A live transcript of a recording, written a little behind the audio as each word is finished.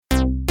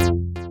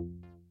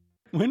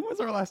When was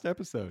our last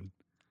episode?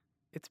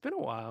 It's been a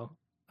while.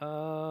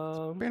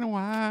 Been a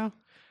while.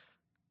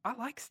 I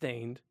like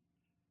Stained.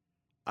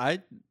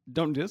 I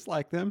don't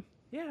dislike them.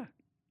 Yeah.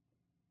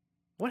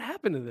 What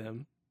happened to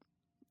them?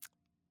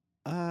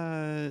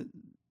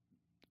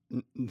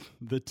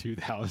 The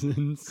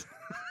 2000s.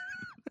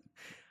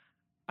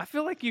 I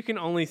feel like you can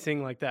only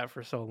sing like that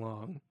for so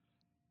long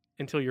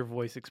until your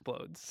voice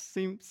explodes.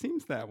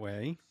 Seems that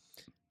way.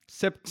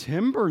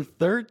 September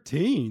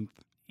 13th.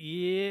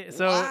 Yeah.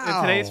 So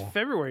Wow. today's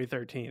February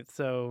 13th.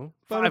 So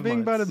Bada 5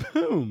 bing, months. bada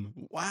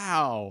boom.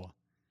 Wow.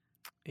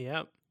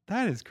 Yep.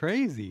 That is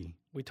crazy.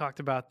 We talked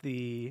about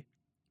the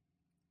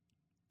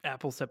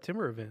Apple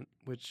September event,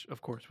 which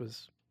of course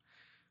was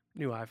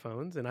new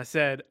iPhones. And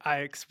I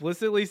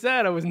explicitly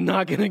said I was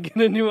not going to get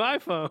a new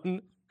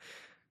iPhone.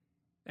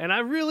 And I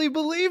really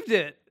believed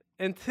it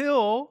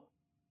until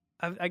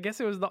I guess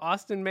it was the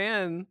Austin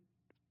Mann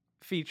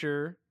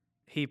feature.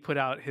 He put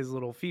out his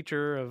little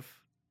feature of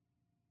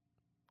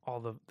all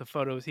the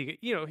photos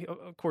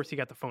of course he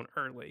got the phone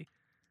early,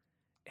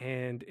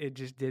 and it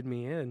just did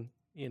me in.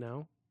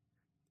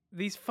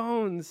 These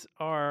phones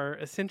are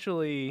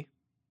essentially,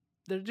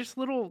 they're just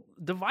little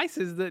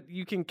devices that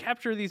you can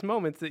capture these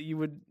moments that you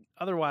would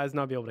otherwise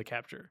not be able to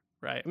capture,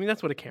 right? I mean,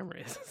 that's what a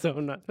camera is. So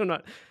I'm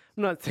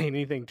not saying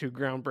anything too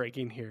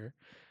groundbreaking here.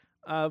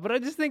 But I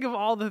just think of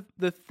all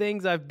the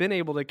things I've been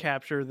able to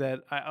capture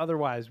that I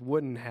otherwise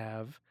wouldn't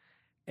have.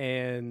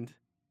 And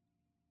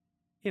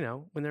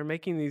when they're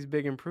making these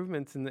big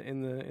improvements in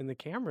the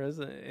cameras,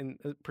 and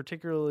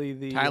particularly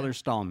the Tyler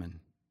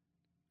Stallman.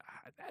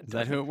 Is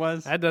that who it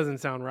was? That doesn't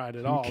sound right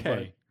at all.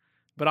 Okay.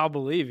 But I'll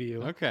believe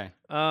you. Okay.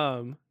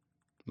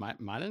 Might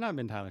have not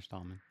been Tyler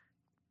Stallman.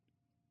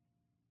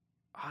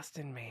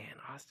 Austin Mann.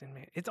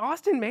 It's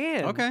Austin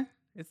Mann. Okay.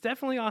 It's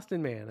definitely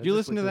Austin Mann. Did you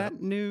listen to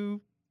that new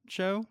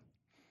show?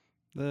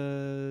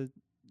 The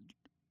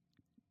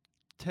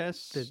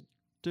Test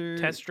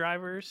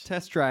Drivers?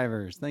 Test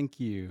Drivers. Thank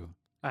you.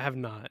 I have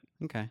not.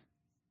 Okay.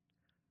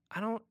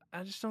 I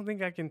just don't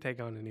think I can take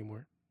on any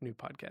more new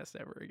podcasts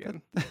ever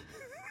again.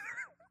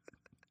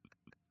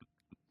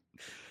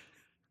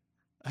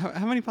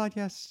 How many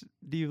podcasts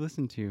do you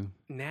listen to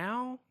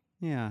Now?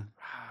 Yeah.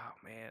 Oh,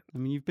 man. I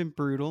mean, you've been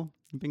brutal.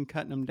 You've been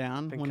cutting them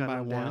down one by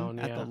one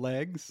at the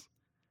legs,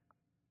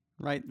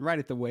 right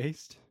at the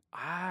waist.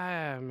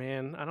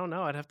 Man, I don't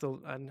know. I'd have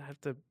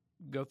to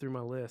go through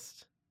my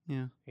list.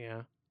 Yeah.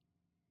 Yeah.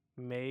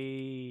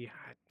 I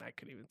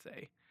couldn't even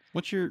say.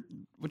 What's your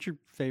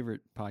favorite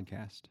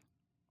podcast?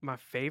 My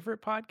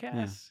favorite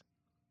podcast?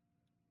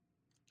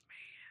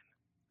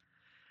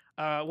 Yeah.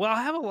 Man. Well,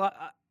 I have a lot.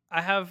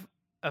 I have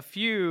a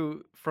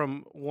few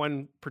from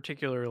one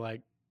particular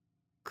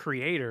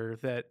creator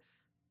that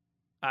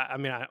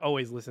I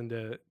always listen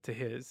to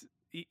his,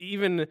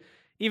 even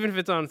if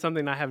it's on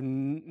something I have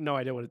no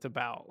idea what it's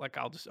about.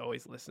 I'll just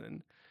always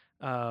listen.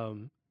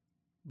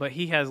 But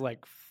he has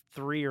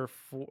 3 or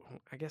 4,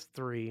 I guess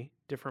 3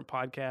 different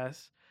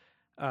podcasts.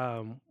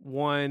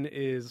 One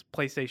is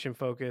PlayStation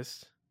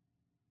focused.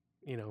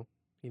 You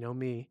know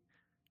me,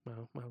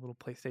 my little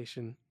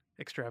PlayStation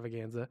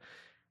extravaganza.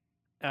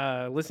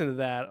 Listen to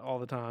that all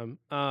the time.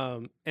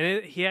 And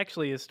he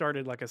actually has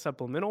started a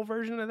supplemental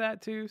version of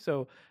that too.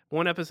 So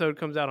one episode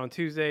comes out on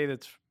Tuesday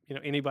that's,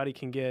 anybody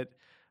can get.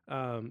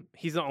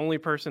 He's the only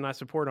person I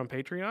support on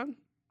Patreon.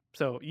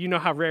 So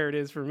how rare it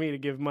is for me to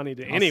give money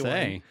to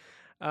anyone.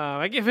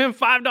 I give him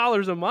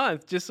 $5 a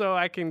month just so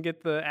I can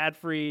get the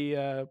ad-free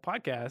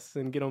podcasts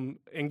and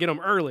get them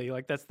early.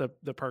 That's the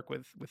perk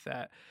with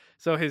that.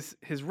 So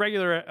his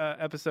regular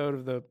episode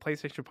of the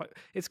PlayStation,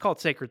 it's called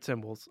Sacred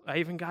Symbols. I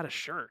even got a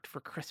shirt for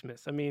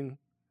Christmas. I mean,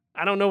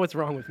 I don't know what's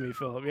wrong with me,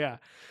 Philip. Yeah.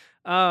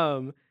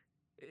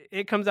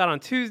 It comes out on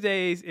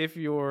Tuesdays if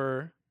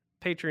you're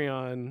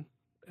Patreon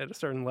at a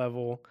certain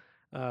level,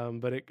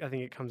 but I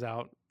think it comes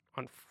out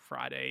on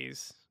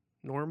Fridays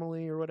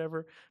normally or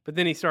whatever. But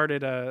then he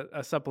started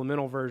a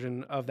supplemental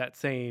version of that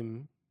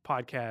same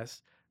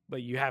podcast,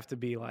 but you have to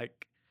be I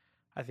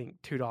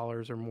think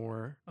 $2 or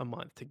more a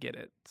month to get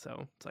it.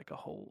 So it's a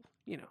whole,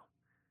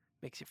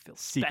 makes you feel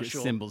secret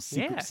special. Symbols,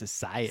 secret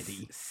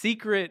society.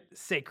 Secret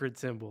Sacred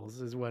Symbols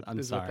is what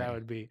what that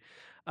would be.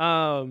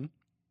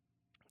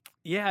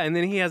 Yeah, and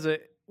then he has I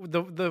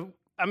love the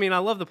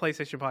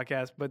PlayStation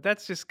podcast, but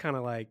that's just kind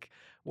of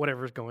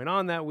whatever's going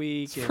on that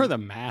week. It's for the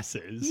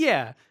masses.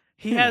 Yeah.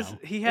 He has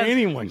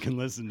anyone can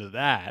listen to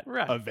that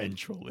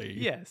eventually.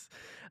 Yes.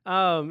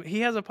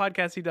 He has a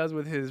podcast he does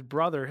with his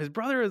brother. His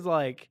brother is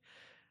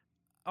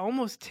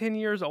almost 10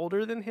 years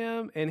older than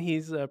him, and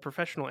he's a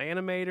professional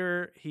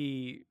animator.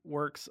 He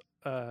works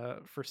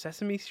for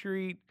Sesame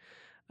Street.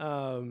 He's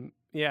a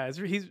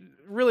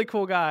really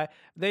cool guy.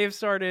 They have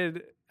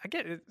started, I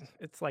get it,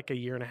 it's a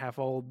year and a half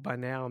old by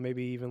now,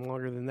 maybe even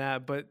longer than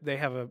that, but they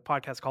have a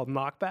podcast called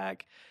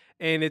Knockback,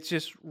 and it's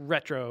just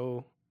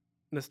retro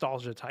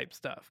nostalgia type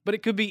stuff. But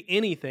it could be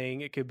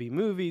anything. It could be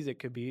movies, it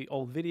could be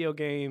old video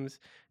games,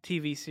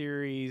 TV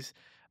series.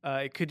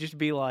 It could just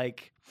be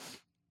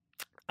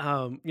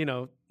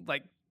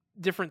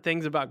different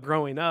things about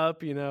growing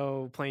up,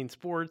 playing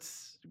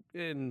sports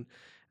and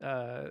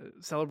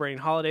celebrating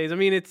holidays. I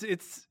mean,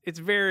 it's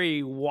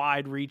very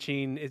wide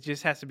reaching. It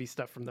just has to be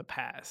stuff from the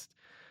past.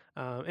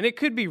 And it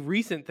could be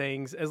recent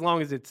things as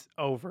long as it's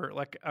over.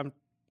 Like, I'm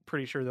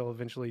pretty sure they'll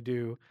eventually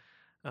do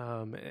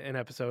an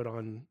episode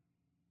on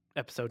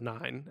episode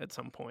 9 at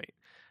some point.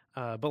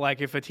 But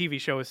like, if a TV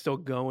show is still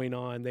going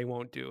on, they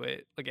won't do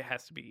it. Like, it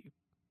has to be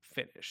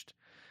finished.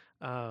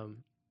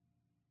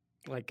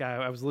 Like,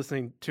 I was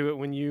listening to it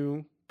when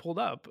you pulled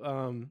up.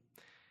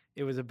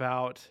 It was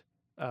about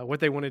what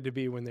they wanted to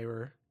be when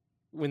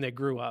they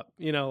grew up.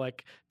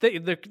 Like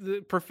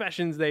the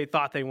professions they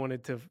thought they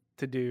wanted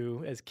to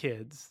do as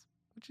kids,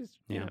 which is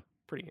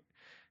pretty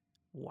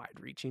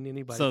wide-reaching.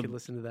 Anybody could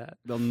listen to that.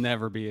 They'll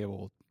never be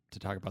able to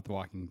talk about The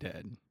Walking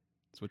Dead.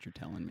 That's what you're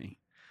telling me.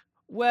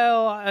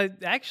 Well,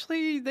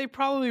 actually, they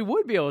probably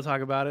would be able to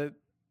talk about it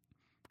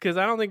because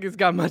I don't think it's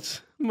got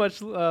much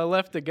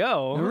left to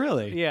go. Oh,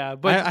 really? Yeah,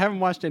 but I haven't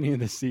watched any of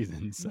this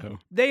season, so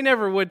they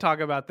never would talk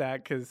about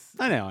that because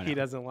I know he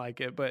doesn't like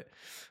it. But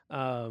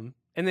and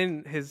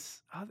then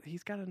he's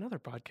got another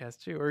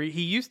podcast too, or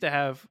he used to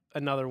have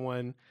another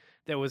one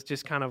that was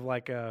just kind of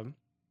like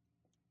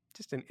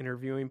just an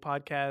interviewing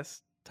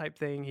podcast type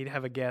thing. He'd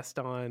have a guest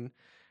on,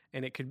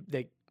 and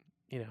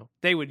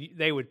they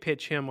would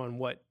pitch him on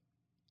what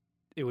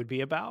it would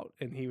be about,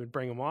 and he would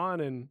bring them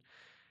on, and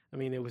I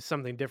mean, it was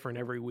something different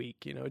every week.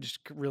 It just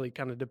really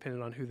kind of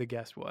depended on who the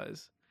guest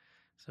was.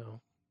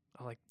 So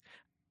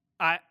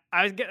I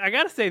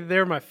gotta say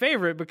they're my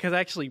favorite because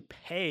I actually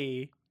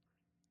pay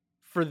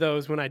for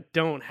those when I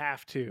don't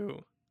have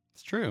to.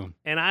 It's true,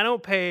 and I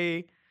don't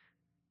pay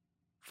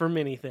for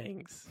many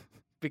things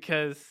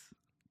because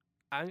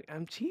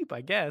I'm cheap, I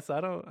guess.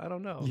 I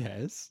don't know.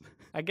 Yes.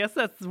 I guess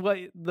that's what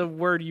the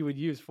word you would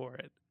use for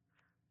it.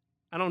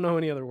 I don't know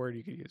any other word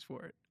you could use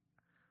for it.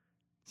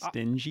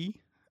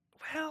 Stingy?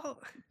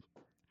 Well,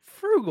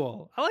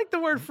 frugal. I like the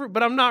word frugal,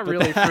 but I'm not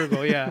really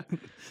frugal, yeah.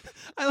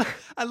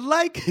 I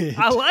like it.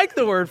 I like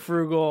the word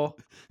frugal.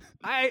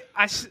 I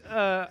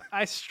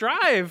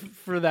strive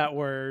for that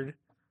word,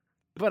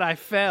 but I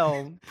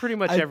fail pretty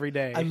much every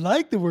day. I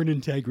like the word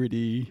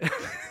integrity.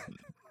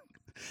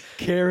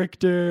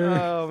 Character.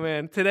 Oh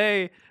man,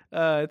 today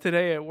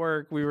at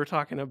work we were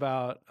talking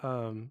about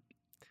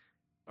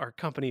our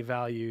company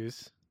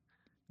values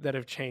that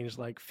have changed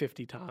like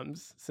 50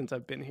 times since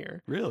I've been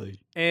here.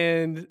 Really?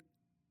 And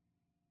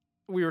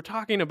we were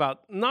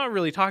not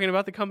really talking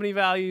about the company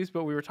values,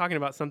 but we were talking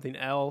about something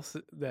else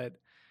that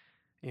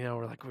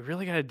we're like, we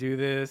really got to do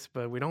this,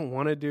 but we don't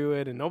want to do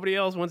it and nobody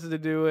else wants to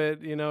do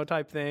it,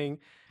 type thing.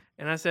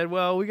 And I said,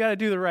 well, we got to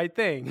do the right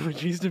thing,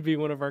 which used to be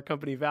one of our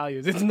company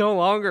values. It's no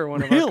longer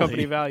one of our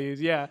company values.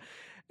 Yeah.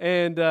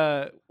 And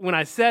when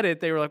I said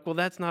it, they were like, well,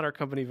 that's not our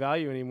company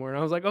value anymore. And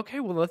I was like, okay,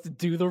 well, let's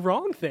do the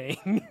wrong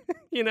thing.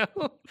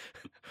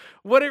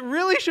 What it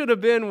really should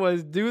have been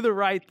was do the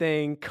right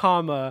thing,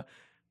 comma,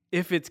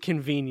 if it's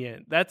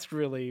convenient. That's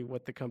really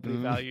what the company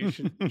value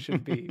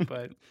should be.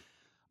 But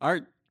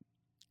our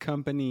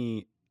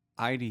company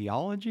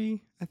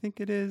ideology, I think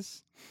it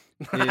is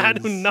I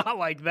do not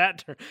like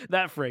that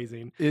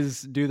phrasing.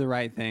 Is do the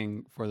right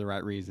thing for the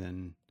right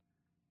reason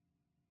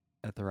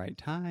at the right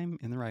time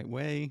in the right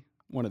way.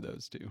 One of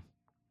those two.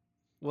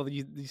 Well,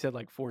 you said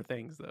like 4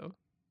 things though.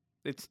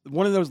 It's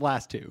one of those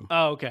last 2.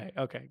 Oh, okay,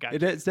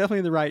 gotcha. It's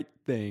definitely the right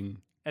thing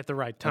at the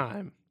right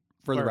time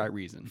for the right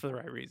reason. For the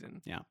right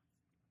reason. Yeah.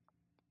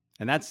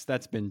 And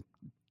that's been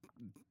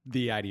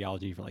the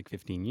ideology for like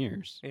 15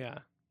 years. Yeah.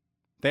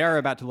 They are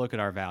about to look at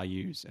our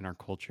values and our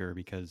culture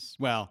because,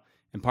 well,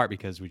 in part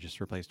because we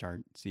just replaced our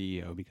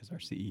CEO because our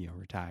CEO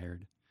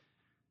retired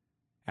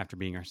after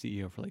being our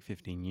CEO for like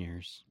 15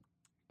 years.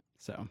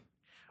 So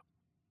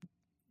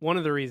one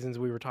of the reasons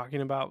we were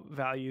talking about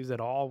values at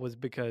all was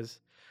because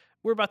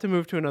we're about to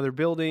move to another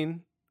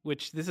building,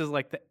 which this is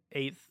like the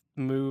 8th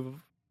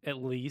move at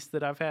least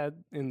that I've had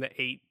in the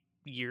 8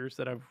 years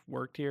that I've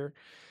worked here.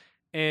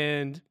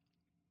 And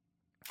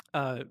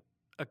a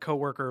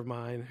coworker of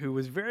mine who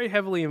was very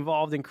heavily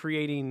involved in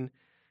creating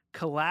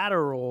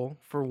collateral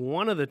for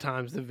one of the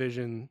times the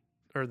vision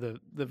or the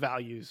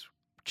values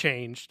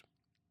changed.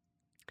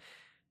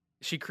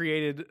 She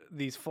created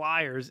these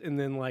flyers, and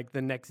then like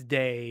the next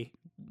day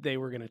they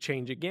were going to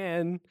change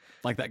again.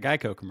 Like that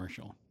Geico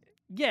commercial.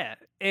 Yeah.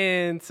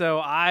 And so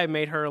I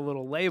made her a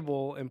little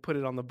label and put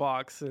it on the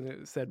box, and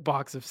it said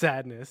 "Box of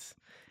Sadness."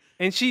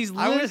 And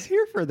I was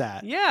here for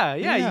that. Yeah.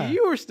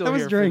 You were still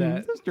here for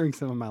that. That was during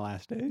some of my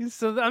last days.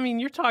 So, I mean,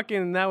 you're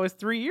talking, that was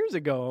 3 years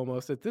ago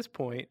almost at this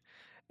point.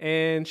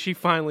 And she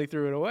finally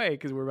threw it away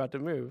because we're about to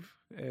move.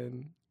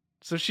 And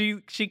so she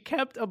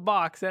kept a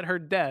box at her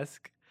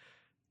desk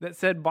that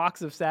said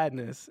 "Box of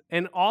Sadness."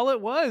 And all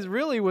it was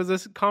really was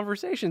a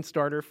conversation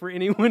starter for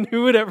anyone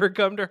who would ever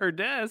come to her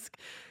desk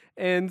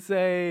and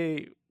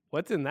say,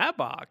 "What's in that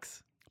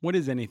box?" What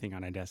is anything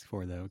on a desk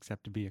for, though,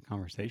 except to be a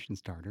conversation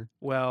starter?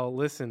 Well,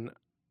 listen,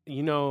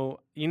 you know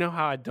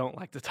how I don't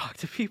like to talk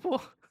to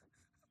people?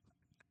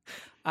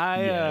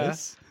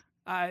 Yes.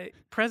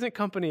 Present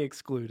company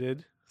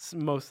excluded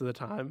most of the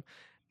time.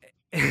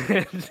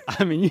 And,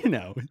 I mean,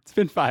 it's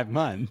been 5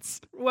 months.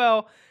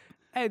 well,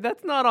 hey,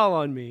 that's not all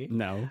on me.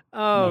 No,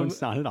 Um,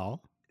 it's not at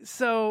all.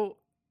 So,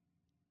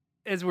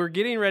 as we're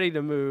getting ready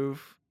to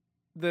move,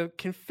 the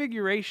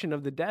configuration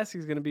of the desk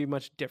is going to be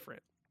much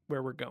different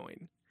where we're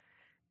going.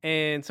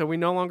 And so we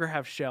no longer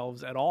have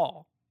shelves at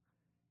all.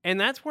 And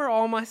that's where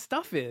all my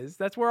stuff is.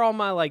 That's where all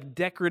my like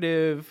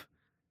decorative,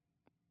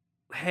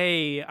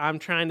 hey, I'm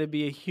trying to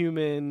be a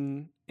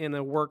human in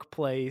a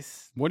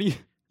workplace. What do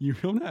you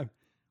don't have?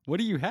 What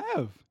do you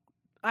have?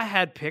 I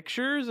had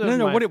pictures of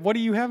No. my- What do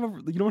you have?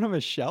 You don't have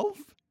a shelf?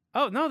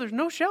 Oh, no, there's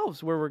no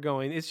shelves where we're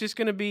going. It's just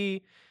going to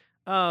be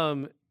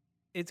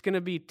it's going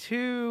to be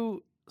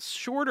 2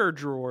 shorter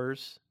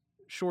drawers,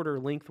 shorter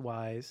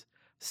lengthwise,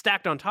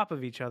 stacked on top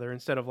of each other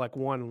instead of like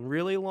one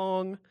really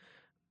long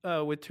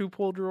with 2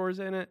 pull drawers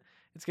in it.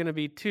 It's going to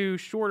be 2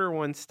 shorter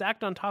ones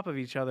stacked on top of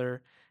each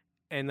other,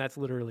 and that's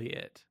literally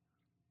it.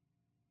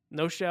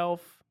 No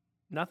shelf,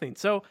 nothing.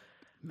 So,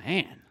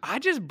 Man, I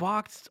just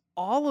boxed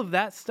all of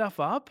that stuff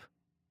up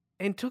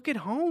and took it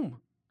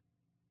home.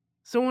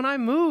 So when I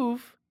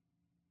move,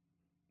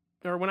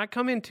 or when I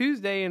come in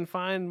Tuesday and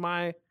find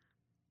my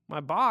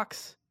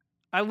box,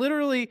 I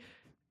literally,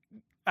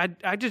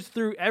 I just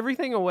threw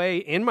everything away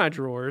in my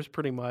drawers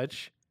pretty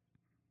much.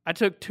 I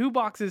took 2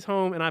 boxes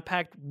home and I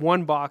packed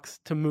 1 box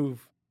to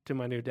move to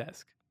my new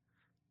desk.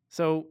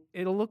 So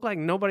it'll look like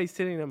nobody's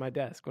sitting at my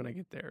desk when I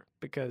get there,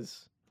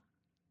 because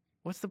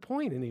what's the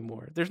point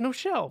anymore? There's no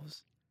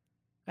shelves.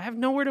 I have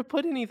nowhere to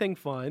put anything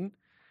fun,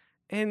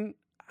 and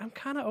I'm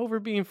kind of over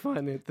being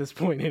fun at this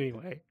point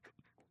anyway.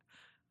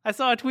 I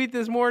saw a tweet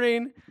this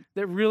morning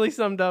that really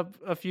summed up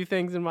a few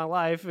things in my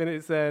life, and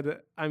it said,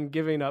 I'm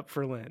giving up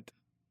for Lent.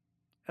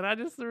 And I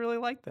just really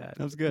liked that.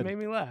 That was good. It made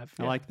me laugh.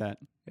 I like that.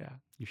 Yeah.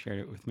 You shared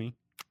it with me.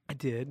 I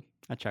did.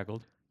 I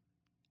chuckled.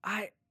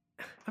 I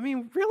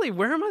mean, really,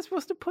 where am I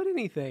supposed to put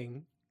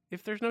anything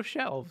if there's no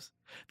shelves?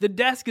 The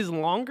desk is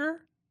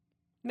longer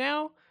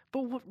now,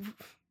 but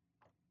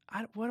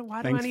why do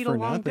I Thanks need a for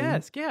long nothing.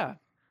 desk? Yeah.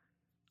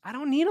 I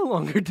don't need a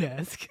longer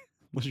desk.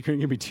 Well, you're going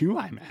to give me 2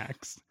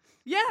 iMacs.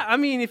 Yeah, I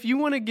mean, if you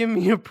want to give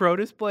me a Pro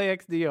Display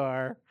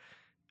XDR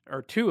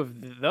or 2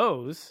 of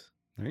those,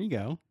 There you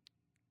go.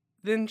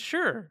 then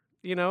sure,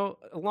 a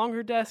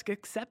longer desk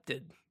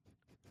accepted.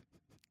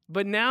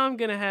 But now I'm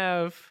going to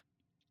have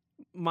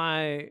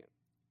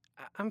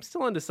I'm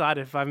still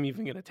undecided if I'm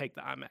even going to take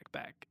the iMac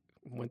back.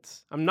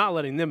 I'm not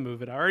letting them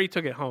move it. I already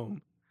took it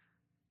home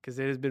because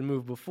it has been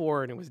moved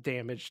before and it was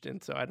damaged,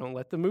 and so I don't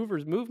let the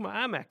movers move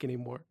my iMac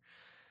anymore.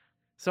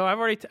 So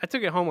I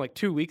took it home like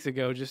 2 weeks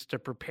ago just to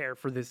prepare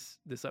for this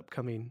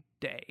upcoming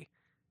day.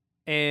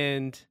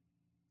 And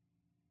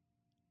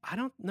I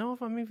don't know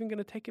if I'm even going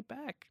to take it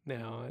back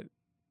now.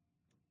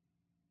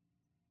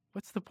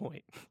 What's the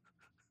point?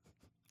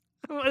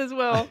 I might as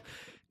well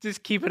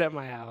just keep it at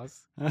my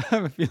house. I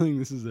have a feeling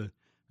this is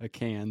a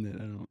can that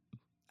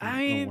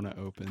I don't want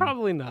to open.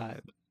 Probably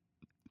not.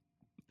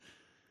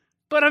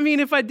 But I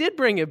mean, if I did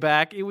bring it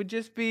back, it would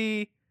just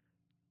be,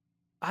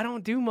 I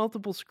don't do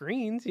multiple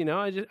screens,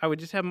 I would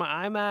just have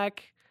my iMac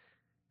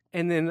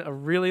and then a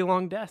really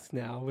long desk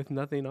now with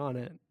nothing on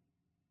it.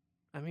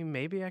 I mean,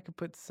 maybe I could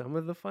put some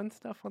of the fun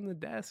stuff on the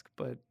desk,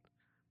 but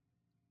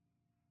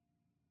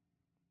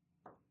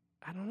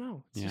I don't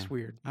know. It's just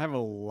weird. I have a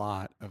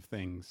lot of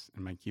things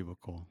in my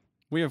cubicle.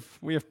 We have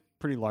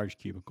pretty large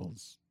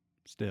cubicles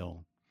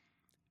still,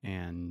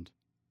 and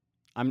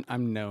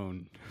I'm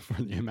known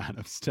for the amount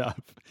of stuff,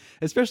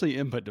 especially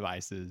input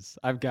devices.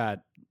 I've got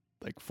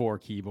like 4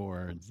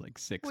 keyboards, like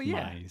 6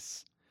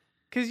 mice.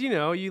 Because,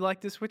 you like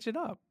to switch it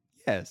up.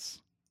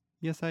 Yes,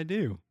 I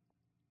do.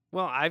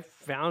 Well, I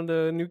found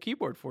a new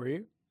keyboard for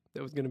you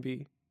that was going to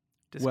be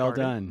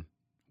discarded.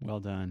 Well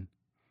done.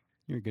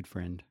 You're a good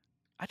friend.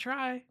 I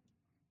try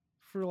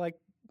for like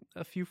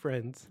a few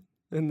friends,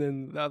 and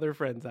then the other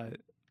friends,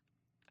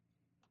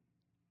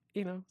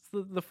 it's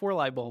the 4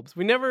 light bulbs.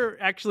 We never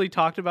actually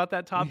talked about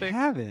that topic. We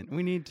haven't.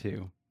 We need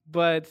to.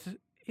 But,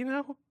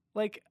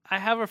 like I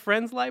have a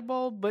friend's light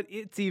bulb, but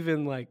it's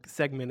even like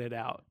segmented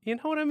out. You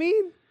know what I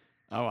mean?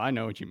 Oh, I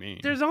know what you mean.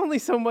 There's only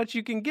so much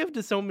you can give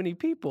to so many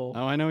people.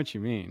 Oh, I know what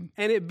you mean.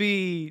 And it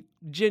be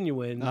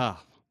genuine. Oh.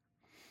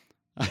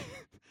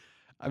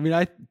 I mean,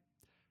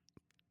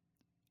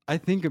 I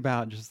think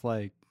about just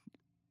like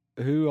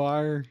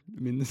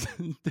this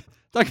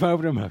talk about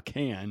opening up a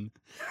can.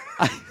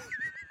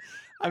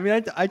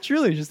 I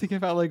truly just think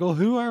about like, well,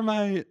 who are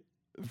my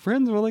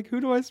friends? Well, like,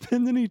 who do I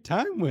spend any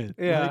time with?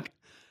 Yeah. Like,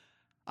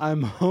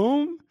 I'm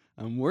home,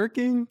 I'm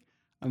working,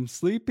 I'm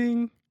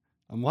sleeping,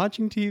 I'm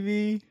watching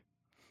TV,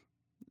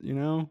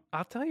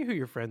 I'll tell you who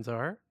your friends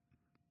are.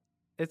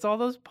 It's all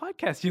those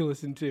podcasts you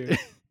listen to.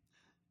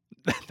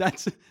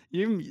 That's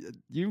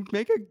you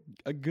make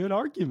a good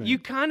argument. You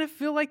kind of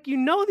feel like you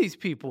know these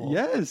people.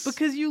 Yes.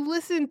 Because you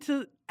listen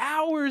to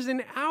hours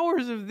and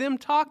hours of them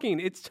talking.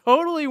 It's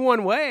totally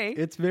one way.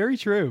 It's very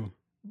true.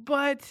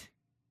 But,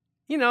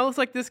 it's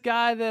like this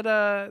guy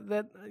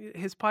that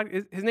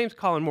his name's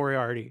Colin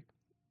Moriarty.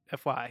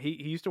 FYI. He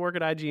used to work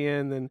at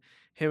IGN, then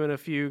him and a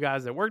few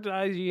guys that worked at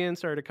IGN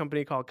started a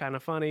company called Kinda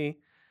Funny,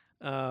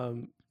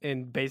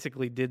 and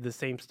basically did the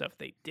same stuff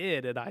they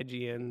did at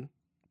IGN,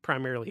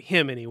 primarily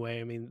him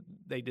anyway. I mean,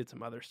 they did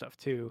some other stuff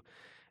too.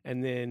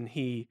 And then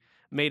he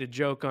made a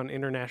joke on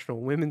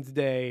International Women's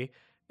Day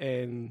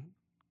and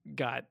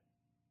got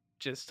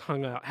just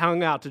hung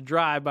out to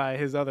dry by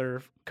his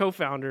other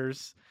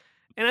co-founders.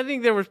 And I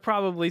think there was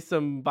probably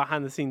some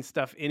behind the scenes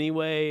stuff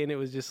anyway. And it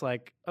was just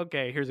like,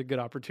 okay, here's a good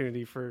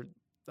opportunity for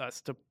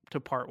us to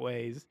part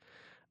ways.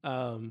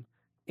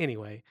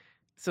 Anyway,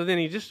 so then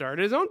he just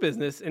started his own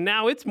business, and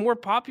now it's more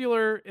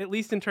popular, at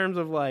least in terms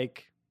of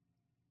like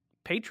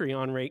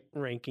Patreon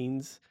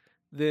rankings,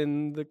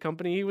 than the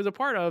company he was a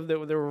part of.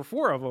 That there were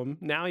 4 of them.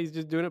 Now he's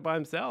just doing it by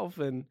himself.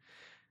 And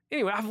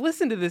anyway, I've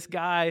listened to this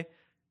guy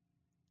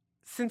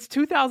since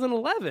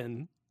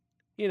 2011.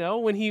 You know,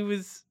 when he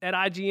was at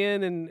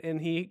IGN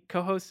and he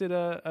co-hosted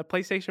a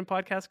PlayStation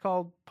podcast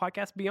called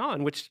Podcast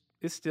Beyond, which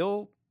is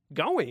still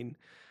going.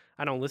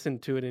 I don't listen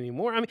to it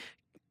anymore. I mean,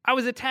 I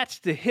was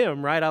attached to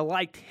him, right? I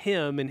liked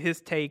him and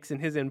his takes and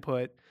his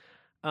input.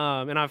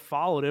 And I've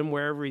followed him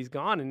wherever he's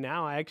gone. And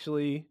now I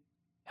actually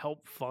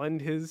help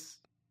fund his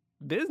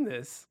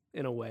business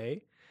in a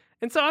way.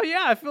 And so,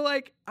 yeah, I feel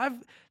like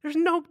there's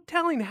no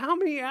telling how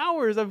many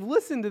hours I've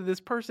listened to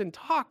this person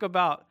talk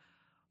about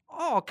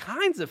all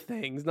kinds of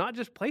things, not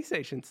just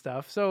PlayStation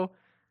stuff. So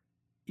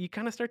you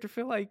kind of start to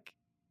feel like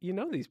you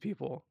know these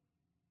people.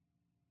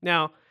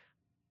 Now,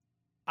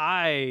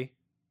 I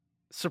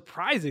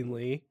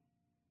surprisingly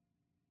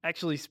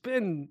actually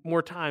spend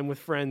more time with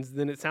friends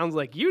than it sounds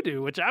like you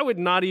do, which I would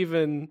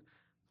never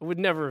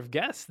have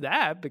guessed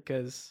that,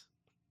 because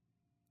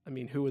I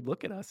mean, who would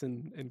look at us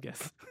and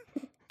guess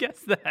guess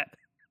that?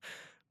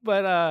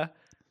 But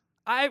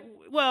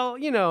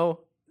you know,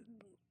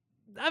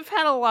 I've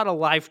had a lot of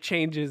life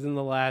changes in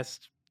the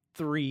last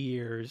 3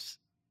 years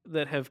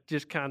that have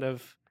just kind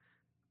of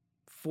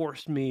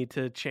forced me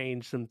to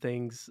change some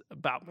things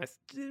about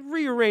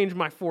rearrange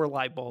my 4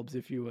 light bulbs,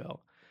 if you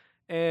will.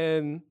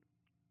 And,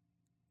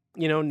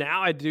 you know,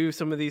 now I do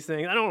some of these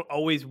things. I don't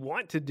always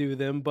want to do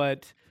them,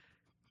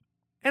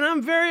 and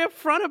I'm very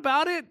upfront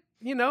about it.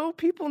 You know,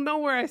 people know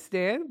where I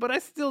stand, but I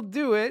still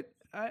do it.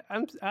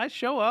 I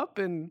show up,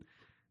 and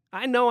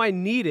I know I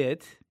need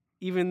it,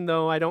 even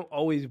though I don't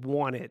always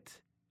want it.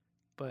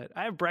 But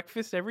I have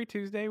breakfast every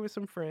Tuesday with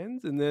some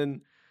friends, and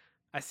then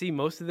I see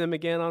most of them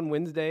again on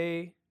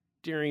Wednesday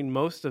during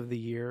most of the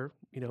year,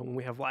 you know, when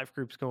we have life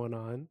groups going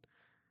on,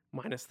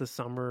 minus the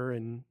summer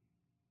and,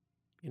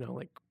 you know,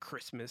 like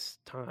Christmas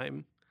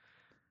time.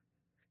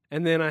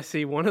 And then I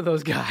see one of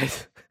those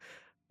guys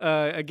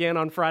again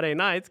on Friday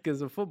nights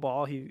because of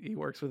football. He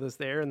works with us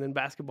there, and then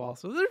basketball.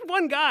 So there's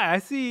one guy I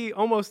see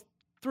almost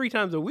 3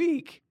 times a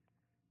week,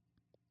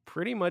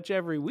 pretty much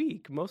every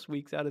week, most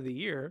weeks out of the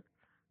year.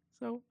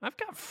 So I've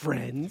got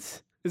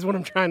friends, is what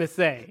I'm trying to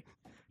say.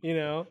 You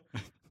know,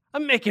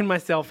 I'm making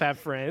myself have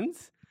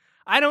friends.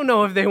 I don't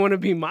know if they want to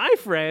be my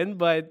friend,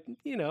 but,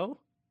 you know,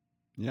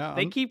 yeah,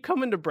 they keep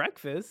coming to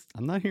breakfast.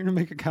 I'm not here to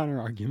make a counter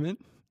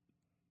argument.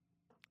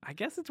 I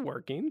guess it's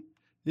working.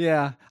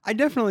 Yeah, I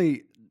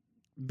definitely,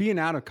 being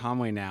out of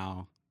Conway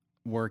now,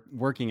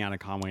 working out of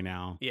Conway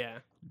now, yeah,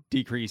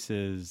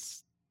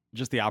 decreases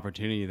just the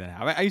opportunity that I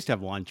have. I used to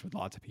have lunch with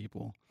lots of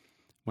people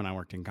when I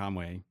worked in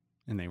Conway,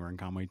 and they were in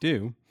Conway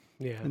too.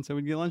 Yeah. And so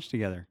we'd get lunch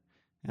together.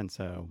 And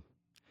so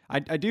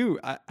I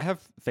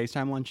have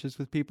FaceTime lunches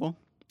with people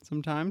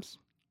sometimes.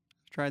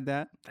 I've tried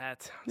that.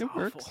 That sounds It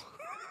awful. works.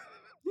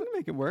 You can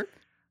make it work.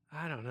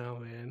 I don't know,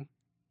 man.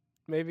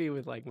 Maybe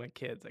with like my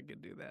kids I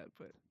could do that,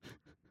 but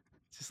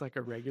just like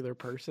a regular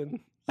person.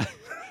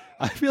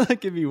 I feel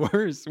like it'd be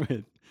worse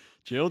with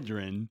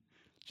children.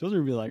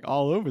 Children would be like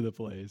all over the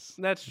place.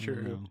 That's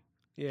true.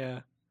 Yeah.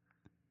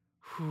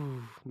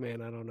 Whew,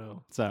 man, I don't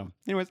know. So,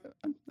 anyways,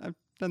 I've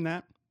done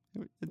that.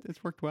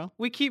 It's worked well.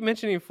 We keep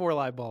mentioning 4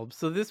 light bulbs.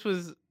 So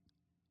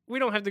we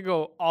don't have to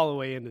go all the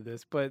way into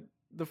this, but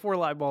the 4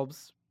 light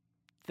bulbs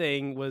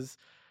thing was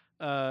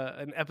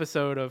an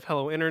episode of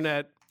Hello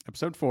Internet.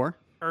 Episode 4.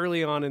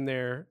 Early on in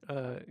their,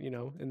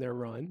 in their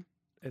run,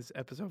 as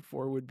episode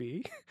 4 would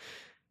be.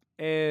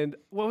 And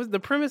the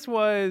premise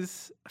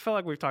was, I felt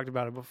like we've talked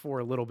about it before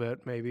a little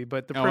bit, maybe,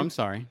 but I'm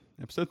sorry.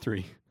 Episode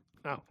 3.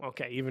 Oh,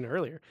 okay. Even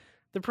earlier.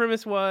 The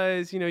premise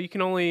was, you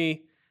can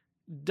only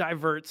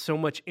divert so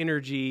much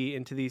energy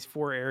into these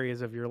 4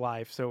 areas of your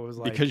life. So it was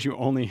like, because you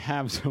only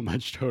have so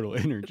much total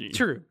energy.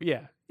 True.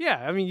 Yeah. Yeah.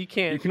 I mean, you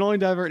can only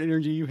divert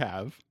energy you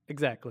have.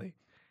 Exactly.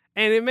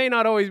 And it may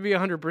not always be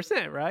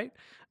 100%, right?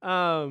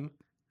 But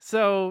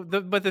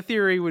the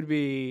theory would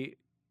be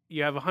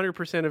you have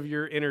 100% of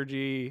your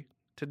energy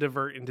to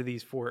divert into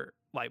these 4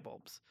 light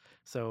bulbs.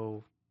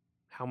 So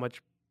how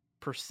much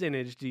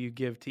percentage do you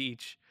give to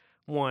each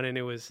one? And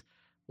it was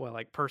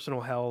like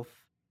personal health,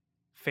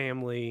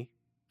 family,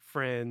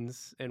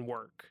 friends, and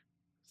work.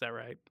 Is that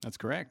right? That's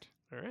correct.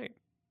 All right.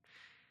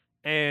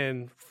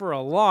 And for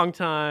a long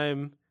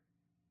time,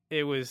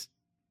 it was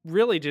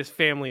really just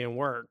family and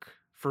work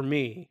for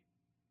me.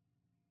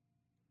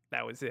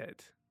 That was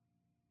it.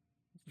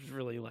 It was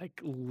really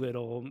like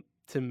little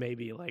to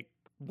maybe like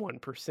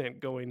 1%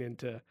 going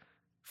into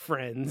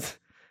friends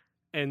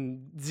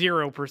and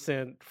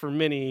 0% for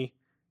many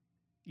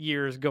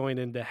years going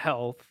into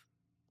health.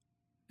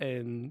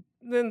 And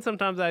then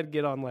sometimes I'd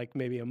get on like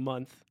maybe a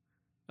month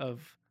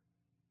of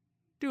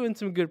doing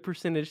some good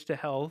percentage to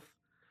health,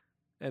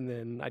 and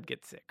then I'd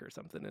get sick or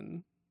something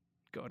and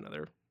go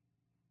another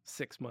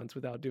 6 months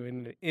without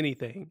doing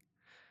anything.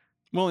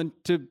 Well, and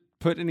to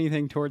put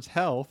anything towards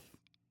health,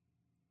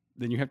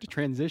 then you have to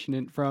transition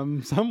it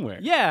from somewhere.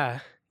 Yeah.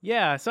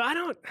 So I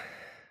don't.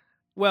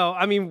 Well,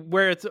 I mean,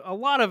 where it's a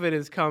lot of it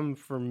has come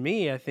for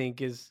me, I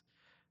think, is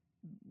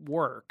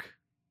work.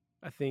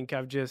 I think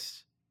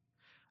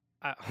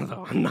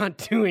although I'm not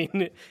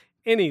doing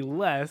any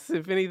less.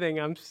 If anything,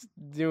 I'm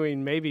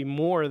doing maybe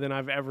more than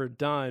I've ever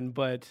done,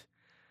 but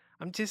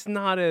I'm just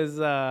not as.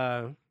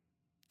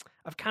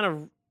 I've kind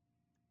of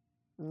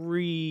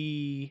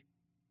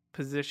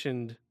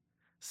repositioned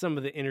some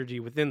of the energy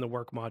within the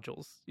work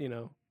modules,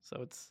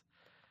 so it's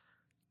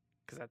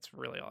because that's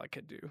really all I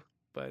could do.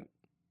 But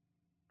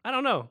I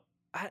don't know.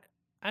 I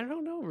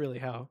don't know really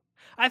how.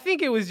 I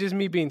think it was just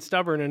me being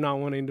stubborn and not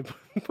wanting to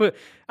put.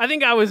 I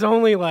think I was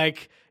only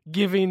like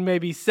giving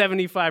maybe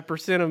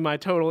 75% of my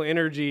total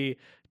energy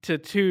to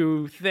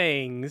two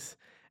things,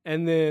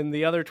 and then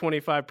the other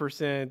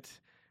 25%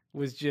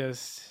 was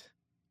just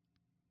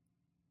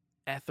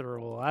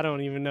ethereal. I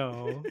don't even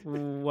know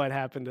what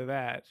happened to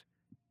that.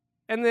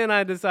 And then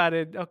I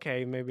decided,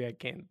 okay, maybe I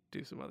can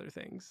do some other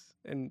things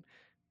and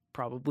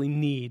probably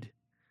need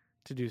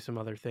to do some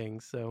other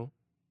things. So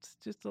it's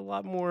just a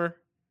lot more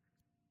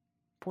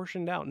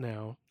portioned out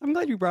now. I'm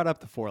glad you brought up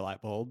the 4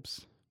 light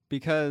bulbs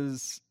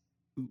because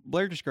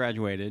Blair just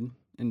graduated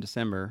in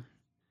December.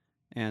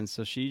 And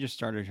so she just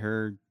started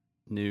her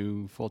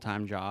new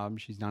full-time job.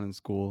 She's not in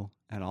school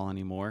at all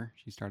anymore.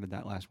 She started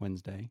that last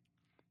Wednesday.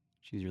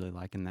 She's really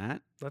liking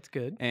that. That's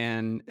good.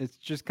 And it's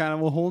just kind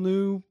of a whole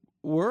new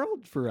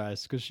world for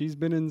us because she's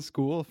been in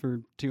school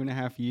for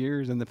 2.5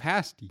 years. And the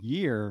past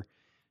year,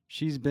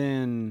 she's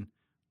been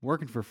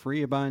working for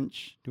free a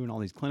bunch, doing all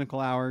these clinical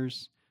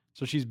hours.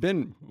 So she's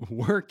been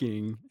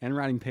working and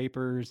writing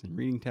papers and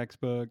reading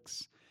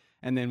textbooks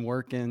and then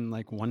working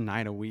like one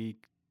night a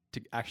week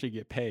to actually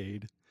get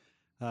paid.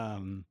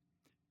 And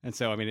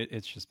so, I mean,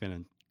 it's just been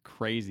a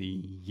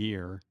crazy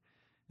year.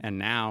 And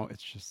now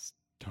it's just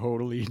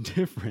totally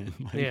different.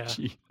 Like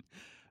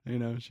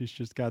she's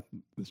just got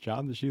this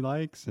job that she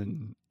likes,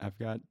 and I've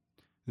got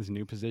this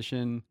new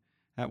position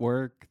at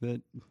work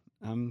that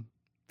I'm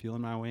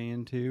feeling my way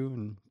into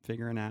and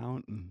figuring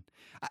out. And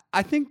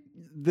I think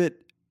that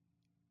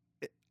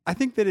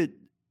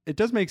it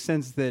does make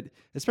sense that,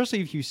 especially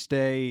if you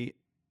stay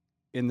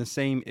in the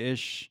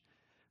same-ish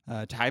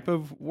type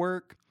of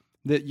work,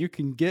 that you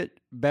can get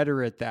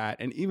better at that.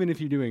 And even if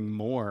you're doing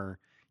more,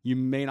 you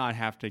may not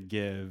have to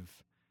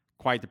give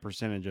quite the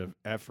percentage of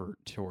effort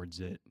towards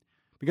it.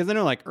 Because I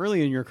know, like,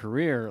 early in your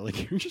career,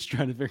 like, you're just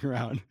trying to figure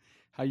out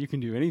how you can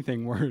do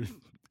anything worth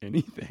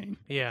anything.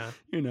 Yeah.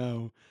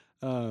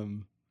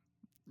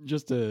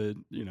 Just to,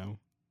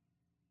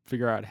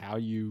 figure out how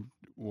you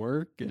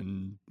work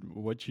and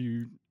what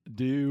you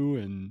do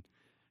and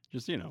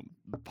just,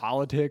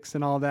 politics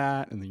and all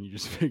that. And then you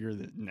just figure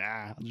that,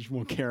 I just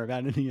won't care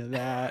about any of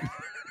that.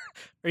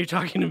 Are you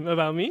talking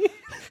about me?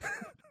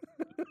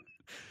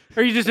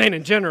 Or are you just saying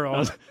in general? I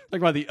was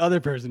talking about the other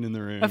person in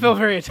the room. I feel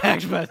very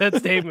attacked by that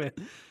statement.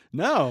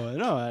 No,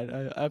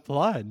 I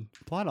applaud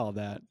all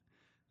that.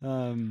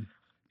 Yeah.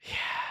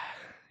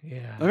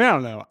 I mean, I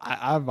don't know.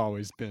 I've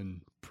always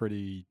been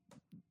pretty,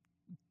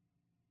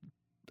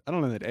 I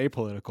don't know that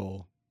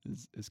apolitical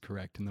is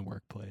correct in the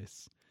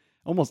workplace.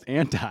 Almost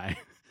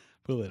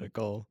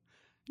anti-political.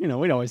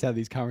 We'd always have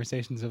these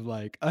conversations of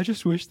like, I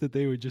just wish that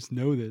they would just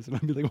know this. And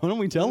I'd be like, why don't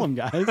we tell them,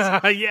 guys?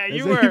 Yeah,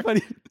 you were.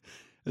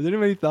 Has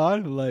anybody thought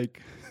of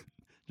like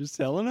just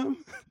telling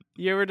them?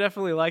 You were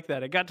definitely like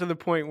that. It got to the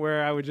point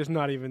where I would just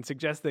not even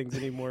suggest things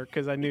anymore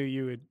because I knew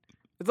you would.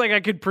 It's like I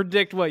could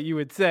predict what you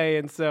would say,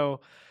 and so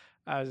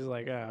I was just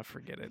like,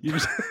 forget it. You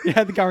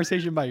had the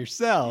conversation by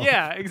yourself.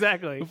 Yeah,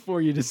 exactly.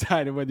 Before you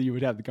decided whether you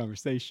would have the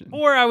conversation.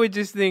 Or I would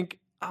just think,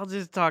 I'll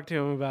just talk to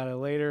him about it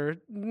later.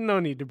 No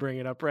need to bring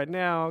it up right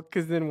now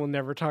because then we'll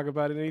never talk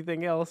about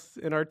anything else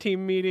in our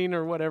team meeting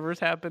or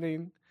whatever's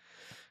happening.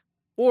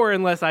 Or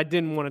unless I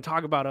didn't want to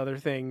talk about other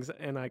things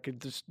and I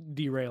could just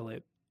derail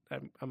it,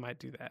 I might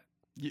do that.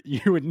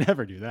 You would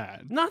never do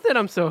that. Not that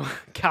I'm so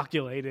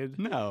calculated.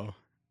 No.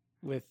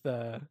 With,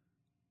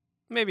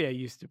 maybe I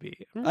used to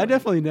be. I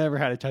definitely never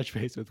had a touch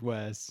base with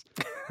Wes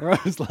where I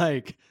was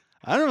like,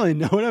 I don't really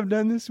know what I've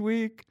done this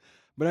week,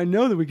 but I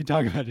know that we could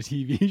talk about a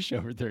TV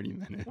show for 30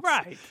 minutes.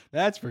 Right.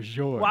 That's for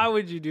sure. Why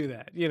would you do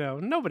that?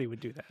 Nobody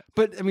would do that.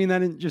 But, I mean,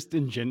 that just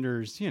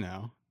engenders,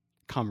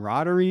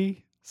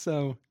 camaraderie.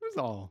 So it was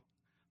all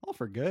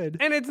for good.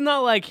 And it's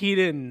not like he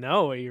didn't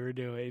know what you were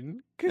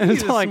doing. Because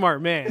he's a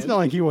smart man. It's not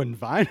like he wasn't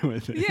fine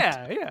with it.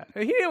 Yeah.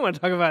 He didn't want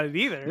to talk about it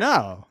either.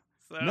 No.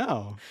 So.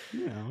 No.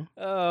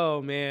 Oh,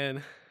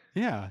 man.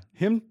 Yeah.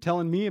 Him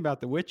telling me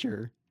about The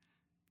Witcher,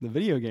 the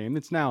video game,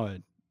 that's now a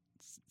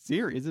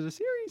series. Is it a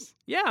series?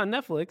 Yeah, on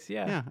Netflix.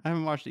 Yeah. Yeah, I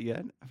haven't watched it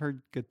yet. I've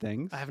heard good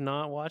things. I have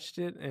not watched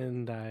it,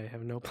 and I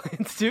have no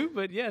plans to.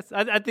 But yes,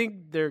 I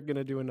think they're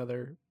gonna do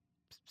another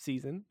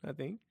season. I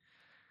think.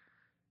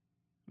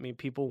 I mean,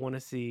 people want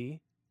to see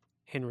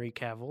Henry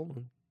Cavill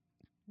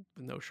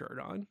with no shirt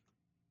on.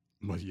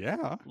 Well,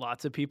 yeah.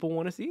 Lots of people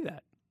want to see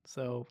that.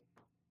 So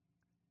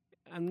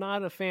I'm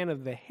not a fan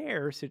of the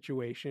hair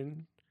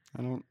situation.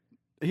 I don't.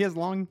 He has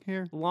long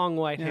hair, long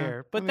white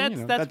hair, but I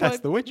mean, that's that's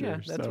what, The Witcher. Yeah,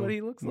 that's so what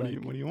he looks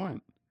like. What do you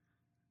want?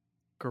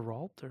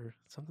 Geralt or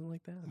something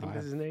like that. I think I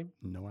that's his name.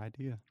 No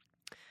idea.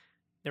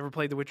 Never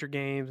played the Witcher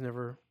games.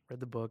 Never read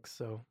the books.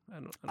 So I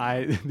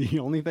don't know. The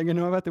only thing I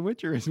know about The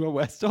Witcher is what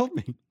Wes told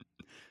me.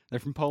 They're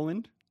from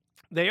Poland.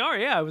 They are,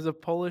 yeah. It was a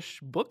Polish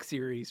book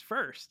series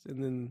first,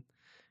 and then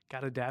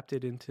got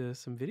adapted into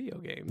some video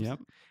games. Yep.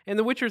 And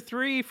The Witcher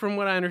 3, from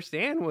what I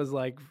understand, was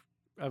like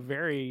a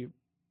very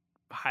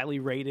highly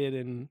rated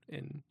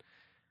and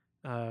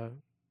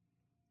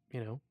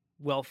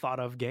well thought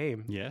of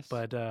game. Yes.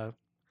 But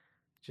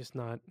just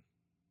not.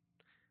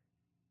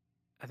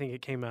 I think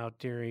it came out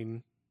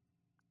during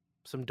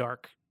some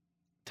dark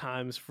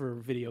times for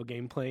video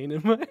game playing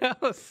in my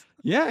house.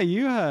 Yeah,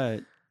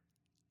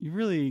 you've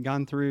really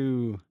gone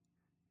through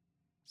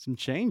some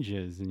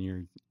changes in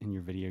your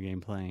video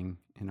game playing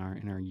in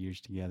our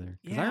years together.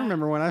 Because I Yeah.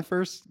 remember when I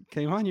first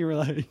came on, you were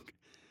like,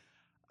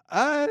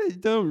 I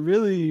don't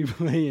really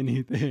play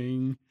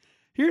anything.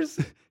 Here's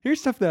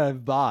stuff that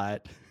I've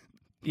bought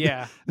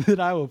Yeah. that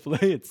I will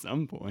play at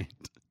some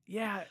point.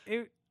 Yeah.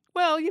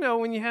 Well,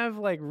 when you have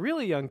like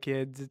really young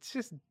kids,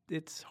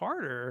 it's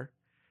harder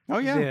Oh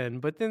yeah. then.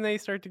 But then they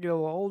start to get a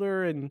little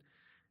older and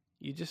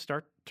you just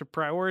start to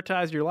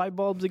prioritize your light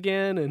bulbs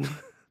again and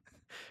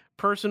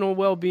personal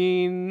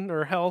well-being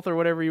or health or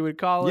whatever you would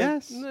call it.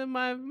 Yes. And then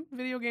my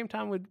video game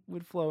time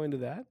would flow into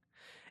that.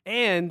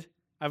 And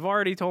I've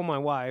already told my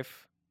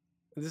wife,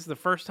 this is the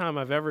first time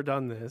I've ever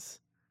done this,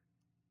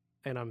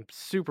 and I'm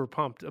super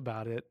pumped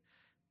about it,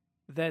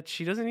 that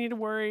she doesn't need to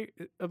worry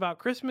about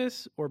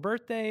Christmas or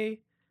birthday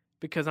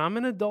because I'm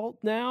an adult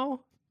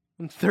now.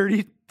 I'm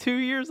 32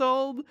 years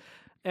old,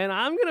 and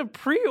I'm going to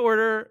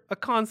pre-order a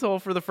console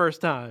for the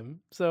first time.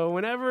 So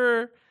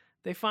whenever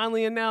they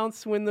finally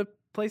announce when the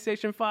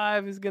PlayStation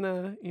 5 is going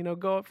to,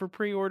 go up for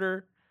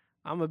pre-order,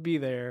 I'm going to be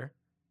there,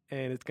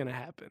 and it's going to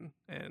happen.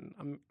 And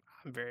I'm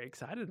very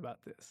excited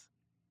about this.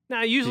 Now,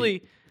 I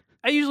usually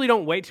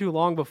don't wait too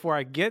long before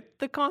I get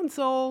the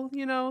console,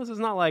 so it's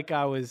not like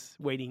I was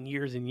waiting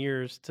years and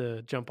years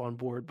to jump on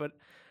board, but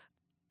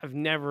I've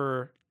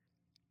never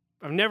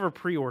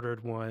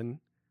pre-ordered one.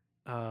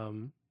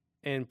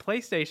 And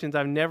PlayStations,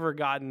 I've never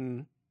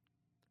gotten,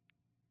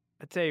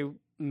 I'd say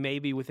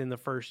maybe within the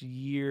first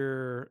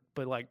year,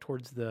 but like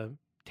towards the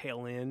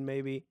tail end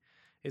maybe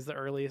is the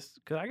earliest.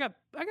 Cause I got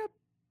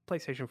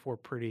PlayStation 4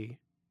 pretty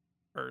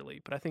early,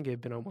 but I think it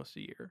had been almost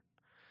a year.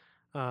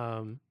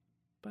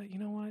 But you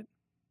know what?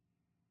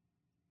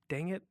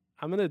 Dang it.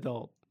 I'm an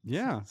adult.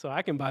 Yeah. So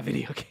I can buy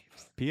video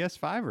games.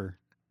 PS5er.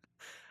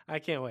 I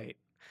can't wait.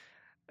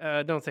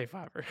 Don't say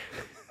Fiverr.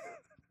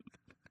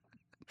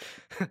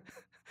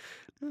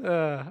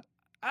 I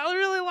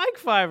really like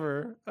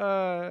Fiverr.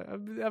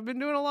 I've been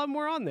doing a lot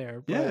more on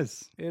there. But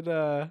Yes.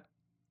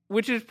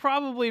 which is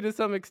probably to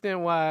some extent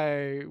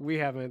why we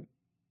haven't.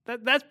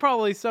 That's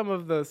probably some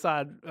of the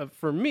side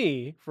for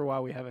me for why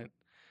we haven't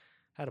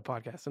had a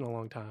podcast in a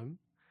long time.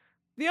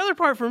 The other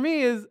part for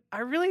me is I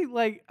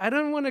really I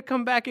don't want to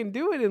come back and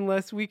do it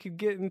unless we could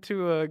get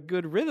into a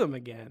good rhythm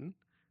again,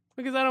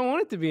 because I don't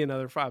want it to be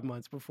another 5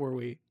 months before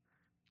we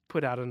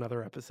put out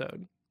another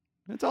episode.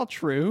 That's all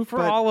true. For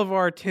but all of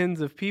our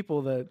tens of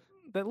people that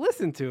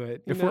listen to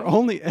it. if we're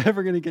only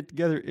ever going to get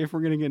together, if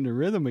we're going to get into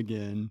rhythm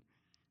again,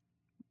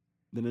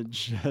 then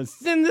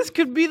then this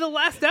could be the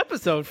last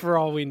episode for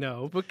all we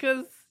know,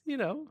 because,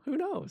 who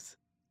knows?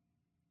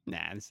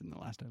 Nah, this isn't the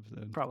last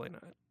episode. Probably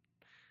not.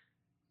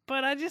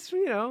 But I just,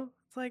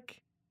 it's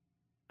like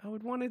I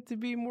would want it to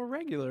be more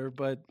regular,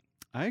 but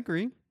I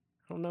agree. I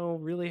don't know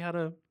really how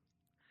to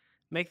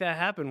make that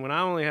happen when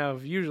I only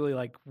have usually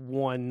like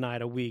one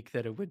night a week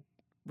that it would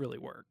really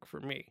work for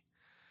me,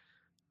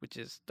 which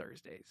is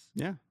Thursdays.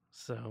 Yeah.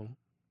 So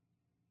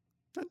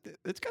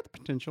It's got the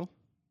potential.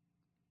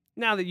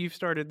 now that you've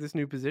started this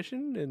new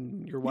position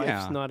and your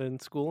wife's Yeah. not in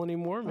school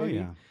anymore, maybe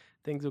Oh, yeah.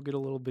 things will get a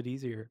little bit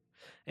easier.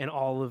 And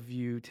all of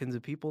you tens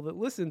of people that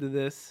listen to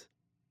this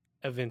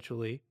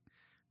eventually,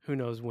 who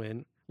knows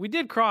when, we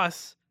did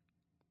cross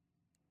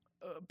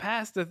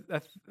past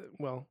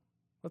well,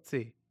 let's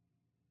see,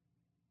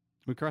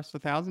 We crossed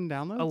 1,000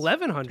 downloads?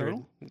 1,100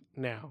 total?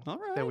 now All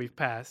right. that we've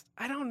passed.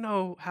 I don't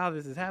know how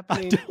this is I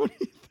happening don't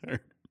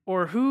either.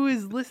 or who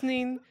is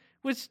listening,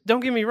 which,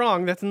 don't get me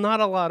wrong, that's not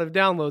a lot of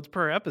downloads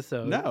per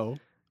episode. No.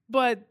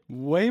 But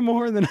Way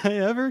more than I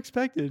ever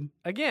expected.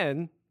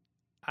 again,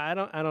 I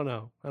don't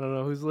know. I don't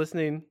know who's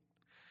listening.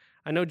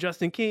 I know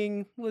Justin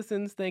King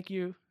listens. Thank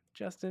you,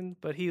 Justin.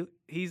 But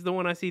he's the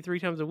one I see 3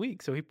 times a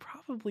week, so he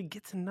probably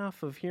gets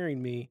enough of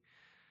hearing me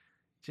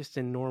just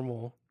in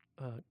normal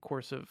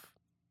course of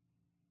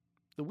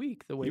the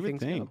week, the way You would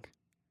things go. think.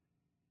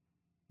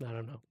 I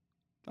don't know.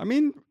 I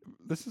mean,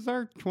 this is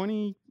our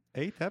 28th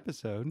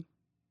episode.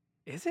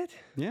 Is it?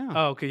 Yeah.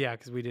 Oh, okay, yeah,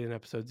 because we did an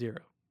episode 0.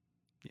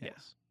 Yeah.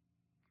 Yes.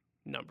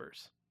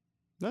 Numbers.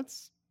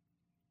 That's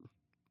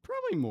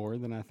probably more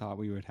than I thought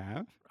we would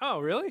have. Oh,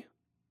 really?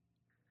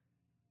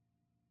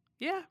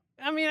 Yeah.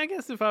 I mean, I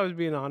guess if I was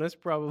being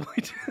honest, probably.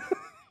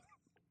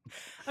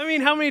 I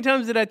mean, how many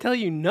times did I tell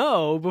you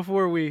no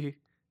before we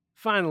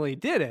finally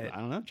did it? I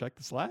don't know. Check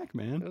the Slack, It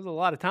man. was a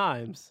lot of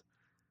times.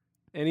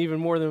 And even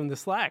more than the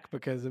Slack,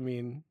 because, I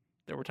mean,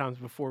 there were times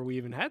before we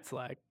even had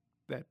Slack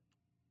that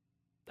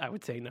I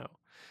would say no.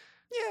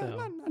 Yeah,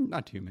 So-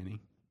 not too many.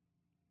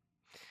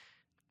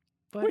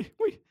 But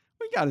We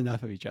got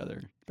enough of each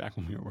other back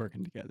when we were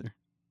working together.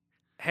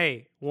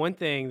 hey, one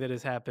thing that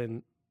has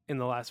happened in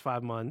the last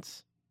 5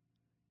 months,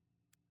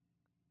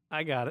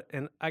 I got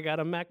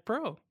a Mac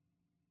Pro.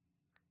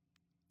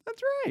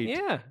 That's right.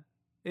 Yeah.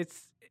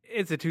 It's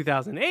a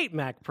 2008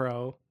 Mac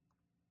Pro.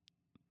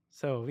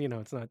 So,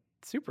 it's not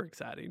super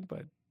exciting,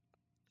 but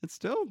It's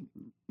still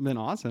been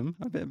awesome.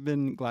 I've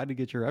been glad to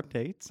get your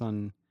updates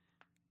on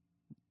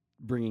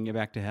bringing it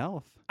back to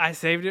health. I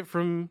saved it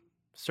from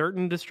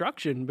certain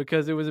destruction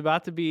because it was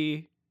about to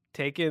be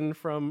taken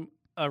from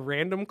a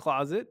random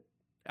closet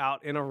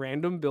out in a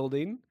random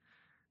building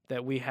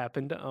that we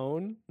happen to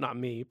own. Not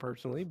me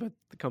personally, but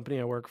the company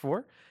I work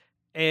for.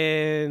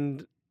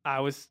 And I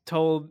was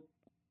told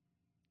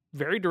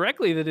very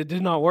directly that it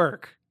did not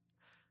work.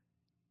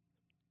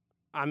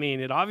 I mean,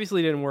 it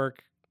obviously didn't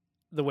work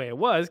the way it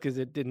was because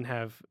it didn't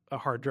have a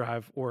hard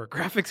drive or a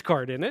graphics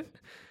card in it.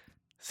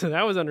 So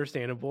that was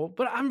understandable.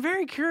 But I'm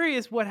very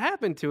curious what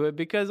happened to it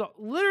because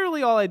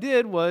literally all I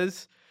did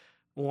was,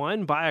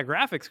 one, buy a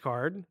graphics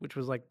card, which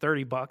was like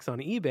 $30 on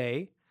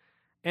eBay.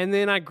 And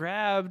then I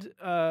grabbed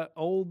an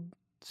old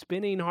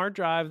spinning hard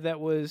drive that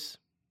was,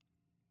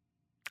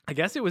 I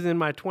guess it was in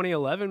my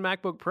 2011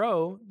 MacBook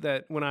Pro,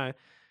 that when I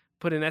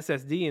put an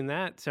SSD in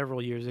that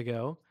several years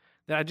ago,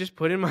 that I just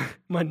put in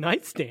my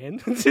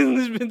nightstand. It's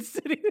been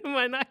sitting in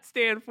my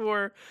nightstand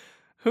for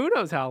who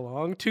knows how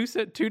long. Two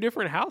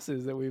different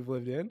houses that we've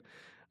lived in.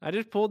 I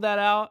just pulled that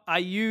out. I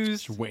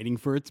used Just waiting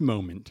for its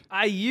moment.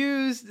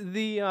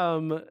 the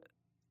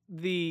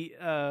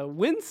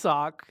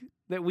windsock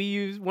that we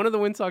use, one of the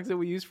windsocks that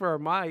we use for our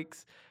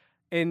mics,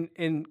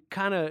 and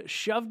kind of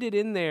shoved it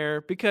in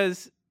there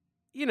because,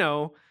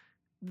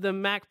 the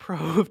Mac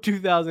Pro of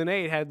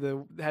 2008 had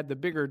the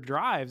bigger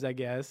drives, I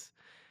guess.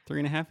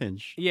 3.5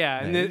 inch.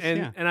 Yeah, and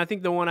bays, and I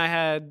think the one I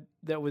had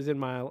that was in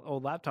my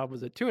old laptop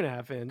was a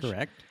 2.5 inch.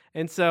 Correct.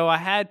 And so I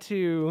had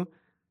to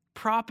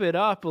prop it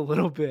up a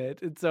little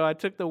bit. And so I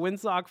took the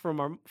windsock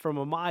from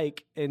a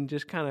mic and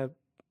just kind of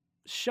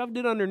shoved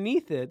it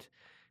underneath it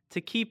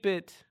to keep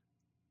it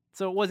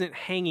so it wasn't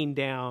hanging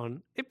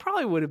down. It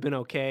probably would have been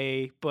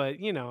okay, but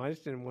I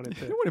just didn't want it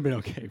It to. would have been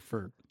okay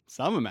for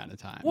some amount of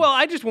time. Well,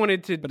 I just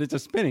wanted to. but it's a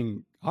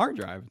spinning hard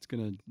drive. It's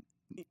going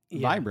to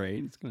Yeah.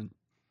 vibrate. It's going to.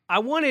 I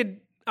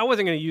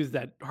wasn't going to use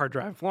that hard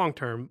drive long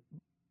term.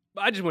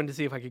 I just wanted to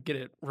see if I could get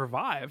it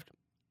revived.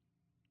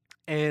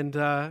 And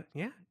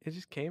it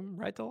just came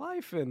right to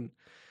life. And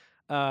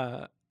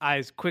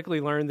I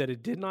quickly learned that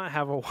it did not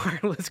have a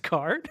wireless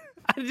card.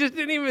 It just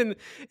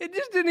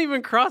didn't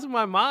even cross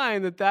my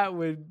mind that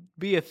would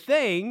be a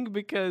thing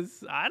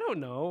because I don't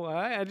know.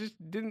 I just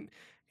didn't,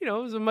 it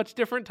was a much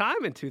different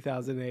time in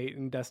 2008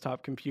 in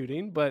desktop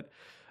computing. But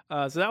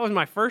so that was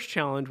my first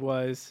challenge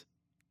was,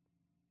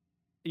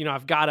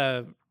 I've got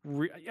to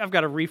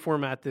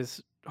reformat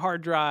this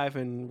hard drive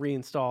and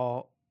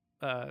reinstall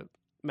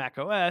Mac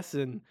OS,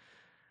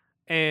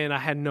 and I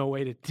had no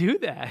way to do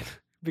that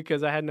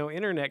because I had no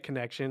internet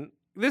connection.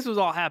 This was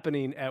all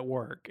happening at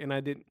work, and I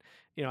didn't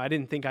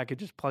think I could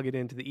just plug it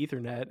into the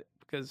Ethernet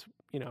because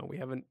we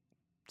haven't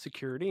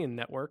security and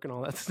network and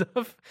all that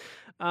stuff.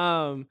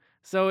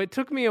 So it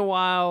took me a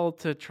while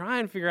to try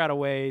and figure out a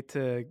way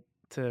to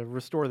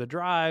restore the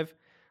drive.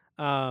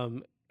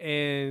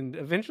 And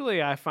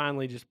eventually I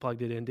finally just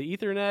plugged it into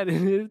Ethernet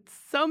and it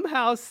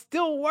somehow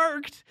still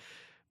worked,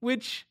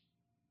 which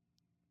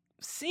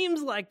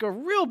seems like a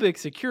real big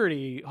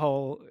security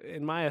hole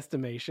in my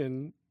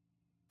estimation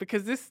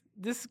because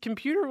this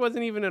computer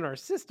wasn't even in our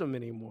system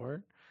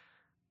anymore.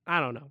 I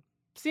don't know.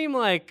 Seemed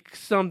like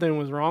something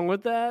was wrong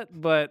with that,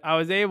 but I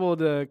was able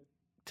to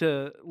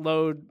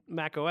load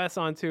Mac OS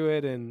onto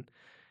it and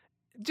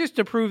just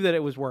to prove that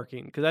it was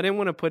working because I didn't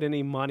want to put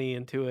any money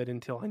into it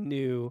until I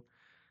knew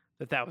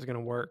that was going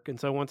to work. And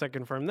so once I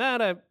confirmed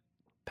that, I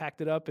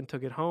packed it up and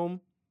took it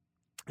home.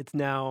 It's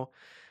now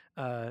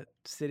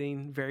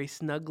sitting very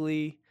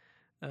snugly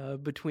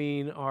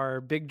between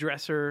our big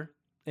dresser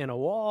and a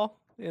wall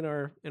in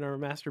our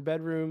master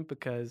bedroom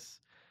because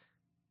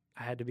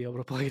I had to be able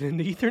to plug it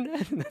into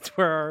Ethernet, and that's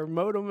where our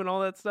modem and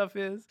all that stuff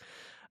is.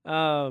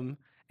 And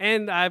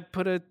I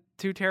put a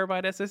 2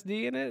 terabyte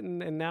SSD in it,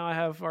 and now I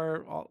have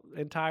our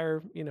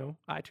entire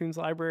iTunes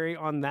library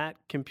on that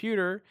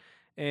computer,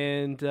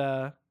 and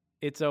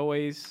it's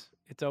always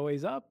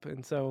up.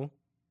 And so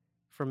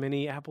from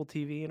any Apple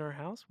TV in our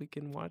house, the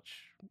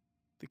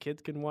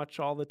kids can watch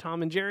all the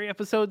Tom and Jerry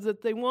episodes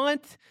that they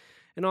want.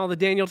 and all the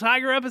Daniel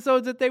Tiger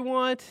episodes that they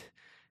want.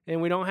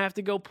 And we don't have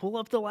to go pull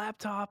up the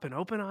laptop and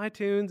open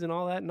iTunes and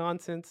all that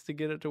nonsense to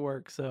get it to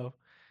work. So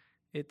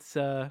it's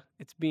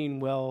being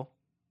well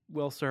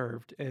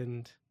served.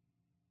 And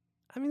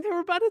I mean, they were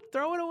about to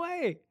throw it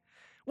away.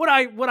 What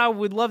I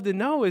would love to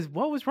know is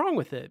what was wrong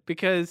with it,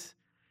 because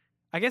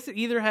I guess it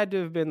either had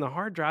to have been the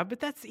hard drive, but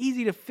that's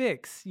easy to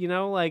fix,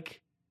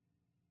 like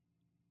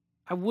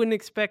I wouldn't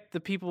expect the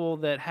people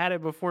that had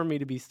it before me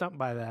to be stumped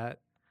by that.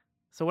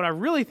 So what I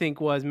really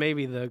think was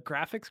maybe the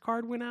graphics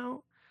card went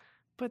out,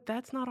 but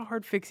that's not a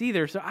hard fix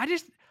either. So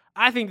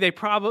I think it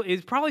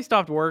probably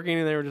stopped working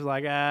and they were just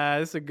like,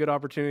 this is a good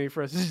opportunity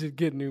for us to just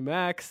get new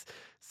Macs.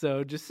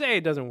 So just say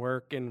it doesn't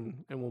work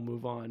and we'll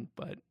move on.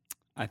 But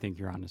I think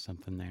you're onto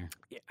something there.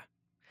 Yeah.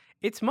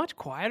 It's much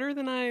quieter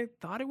than I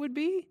thought it would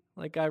be.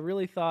 Like I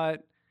really thought,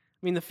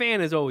 the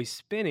fan is always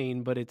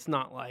spinning, but it's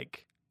not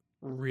like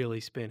really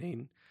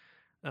spinning.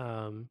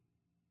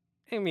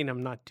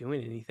 I'm not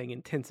doing anything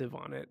intensive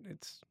on it.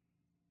 It's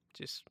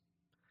just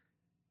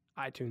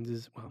iTunes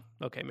is, well,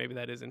 okay, maybe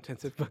that is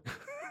intensive, but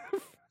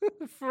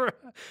for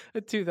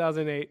a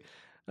 2008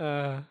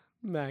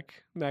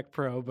 Mac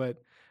Pro,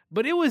 but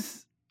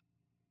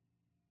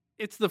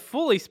it's the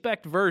fully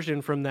spec'd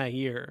version from that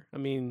year.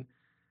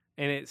 And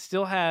it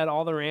still had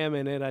all the RAM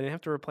in it. I didn't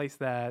have to replace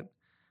that.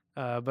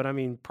 But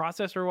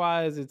processor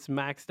wise, it's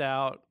maxed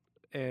out,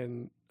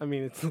 and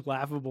it's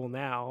laughable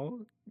now,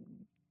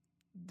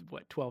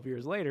 12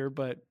 years later,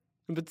 but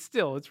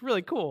still, it's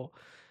really cool.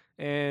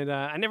 And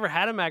I never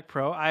had a Mac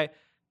Pro. I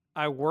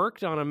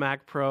worked on a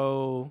Mac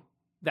Pro,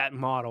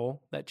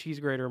 that cheese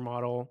grater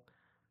model,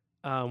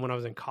 when I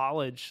was in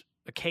college,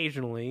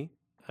 occasionally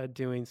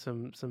doing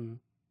some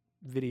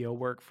video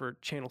work for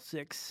Channel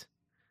 6.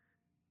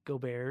 Go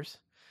Bears.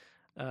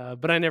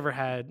 But I've never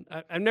had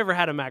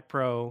a Mac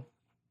Pro,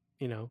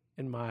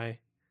 in my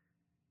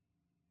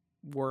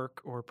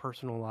work or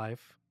personal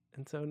life.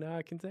 And so now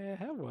I can say I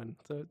have one.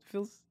 So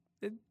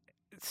it's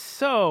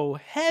so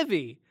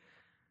heavy.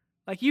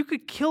 Like you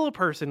could kill a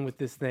person with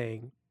this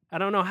thing. I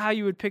don't know how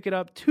you would pick it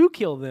up to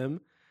kill them,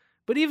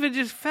 but even if it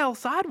just fell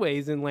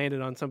sideways and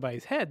landed on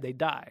somebody's head, they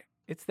die.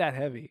 It's that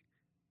heavy.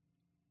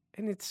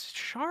 And it's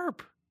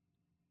sharp,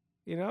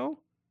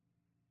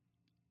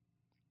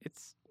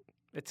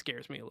 It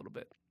scares me a little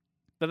bit.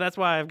 But that's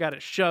why I've got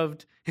it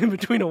shoved in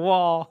between a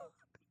wall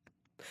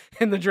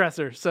and the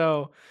dresser.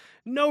 So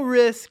no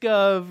risk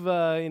of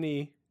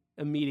any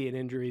immediate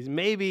injuries.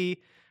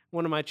 Maybe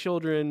one of my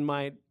children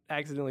might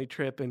accidentally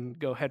trip and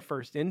go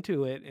headfirst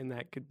into it, and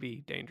that could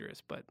be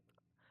dangerous, but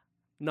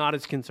not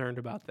as concerned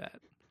about that.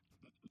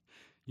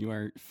 You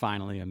are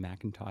finally a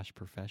Macintosh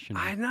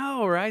professional. I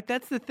know, right?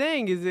 That's the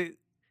thing, is it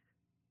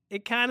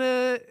kind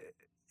of,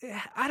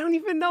 I don't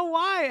even know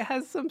why it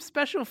has some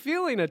special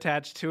feeling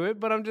attached to it,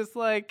 but I'm just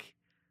like,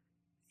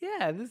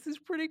 yeah, this is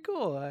pretty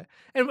cool.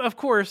 And of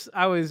course,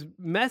 I was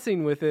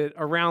messing with it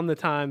around the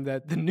time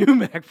that the new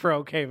Mac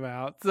Pro came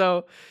out.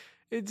 So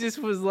it just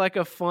was like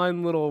a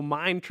fun little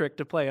mind trick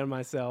to play on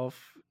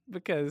myself,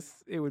 because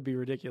it would be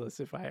ridiculous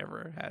if I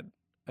ever had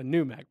a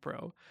new Mac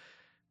Pro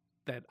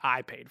that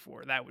I paid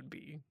for. That would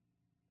be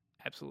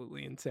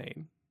absolutely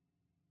insane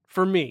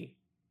for me.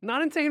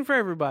 Not insane for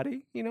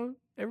everybody.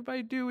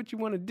 Everybody do what you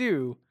want to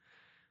do.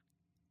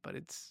 But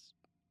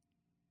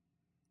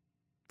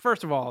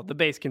first of all, the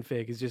base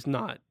config is just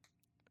not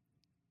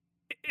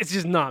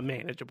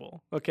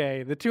manageable.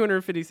 Okay. The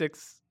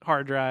 256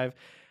 hard drive.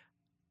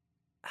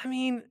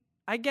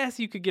 I guess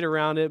you could get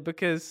around it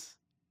because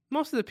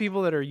most of the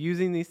people that are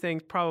using these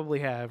things probably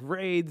have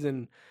RAIDs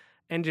and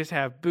just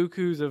have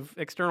bukus of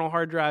external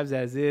hard drives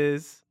as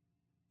is.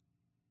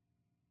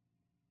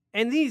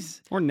 And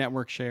these... Or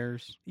network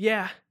shares.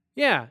 Yeah.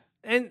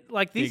 And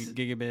like these...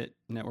 Gigabit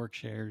network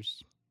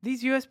shares.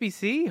 These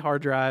USB-C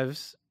hard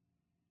drives,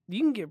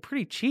 you can get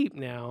pretty cheap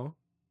now.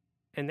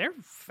 And they're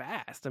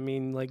fast.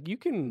 You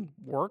can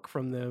work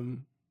from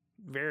them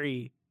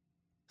very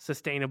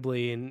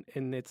sustainably,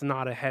 and it's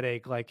not a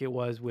headache like it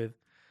was with,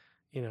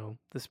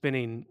 the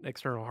spinning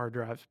external hard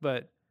drives.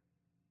 But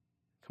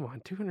come on,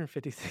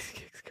 256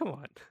 gigs. Come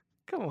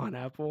on,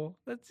 Apple.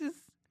 That's just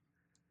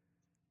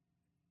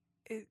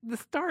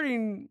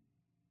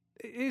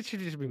it should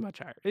just be much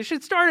higher. It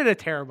should start at a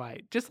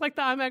terabyte, just like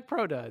the iMac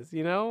Pro does.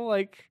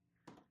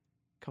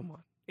 Come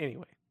on.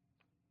 Anyway,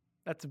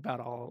 that's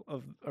about all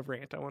of a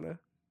rant I want to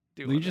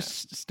do. Will you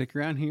just stick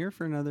around here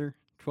for another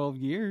 12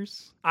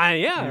 years?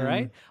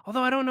 Right?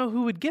 Although I don't know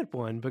who would get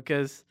one,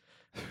 because...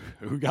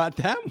 Who got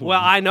that one?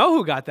 Well, I know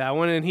who got that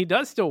one, and he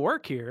does still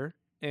work here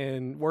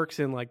and works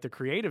in the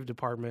creative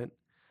department.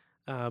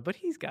 But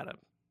he's got a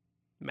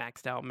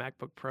maxed out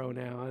MacBook Pro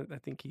now. I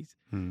think he's...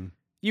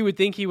 You would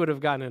think he would have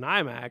gotten an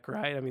iMac,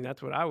 right?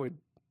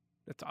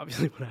 That's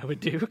obviously what I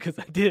would do, because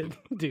I did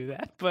do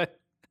that. But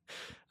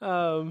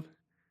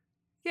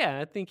yeah,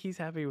 I think he's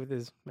happy with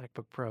his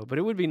MacBook Pro. But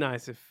it would be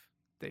nice if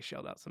they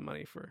shelled out some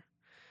money for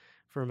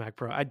a Mac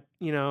Pro. I've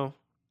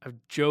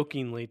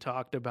jokingly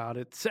talked about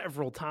it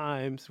several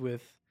times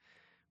with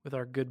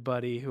our good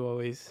buddy who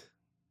always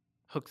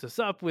hooks us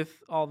up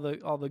with all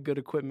the good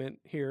equipment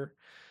here.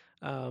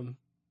 And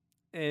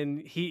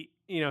he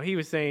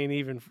was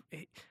saying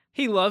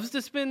he loves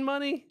to spend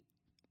money,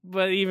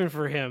 but even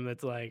for him,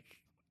 it's like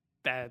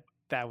that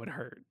would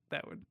hurt.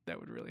 That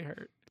would really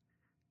hurt.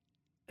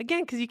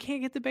 Again, because you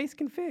can't get the base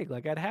config.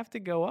 Like, I'd have to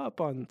go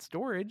up on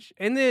storage.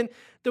 And then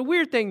the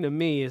weird thing to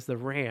me is the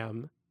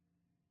RAM,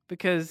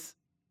 because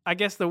I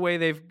guess the way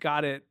they've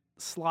got it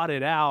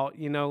slotted out,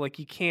 like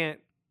you can't,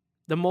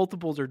 the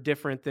multiples are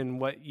different than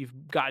what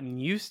you've gotten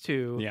used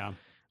to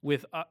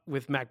with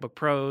MacBook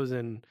Pros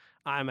and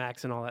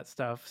iMacs and all that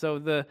stuff. So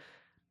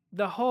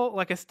the whole,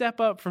 like, a step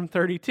up from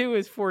 32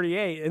 is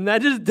 48, and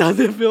that just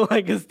doesn't feel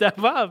like a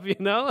step up,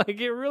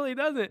 like it really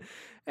doesn't.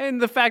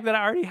 And the fact that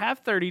I already have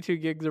 32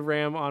 gigs of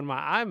RAM on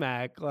my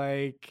iMac,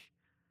 like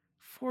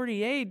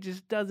 48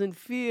 just doesn't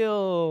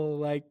feel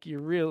like you're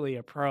really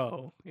a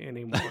pro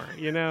anymore,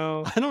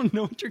 I don't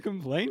know what you're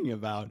complaining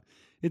about.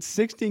 It's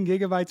 16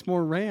 gigabytes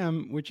more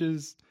RAM, which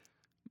is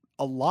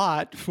a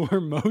lot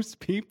for most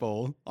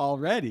people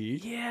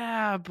already.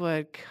 Yeah,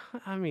 but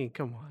I mean,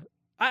 come on.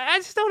 I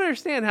just don't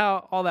understand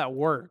how all that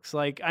works.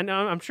 Like,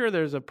 I'm sure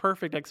there's a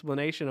perfect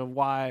explanation of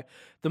why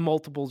the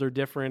multiples are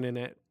different in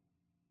it.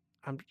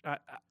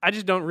 I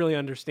just don't really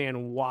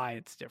understand why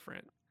it's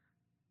different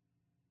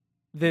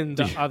than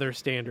the other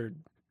standard.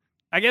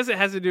 I guess it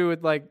has to do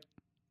with, like,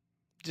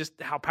 just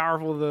how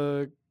powerful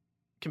the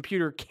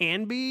computer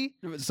can be.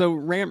 So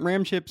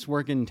RAM chips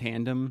work in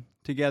tandem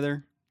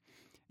together,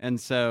 and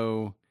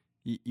so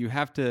you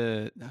have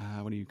to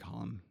what do you call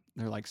them?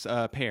 They're like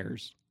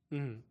pairs.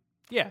 Mm-hmm.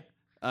 Yeah.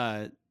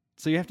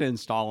 So you have to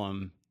install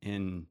them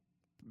in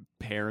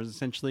pairs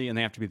essentially, and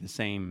they have to be the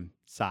same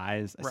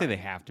size. I say they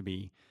have to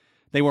be.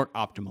 They work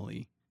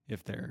optimally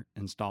if they're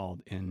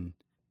installed in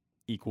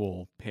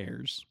equal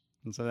pairs,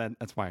 and so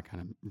that's why it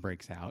kind of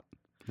breaks out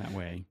that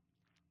way.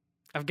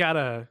 I've got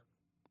a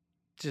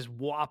just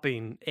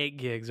whopping 8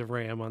 gigs of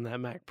RAM on that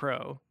Mac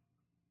Pro,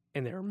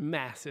 and they're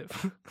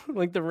massive.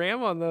 Like, the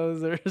RAM on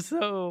those are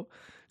so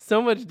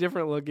much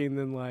different looking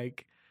than,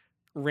 like,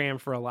 RAM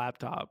for a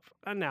laptop.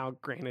 And now,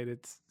 granted,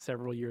 it's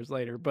several years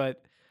later,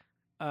 but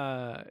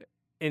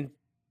in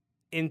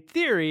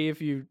theory, if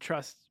you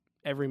trust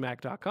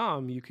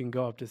everymac.com, you can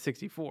go up to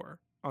 64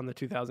 on the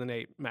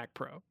 2008 Mac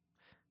Pro.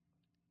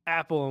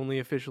 Apple only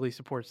officially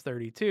supports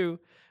 32,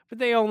 but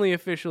they only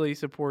officially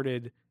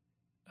supported,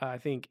 I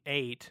think,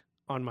 8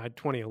 on my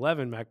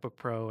 2011 MacBook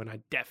Pro, and I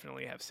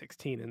definitely have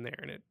 16 in there,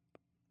 and it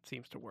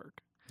seems to work.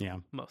 Yeah,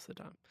 most of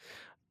the time.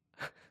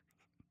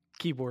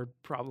 Keyboard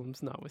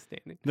problems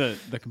notwithstanding.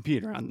 The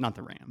computer, not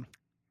the RAM.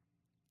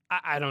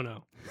 I don't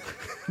know.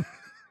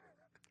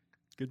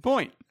 Good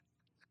point.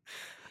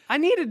 I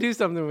need to do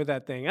something with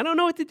that thing. I don't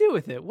know what to do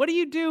with it. What do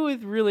you do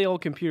with really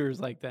old computers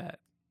like that?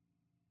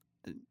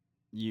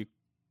 You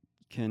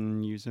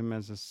can use them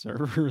as a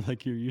server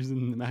like you're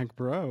using the Mac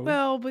Pro.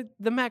 Well, but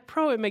the Mac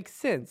Pro, it makes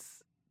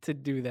sense to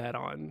do that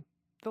on.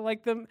 The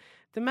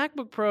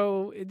MacBook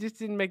Pro, it just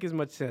didn't make as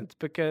much sense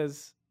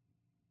because,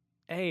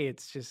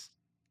 it's just,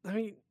 I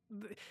mean,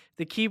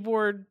 the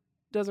keyboard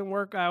doesn't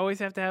work. I always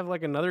have to have,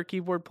 like, another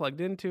keyboard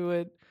plugged into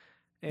it.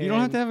 You don't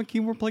have to have a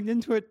keyboard plugged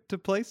into it to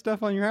play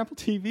stuff on your Apple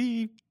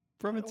TV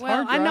from its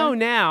hard drive. I know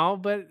now,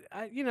 but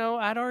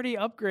I'd already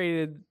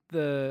upgraded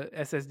the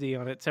SSD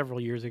on it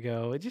several years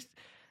ago. It just,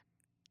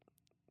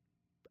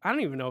 I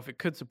don't even know if it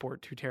could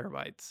support 2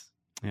 terabytes.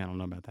 Yeah, I don't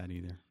know about that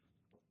either.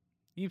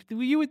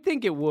 You would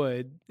think it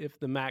would if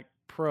the Mac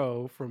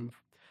Pro from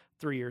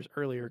 3 years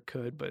earlier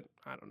could, but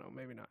I don't know,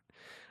 maybe not.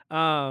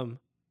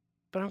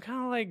 But I'm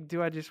kind of like,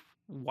 do I just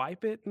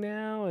wipe it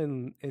now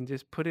and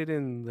just put it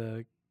in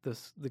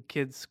the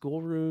kids'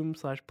 schoolroom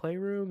 /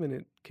 playroom, and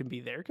it can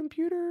be their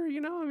computer?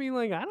 I mean,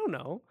 like, I don't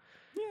know.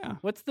 Yeah.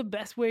 What's the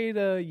best way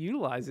to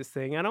utilize this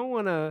thing? I don't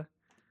want to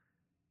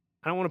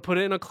put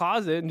it in a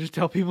closet and just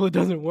tell people it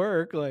doesn't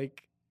work,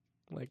 like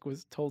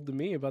was told to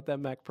me about that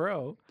Mac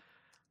Pro.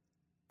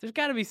 There's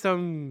got to be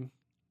some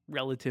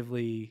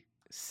relatively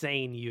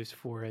sane use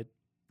for it.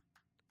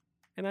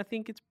 And I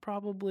think it's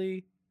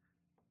probably,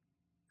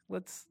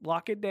 let's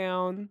lock it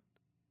down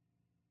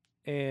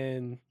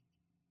and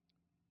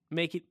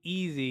make it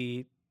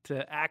easy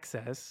to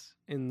access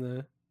in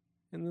the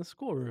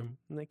schoolroom,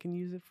 and they can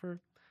use it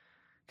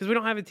because we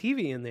don't have a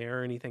TV in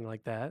there or anything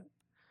like that.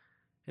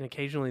 And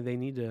occasionally they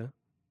need to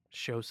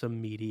show some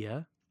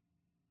media.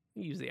 I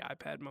use the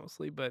iPad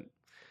mostly, but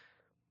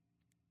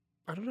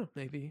I don't know,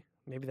 maybe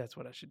that's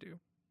what I should do.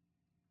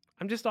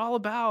 I'm just all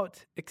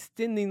about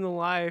extending the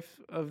life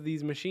of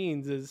these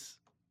machines as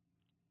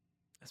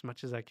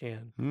much as I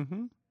can.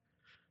 Mm-hmm.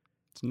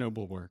 It's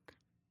noble work.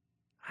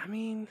 I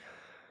mean,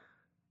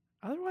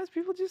 otherwise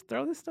people just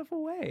throw this stuff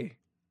away.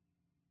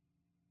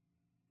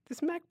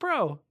 This Mac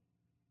Pro,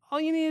 all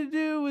you need to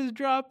do is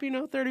drop,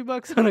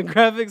 $30 on a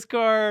graphics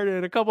card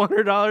and a couple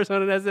 $100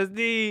 on an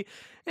SSD,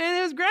 and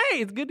it was great.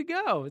 It's good to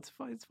go. It's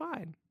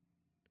fine.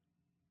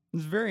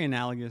 It's very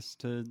analogous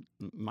to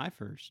my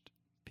first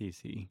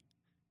PC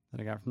that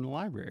I got from the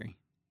library.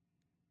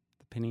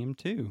 The Pentium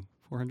 2,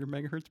 400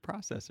 megahertz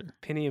processor.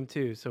 Pentium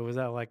 2. So was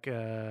that like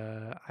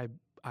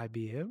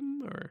IBM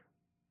or?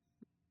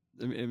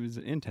 It was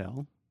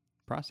Intel.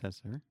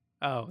 processor.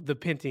 Oh, the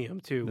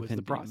Pentium 2 The was the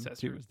Pentium processor.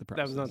 2 was the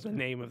That was not the processor.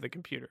 name of the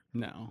computer.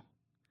 No,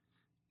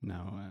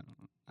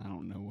 I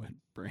don't know what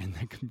brand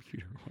that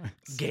computer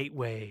was.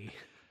 Gateway.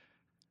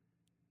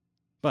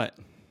 But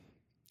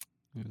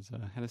it was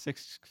had a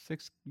 6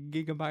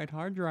 gigabyte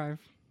hard drive,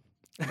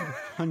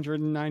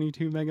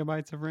 192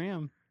 megabytes of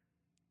RAM.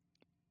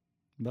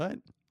 But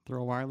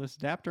throw a wireless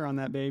adapter on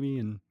that baby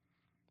and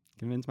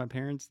convince my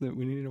parents that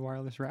we needed a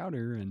wireless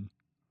router, and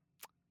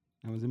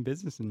I was in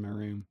business in my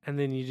room. And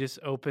then you just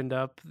opened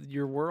up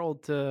your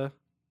world to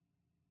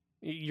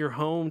your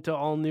home to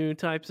all new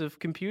types of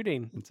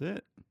computing. That's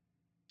it.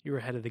 You were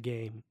ahead of the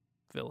game,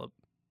 Philip.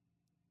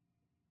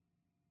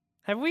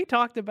 Have we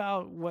talked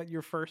about what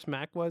your first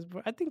Mac was?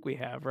 I think we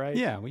have, right?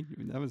 Yeah,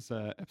 that was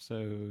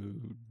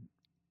episode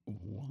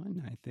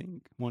 1, I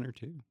think, 1 or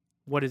 2.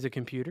 What is a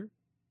computer?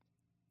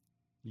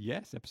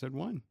 Yes, episode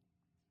 1.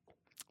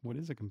 What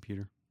is a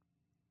computer?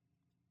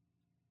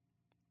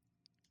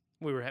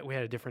 We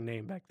had a different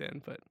name back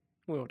then, but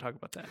we won't talk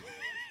about that.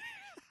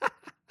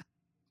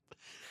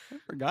 I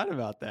forgot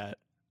about that.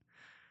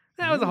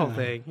 That was the whole Yeah.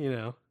 thing, you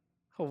know.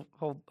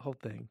 Whole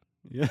thing.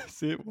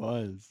 Yes, it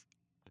was.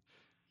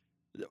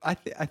 I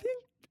think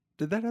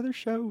did that other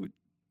show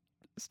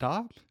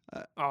stop?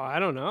 Oh, I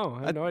don't know.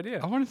 I have no idea.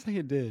 I want to say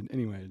it did.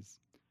 Anyways,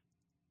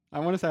 I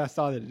want to say I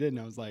saw that it did, and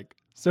I was like,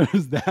 so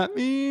does that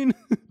mean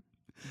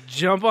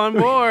Jump on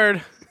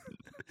board.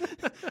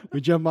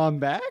 we jump on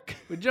back?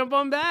 We jump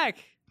on back.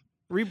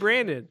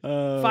 Rebranded.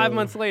 5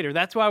 months later.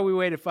 That's why we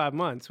waited 5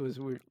 months. Was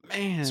we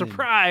Man,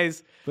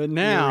 surprise? But You're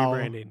now,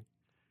 rebranding.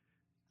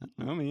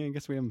 I mean, I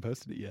guess we haven't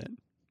posted it yet,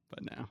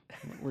 but now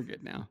we're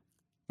good now.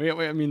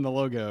 I mean, the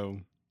logo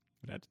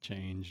would have to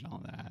change and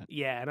all that.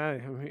 Yeah, and I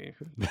mean,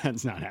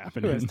 That's not who has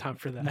happening. time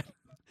for that?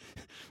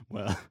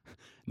 Well,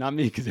 not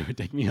me, because it would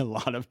take me a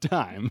lot of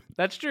time.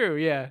 That's true.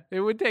 Yeah, it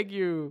would take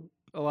you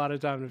a lot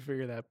of time to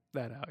figure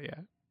that out.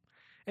 Yeah,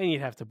 and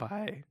you'd have to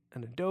buy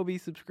an Adobe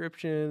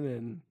subscription,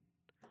 and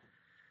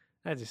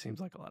that just seems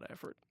like a lot of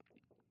effort.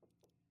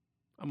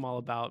 I'm all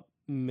about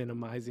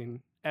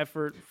minimizing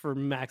effort for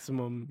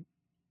maximum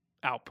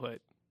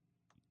output.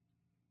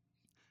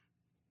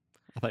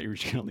 I thought you were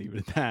just going to leave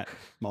it at that.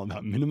 I'm all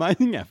about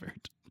minimizing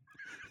effort.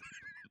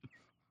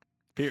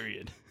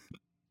 Period.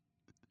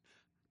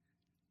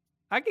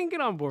 I can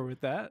get on board with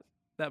that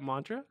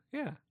mantra.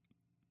 Yeah.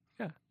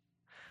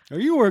 Are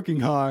you working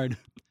hard?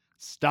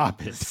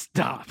 Stop it.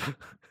 Stop.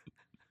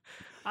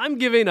 I'm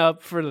giving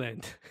up for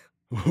Lent.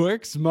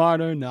 Work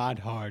smarter, not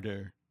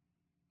harder.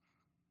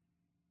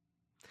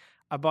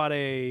 I bought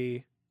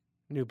a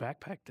new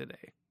backpack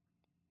today.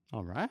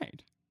 All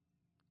right.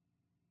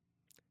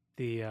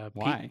 The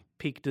Why?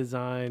 Peak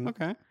Design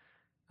Okay.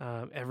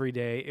 every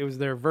day. It was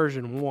their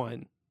version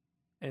 1,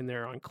 and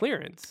they're on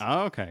clearance.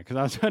 Oh, okay. Because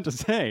I was about to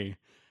say,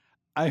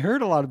 I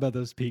heard a lot about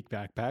those Peak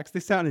backpacks.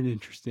 They sounded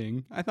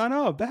interesting. I thought,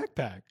 oh, a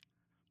backpack.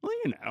 Well,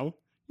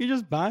 you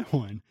just buy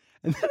one.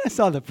 And then I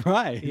saw the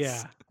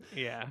price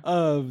Yeah.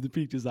 of the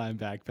Peak Design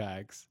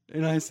backpacks.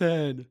 And I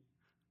said,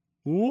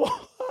 what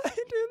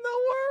in the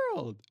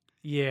world?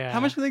 Yeah. How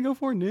much do they go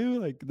for new?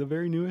 Like the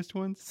very newest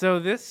ones? So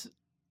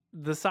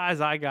the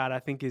size I got, I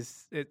think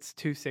it's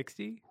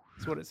 260.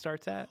 That's what it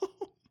starts at.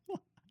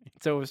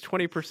 So it was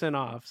 20%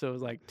 off. So it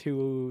was like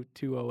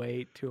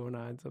 208,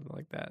 209, something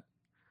like that.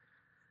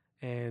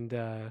 And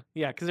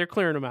yeah, because they're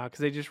clearing them out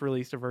because they just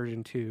released a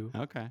version 2,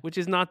 Okay. which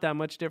is not that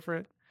much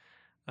different.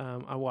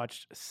 I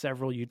watched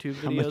several YouTube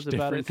How much videos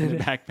about it different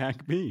today. can a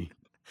backpack be?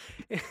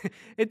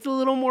 It's a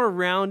little more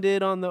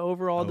rounded on the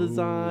overall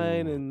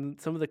design, Oh, and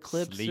some of the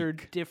clips are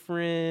sleek.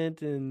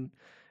 different, and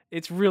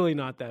it's really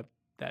not that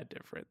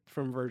different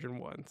from version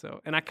 1.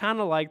 So, and I kind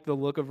of like the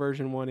look of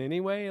version 1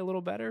 anyway a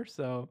little better,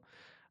 so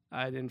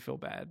I didn't feel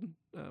bad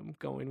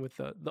going with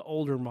the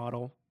older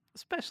model,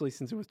 especially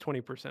since it was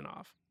 20%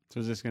 off. So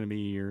is this going to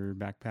be your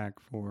backpack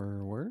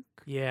for work?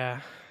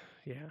 Yeah,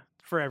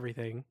 for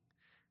everything,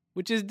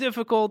 which is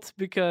difficult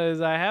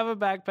because I have a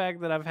backpack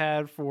that I've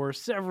had for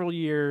several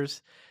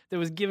years that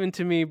was given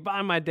to me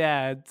by my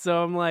dad.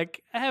 So I'm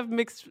like, I have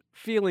mixed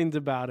feelings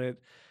about it.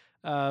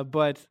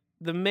 But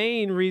the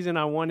main reason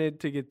I wanted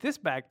to get this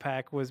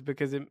backpack was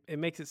because it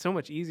makes it so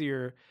much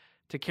easier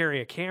to carry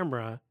a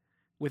camera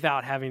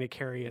without having to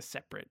carry a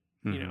separate,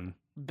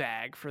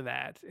 bag for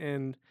that.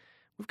 And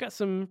we've got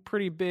some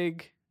pretty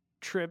big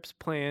trips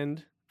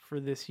planned for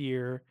this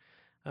year.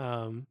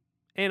 And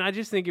I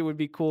just think it would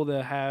be cool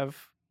to have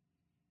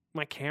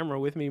my camera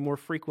with me more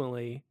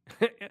frequently.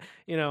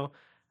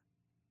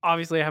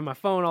 Obviously I have my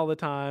phone all the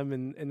time,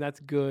 and that's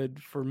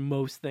good for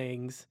most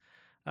things.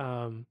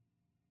 But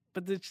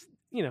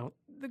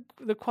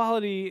the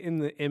quality in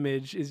the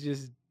image is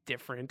just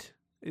different.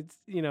 It's,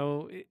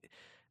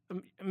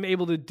 I'm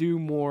able to do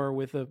more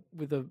with a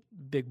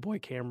big boy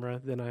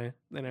camera than I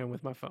am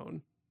with my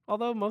phone.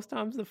 Although most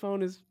times the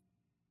phone is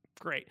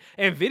great.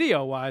 And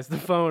video wise, the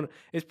phone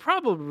is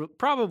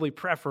probably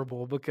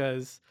preferable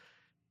because,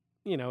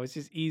 it's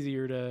just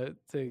easier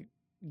to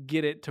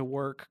get it to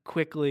work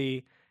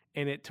quickly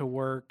and it to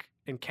work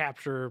and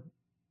capture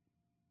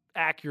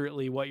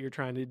accurately what you're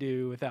trying to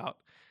do without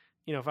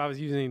if I was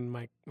using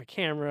my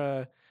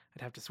camera,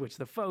 I'd have to switch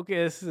the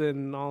focus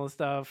and all the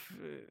stuff.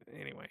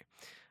 Anyway,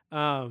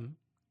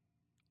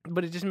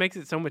 but it just makes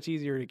it so much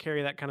easier to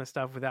carry that kind of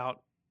stuff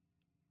without,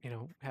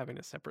 having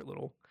a separate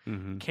little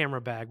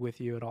camera bag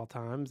with you at all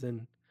times,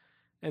 and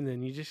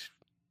then you just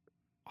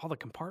all the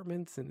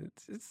compartments, and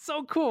it's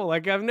so cool.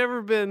 Like I've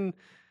never been.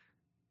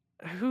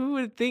 Who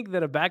would think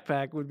that a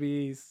backpack would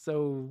be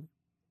so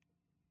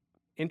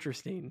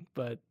interesting?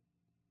 But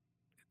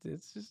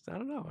it's just, I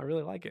don't know. I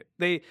really like it.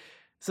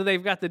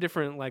 They've got the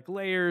different like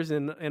layers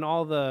and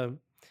all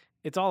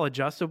it's all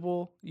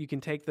adjustable. You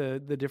can take the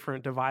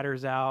different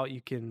dividers out.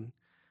 You can,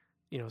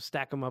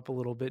 stack them up a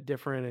little bit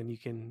different, and you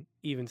can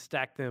even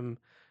stack them.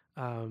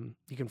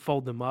 You can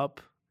fold them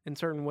up in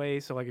certain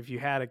ways. So like if you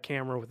had a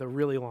camera with a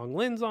really long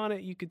lens on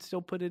it, you could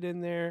still put it in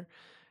there,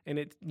 and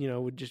it,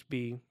 would just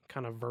be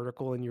kind of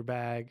vertical in your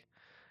bag.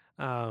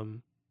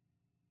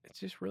 It's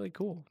just really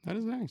cool. That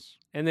is nice.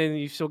 And then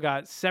you've still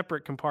got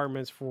separate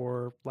compartments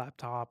for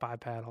laptop,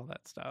 iPad, all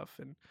that stuff.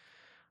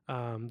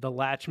 And the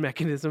latch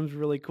mechanism's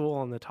really cool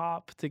on the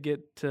top to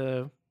get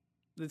to.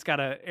 It's got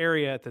an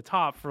area at the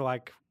top for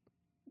like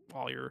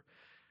all your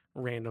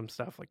random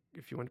stuff, like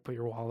if you want to put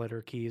your wallet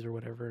or keys or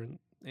whatever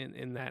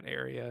in that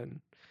area.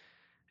 And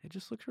it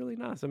just looks really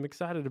nice. I'm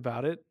excited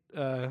about it.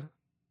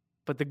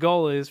 But the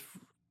goal is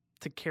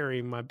to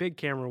carry my big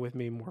camera with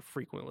me more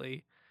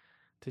frequently,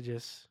 to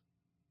just...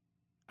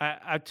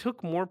 I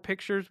took more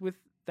pictures with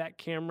that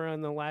camera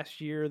in the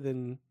last year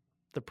than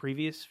the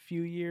previous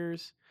few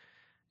years,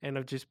 and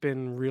I've just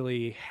been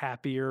really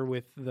happier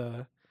with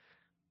the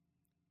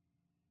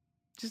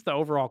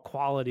overall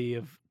quality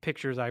of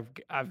pictures I've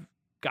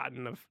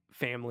gotten of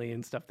family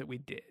and stuff that we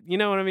did. You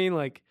know what I mean?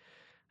 Like,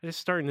 I'm just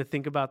starting to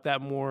think about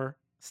that more.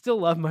 Still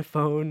love my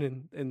phone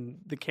and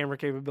the camera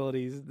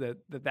capabilities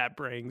that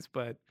brings,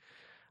 but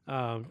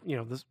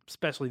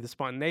especially the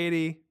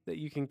spontaneity that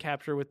you can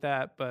capture with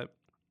that. But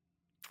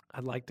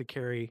I'd like to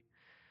carry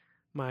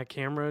my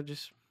camera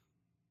just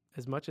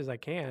as much as I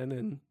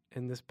can,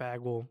 and this bag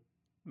will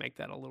make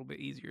that a little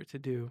bit easier to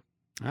do.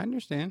 I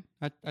understand.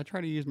 I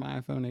try to use my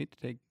iPhone 8 to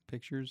take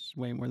pictures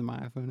way more than my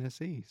iPhone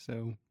SE.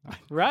 So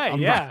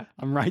right,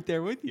 I'm right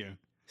there with you.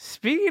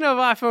 Speaking of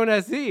iPhone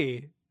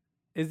SE,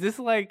 is this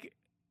like...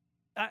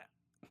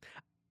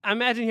 I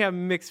imagine you have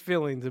mixed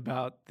feelings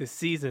about this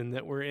season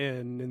that we're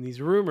in, and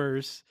these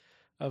rumors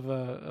of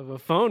a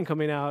phone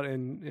coming out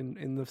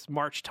in this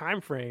March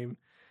timeframe.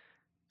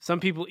 Some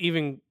people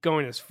even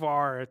going as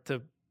far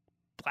to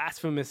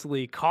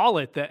blasphemously call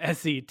it the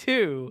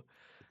SE2.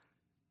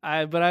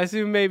 But I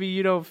assume maybe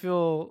you don't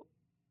feel...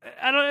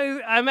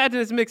 I imagine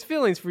it's mixed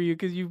feelings for you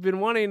because you've been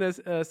wanting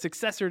a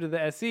successor to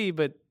the SE,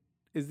 but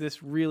is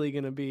this really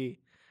going to be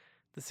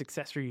the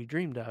successor you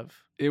dreamed of?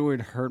 It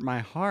would hurt my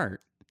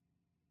heart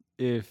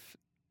if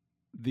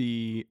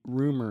the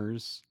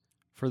rumors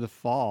for the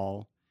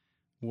fall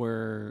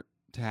were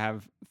to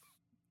have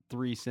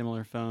 3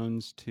 similar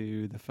phones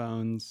to the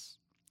phones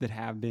that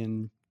have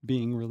been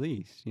being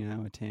released,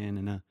 a 10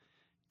 and a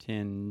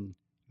 10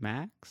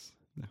 Max.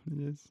 Is that what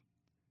it is,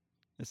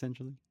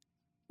 essentially?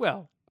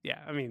 Well, yeah,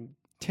 I mean,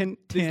 10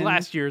 these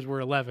last years were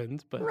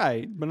 11s, but...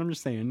 Right, but I'm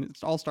just saying,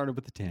 it's all started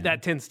with the 10.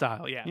 That 10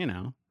 style, yeah.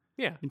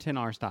 Yeah.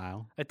 10R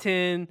style. A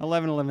 10.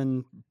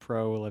 11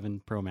 Pro,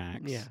 11 Pro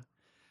Max. Yeah.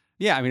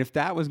 Yeah, I mean, if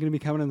that was going to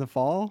be coming in the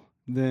fall,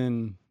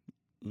 then,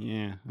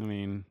 yeah, I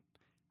mean,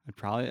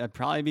 I'd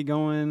probably be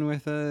going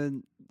with a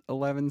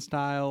 11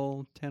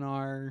 style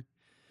 10R.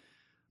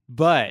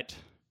 But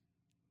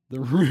the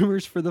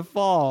rumors for the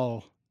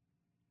fall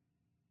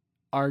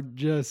are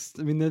just,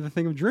 I mean, they're the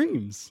thing of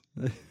dreams.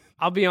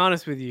 I'll be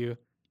honest with you,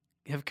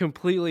 have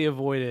completely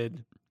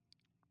avoided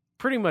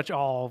pretty much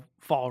all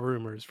fall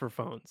rumors for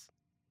phones.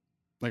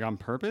 Like on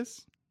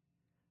purpose?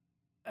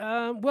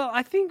 Well,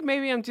 I think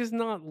maybe I'm just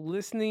not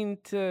listening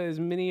to as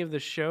many of the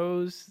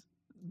shows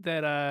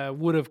that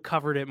would have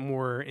covered it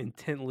more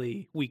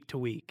intently week to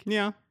week.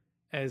 Yeah.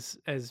 As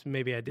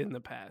maybe I did in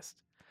the past.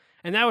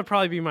 And that would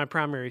probably be my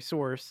primary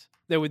source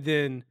that would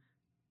then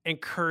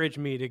encourage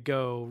me to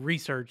go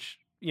research,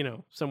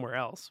 somewhere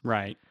else.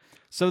 Right.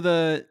 So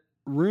the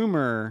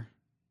rumor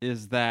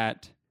is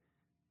that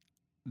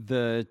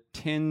the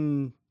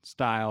 10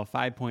 style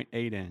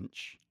 5.8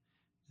 inch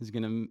is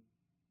going to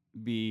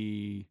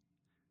be,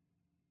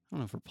 I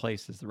don't know if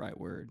replace is the right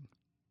word.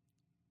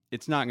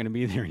 It's not going to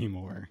be there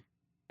anymore.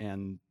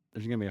 And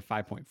there's going to be a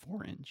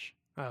 5.4 inch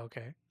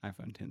okay.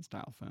 iPhone 10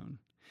 style phone.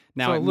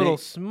 Now, so a little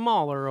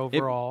smaller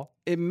overall.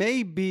 It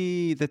may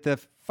be that the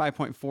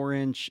 5.4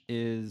 inch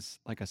is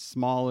like a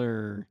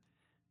smaller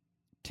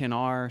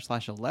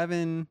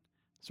 10R/11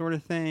 sort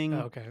of thing.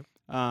 Oh, okay.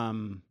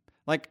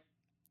 Like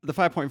the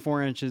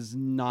 5.4 inch is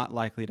not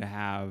likely to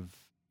have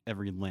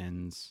every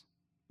lens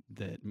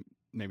that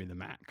maybe the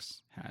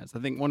Max has. I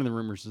think one of the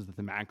rumors is that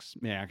the Max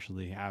may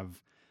actually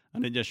have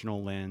an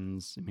additional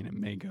lens. I mean, it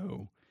may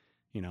go,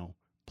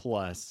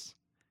 plus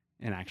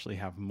and actually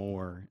have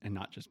more and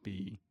not just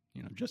be,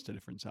 just a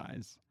different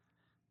size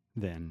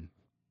than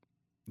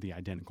the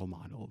identical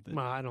model.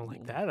 Well, I don't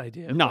like that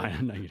idea. No,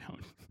 you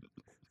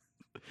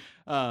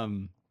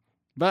don't.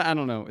 But I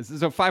don't know.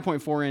 So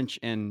 5.4 inch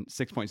and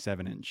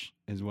 6.7 inch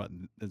is what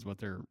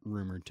they're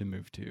rumored to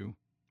move to.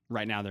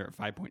 Right now they're at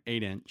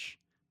 5.8 inch,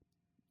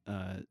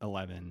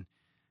 11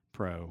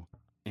 Pro,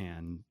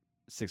 and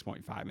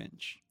 6.5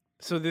 inch.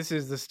 So this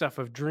is the stuff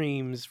of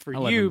dreams for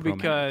 11 you Pro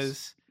because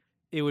Max.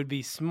 it would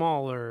be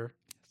smaller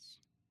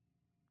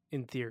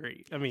in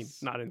theory. I mean,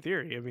 Yes. not in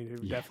theory. I mean, it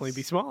would Yes. definitely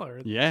be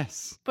smaller.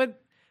 Yes.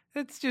 But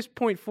that's just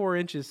 0.4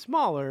 inches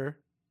smaller.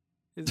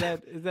 Is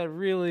that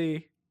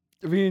really?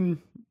 I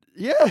mean,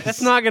 yes.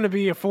 That's not going to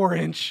be a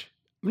 4-inch.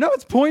 No,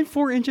 it's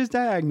 0.4 inches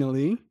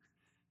diagonally.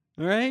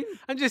 All right.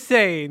 I'm just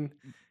saying,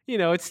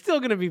 it's still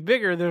going to be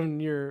bigger than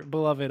your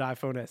beloved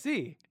iPhone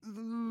SE.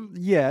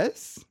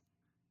 Yes.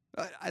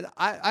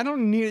 I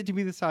don't need it to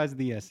be the size of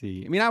the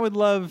SE. I mean, I would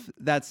love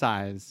that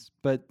size,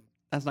 but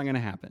that's not going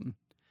to happen.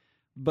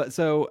 But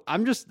so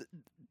I'm just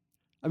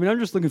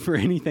looking for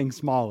anything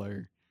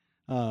smaller.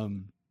 I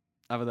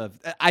would love.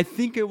 I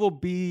think it will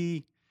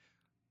be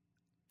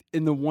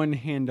in the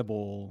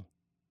one-handable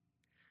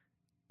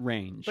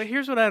range. But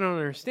here's what I don't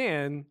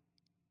understand.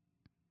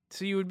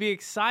 So you would be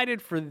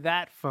excited for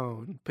that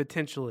phone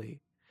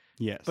potentially,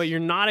 yes, but you're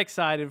not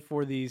excited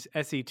for these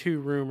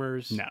SE2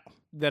 rumors no.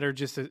 that are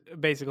just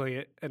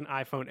basically an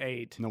iPhone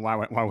 8 No, why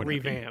would it be?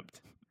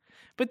 revamped.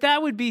 But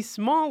that would be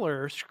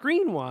smaller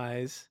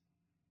screen-wise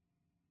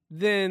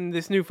than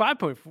this new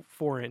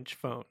 5.4 inch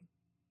phone.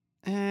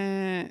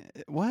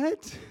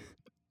 What?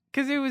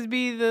 Because it would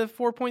be the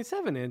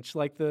 4.7 inch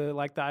like the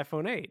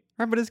iPhone 8.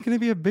 Right, but it's going to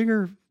be a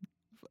bigger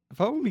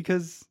phone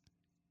because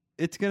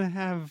it's going to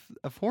have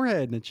a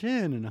forehead and a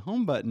chin and a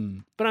home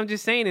button. But I'm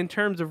just saying, in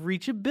terms of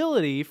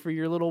reachability for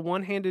your little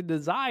one-handed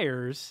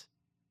desires,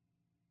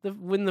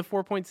 wouldn't the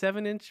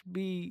 4.7 inch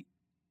be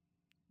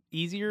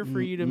easier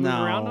for you to move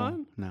around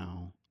on?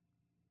 No.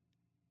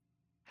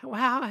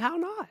 How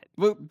not?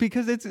 Well,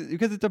 because it's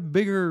a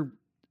bigger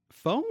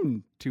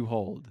phone to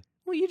hold.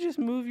 Well, you just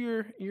move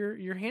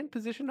your hand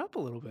position up a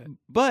little bit.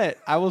 But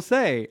I will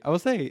say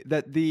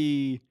that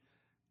the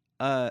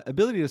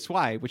ability to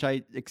swipe, which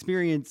I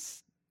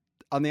experience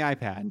on the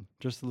iPad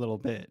just a little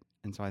bit,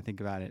 and so I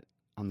think about it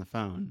on the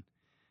phone,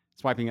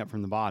 swiping up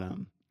from the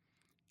bottom.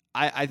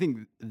 I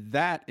think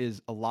that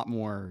is a lot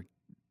more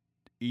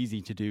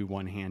easy to do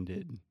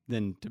one-handed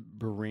than to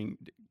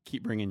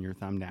keep bringing your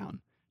thumb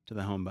down to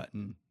the home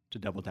button to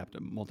double tap to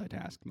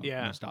multitask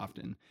most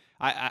often.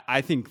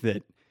 I think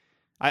that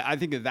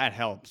that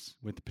helps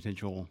with the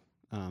potential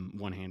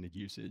one-handed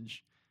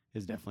usage.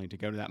 Is definitely to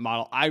go to that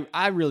model.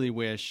 I really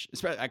wish,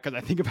 because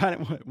I think about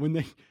it when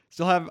they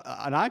still have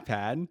an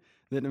iPad.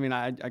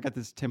 I got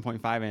this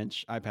 10.5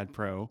 inch iPad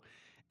Pro,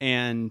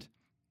 and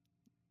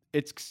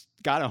it's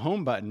got a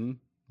home button,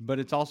 but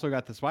it's also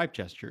got the swipe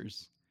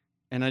gestures.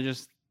 And I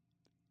just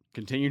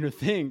continue to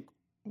think,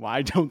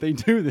 why don't they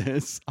do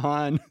this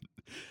on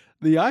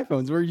the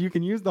iPhones, where you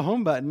can use the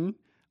home button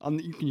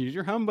you can use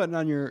your home button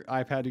on your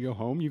iPad to go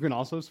home. You can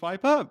also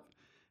swipe up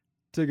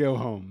to go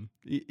home.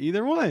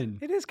 Either one.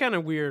 It is kind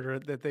of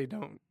weird that they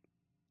don't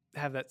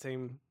have that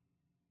same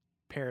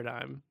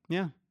paradigm.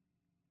 Yeah.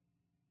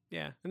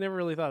 Yeah, I never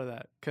really thought of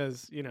that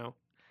because,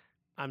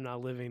 I'm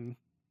not living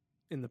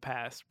in the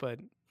past. But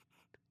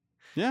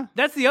yeah,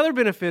 that's the other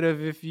benefit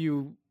of if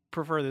you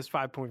prefer this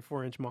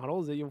 5.4 inch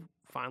model is that you'll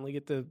finally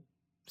get to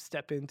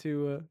step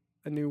into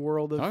a new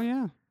world of... Oh,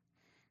 yeah.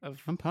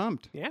 I'm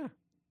pumped. Yeah.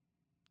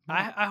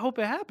 I hope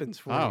it happens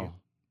for Oh.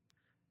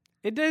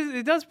 you.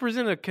 It does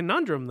present a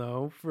conundrum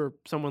though for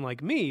someone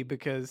like me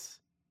because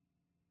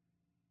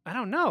I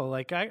don't know,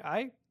 like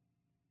I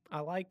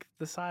like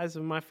the size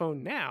of my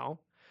phone now,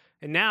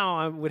 and now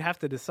I would have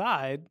to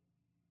decide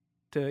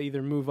to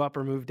either move up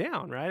or move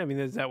down, right? I mean,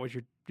 is that what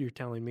you're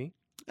telling me?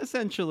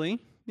 Essentially,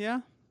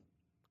 yeah.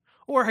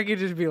 Or I could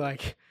just be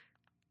like,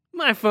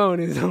 my phone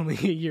is only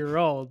a year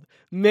old.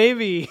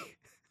 Maybe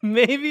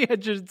I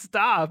should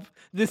stop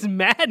this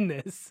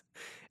madness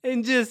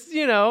and just,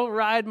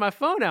 ride my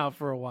phone out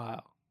for a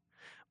while.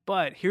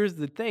 But here's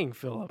the thing,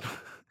 Philip.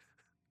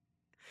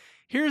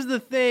 Here's the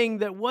thing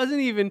that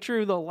wasn't even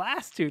true the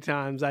last 2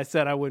 times I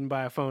said I wouldn't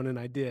buy a phone and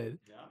I did.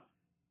 Yeah.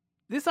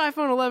 This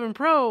iPhone 11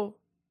 Pro,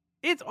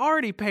 it's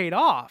already paid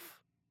off.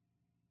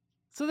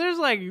 So there's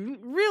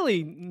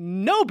really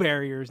no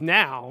barriers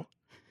now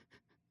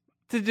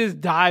to just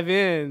dive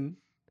in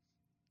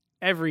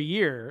every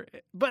year.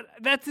 But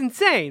that's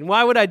insane.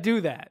 Why would I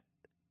do that?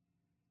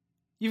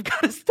 You've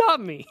got to stop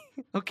me,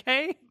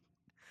 okay?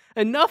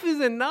 Enough is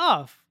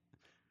enough.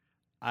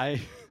 I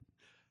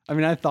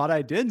thought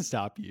I did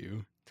stop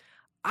you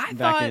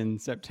back in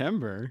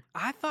September.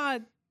 I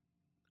thought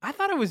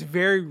it was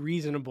very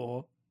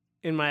reasonable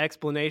in my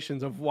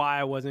explanations of why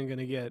I wasn't going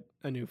to get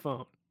a new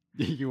phone.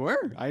 You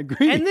were. I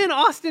agree. And then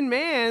Austin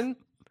Mann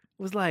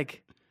was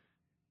like,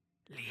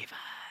 Levi,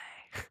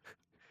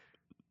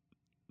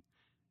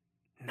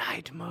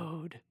 night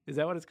mode. Is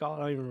that what it's called?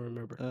 I don't even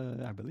remember.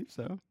 I believe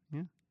so.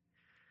 Yeah.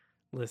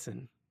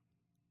 Listen,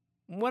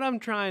 what I'm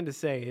trying to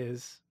say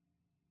is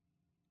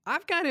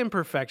I've got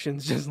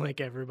imperfections just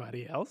like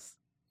everybody else.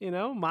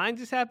 Mine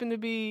just happen to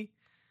be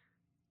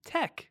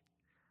tech.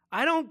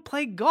 I don't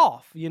play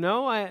golf.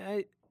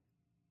 I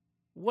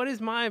what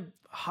is my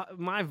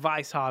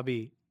vice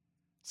hobby?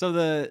 So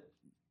the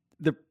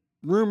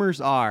rumors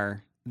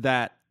are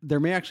that there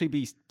may actually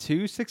be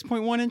 2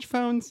 6.1-inch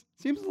phones.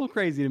 Seems a little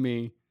crazy to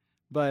me,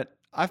 but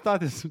I've thought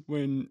this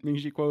when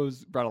Ming-Chi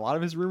Kuo's brought a lot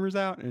of his rumors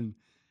out, and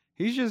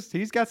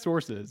he's got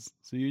sources.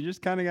 So you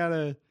just kind of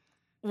gotta.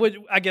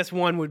 I guess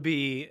one would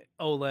be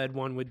OLED,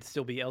 one would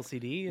still be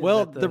LCD.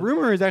 Well, the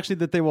rumor is actually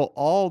that they will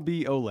all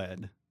be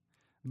OLED,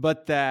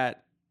 but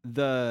that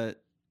so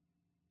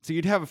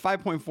you'd have a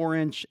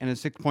 5.4-inch and a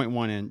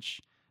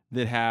 6.1-inch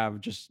that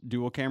have just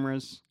dual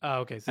cameras. Oh,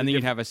 okay. So and then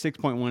you'd have a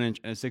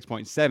 6.1-inch and a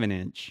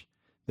 6.7-inch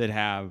that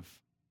have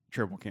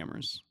triple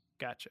cameras.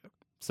 Gotcha.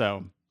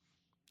 So,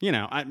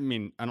 I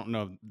mean, I don't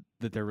know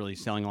that they're really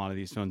selling a lot of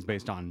these phones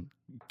based on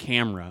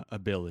camera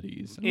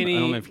abilities. I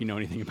don't know if you know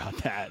anything about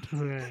that.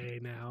 Hey,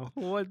 now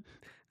what?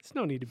 There's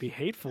no need to be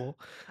hateful.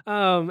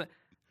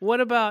 What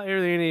about,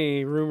 are there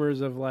any rumors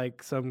of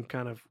like some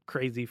kind of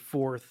crazy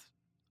fourth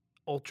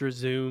ultra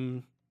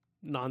zoom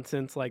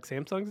nonsense like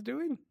Samsung's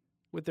doing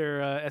with their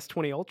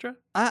S20 Ultra?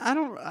 I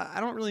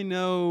don't really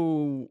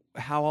know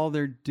how all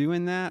they're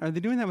doing that. Are they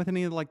doing that with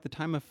any of like the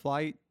time of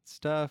flight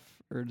stuff,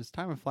 or does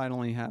time of flight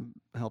only have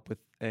help with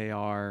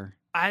AR?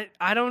 I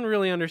don't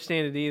really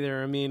understand it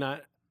either. I mean,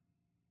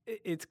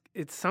 it's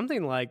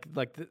something like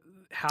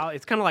how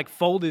it's kind of like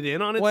folded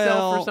in on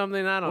itself or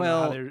something. I don't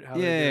know how they're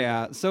doing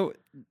it. So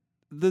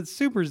the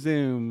super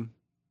zoom,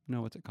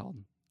 no, what's it called?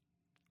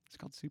 It's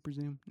called super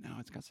zoom. No,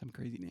 it's got some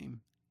crazy name.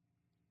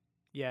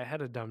 Yeah, it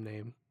had a dumb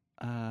name.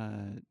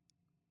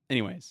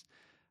 Anyways,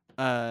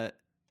 crazy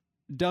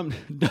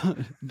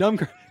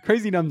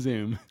dumb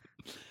zoom.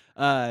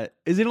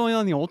 Is it only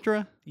on the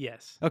Ultra?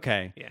 Yes.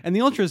 Okay. Yeah. And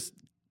the Ultra's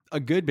a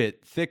good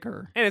bit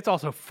thicker. And it's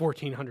also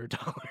 $1,400.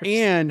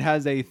 And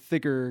has a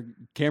thicker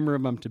camera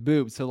bump to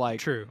boot. So like,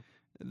 true.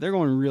 They're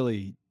going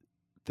really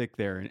thick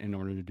there in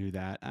order to do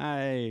that.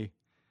 I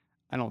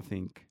don't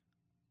think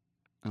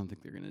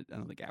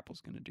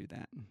Apple's gonna do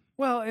that.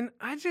 Well, and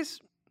I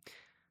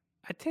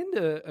tend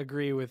to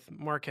agree with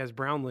Marquez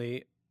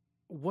Brownlee.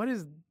 What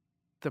is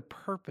the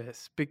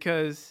purpose?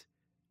 Because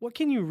what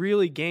can you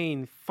really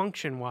gain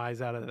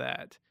function-wise out of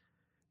that?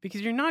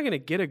 Because you're not going to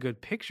get a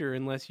good picture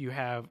unless you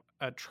have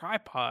a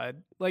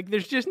tripod. Like,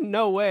 there's just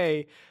no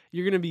way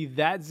you're going to be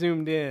that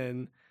zoomed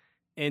in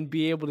and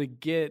be able to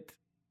get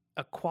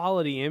a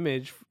quality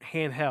image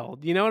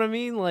handheld. You know what I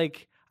mean?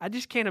 Like, I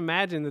just can't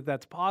imagine that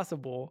that's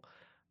possible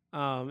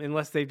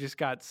unless they've just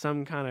got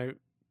some kind of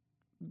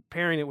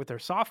pairing it with their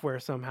software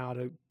somehow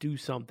to do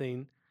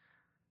something.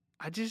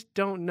 I just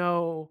don't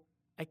know.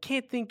 I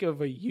can't think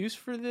of a use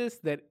for this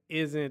that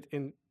isn't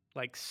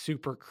like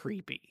super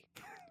creepy.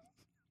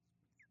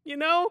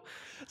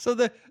 So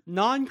the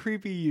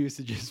non-creepy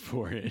usages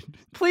for it.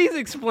 Please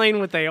explain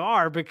what they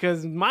are,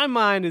 because my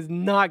mind is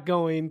not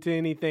going to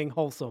anything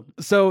wholesome.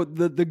 So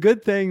the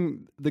good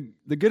thing,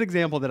 the good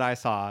example that I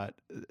saw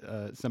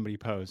somebody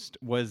post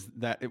was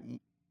that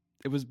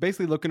it was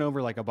basically looking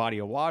over like a body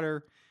of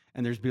water,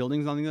 and there's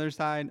buildings on the other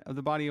side of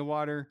the body of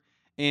water.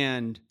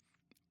 And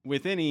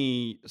with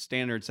any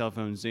standard cell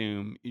phone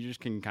zoom, you just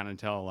can kind of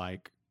tell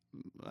like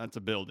that's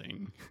a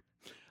building.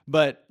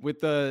 But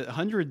with the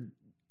 100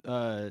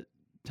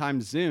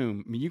 times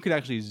zoom, I mean, you could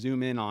actually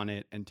zoom in on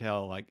it and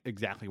tell like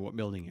exactly what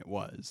building it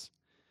was.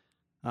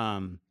 So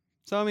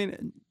I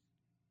mean,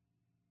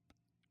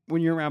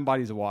 when you're around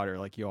bodies of water,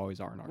 like you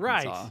always are in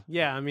Arkansas. Right.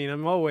 Yeah. I mean,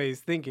 I'm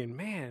always thinking,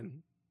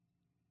 man,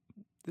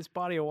 this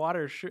body of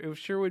water, it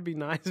sure would be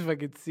nice if I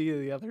could see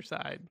the other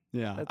side.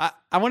 Yeah.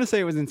 I want to say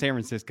it was in San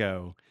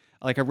Francisco,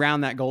 like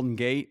around that Golden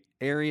Gate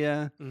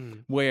area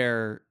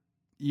where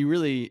you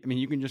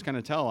can just kind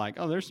of tell like,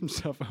 oh, there's some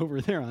stuff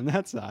over there on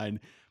that side,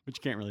 but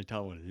you can't really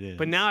tell what it is.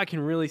 But now I can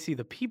really see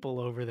the people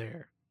over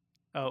there.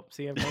 Oh,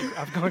 see,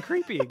 I've gone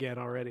creepy again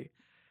already.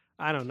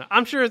 I don't know.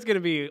 I'm sure it's going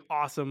to be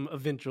awesome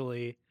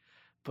eventually,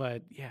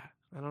 but yeah,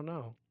 I don't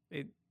know.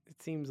 It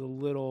seems a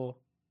little...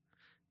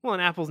 Well,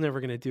 and Apple's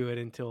never going to do it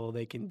until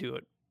they can do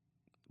it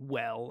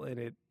well and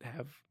it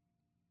have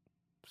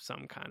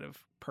some kind of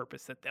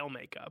purpose that they'll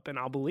make up, and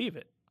I'll believe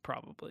it,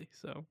 probably.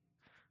 So,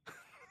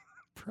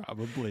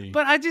 probably.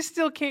 But I just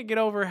still can't get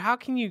over, how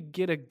can you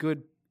get a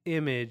good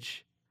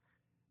image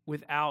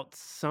without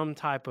some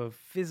type of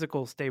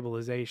physical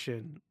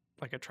stabilization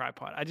like a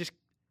tripod?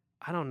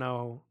 I don't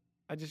know.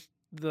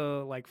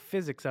 The like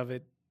physics of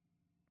it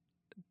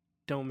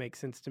don't make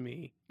sense to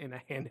me in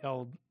a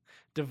handheld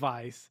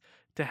device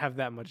to have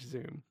that much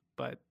zoom.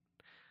 But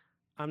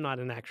I'm not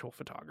an actual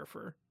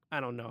photographer. I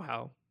don't know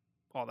how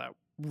all that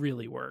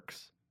really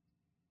works.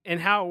 And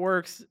how it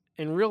works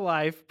in real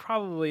life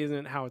probably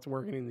isn't how it's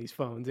working in these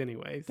phones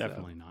anyway.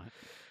 Definitely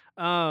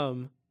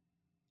not.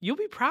 You'll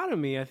be proud of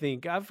me, I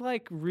think. I've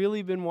like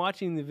really been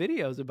watching the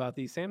videos about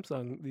these new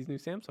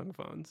Samsung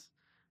phones,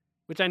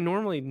 which I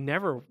normally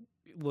never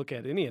look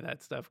at any of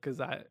that stuff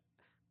because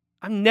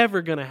I'm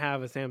never going to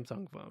have a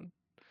Samsung phone.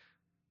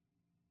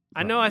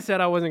 I know I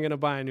said I wasn't going to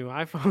buy a new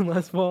iPhone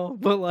last fall,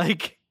 but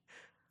like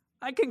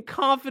I can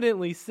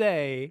confidently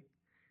say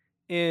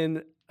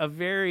in a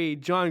very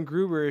John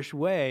Gruberish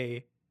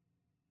way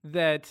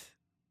that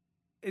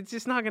it's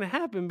just not going to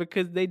happen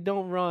because they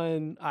don't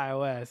run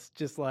iOS,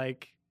 just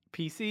like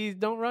PCs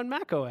don't run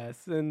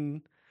macOS.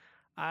 And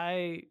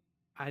I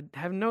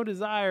have no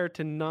desire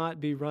to not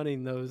be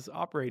running those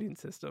operating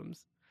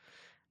systems.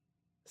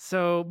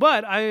 So,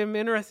 but I am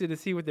interested to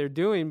see what they're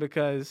doing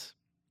because,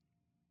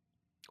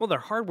 well, their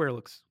hardware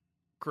looks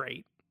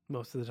great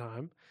most of the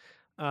time.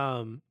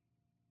 And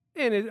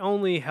it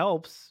only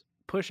helps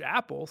push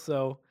Apple.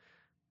 So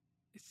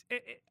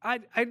I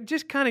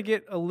just kind of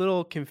get a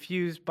little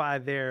confused by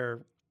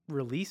their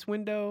release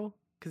window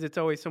because it's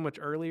always so much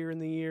earlier in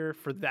the year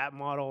for that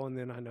model. And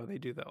then I know they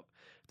do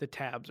the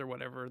tabs or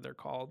whatever they're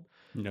called.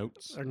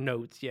 Notes. Or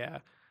notes, yeah,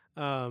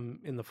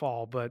 in the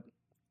fall. But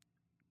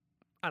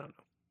I don't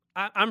know.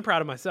 I'm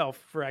proud of myself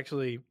for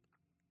actually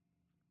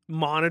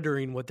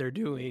monitoring what they're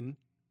doing.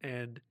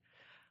 And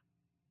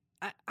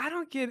I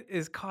don't get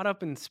as caught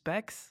up in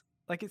specs.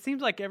 Like, it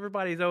seems like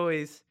everybody's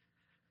always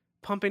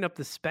pumping up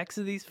the specs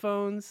of these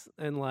phones.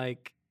 And,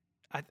 like,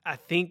 I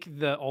think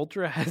the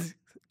Ultra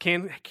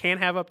can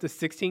have up to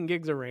 16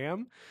 gigs of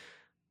RAM.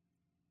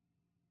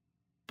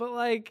 But,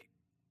 like,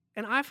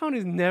 an iPhone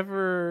is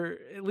never,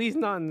 at least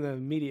not in the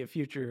immediate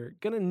future,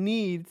 going to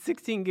need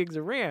 16 gigs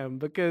of RAM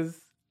because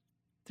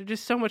they're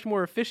just so much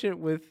more efficient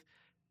with,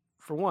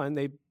 for one,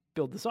 they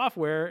build the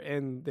software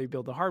and they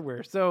build the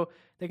hardware. So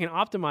they can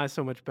optimize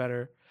so much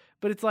better.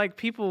 But it's like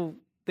people,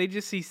 they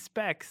just see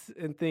specs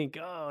and think,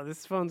 oh,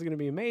 this phone's going to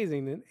be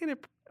amazing. And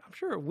I'm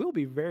sure it will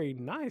be very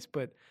nice.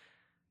 But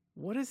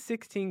what does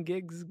 16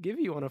 gigs give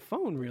you on a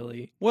phone,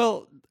 really?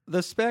 Well,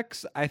 the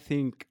specs, I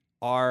think,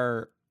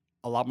 are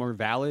a lot more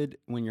valid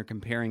when you're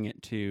comparing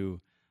it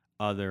to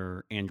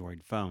other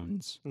Android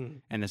phones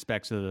and the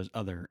specs of those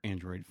other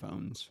Android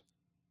phones.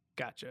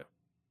 Gotcha.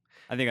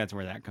 I think that's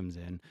where that comes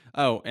in.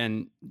 Oh,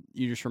 and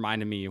you just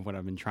reminded me of what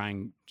I've been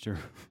trying to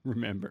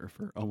remember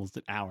for almost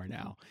an hour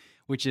now,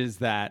 which is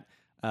that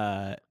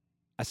I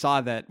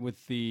saw that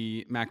with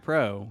the Mac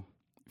Pro,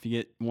 if you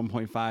get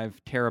 1.5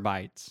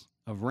 terabytes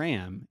of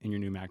RAM in your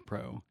new Mac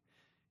Pro,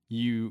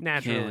 you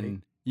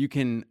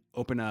can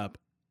open up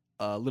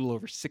a little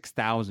over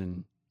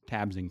 6,000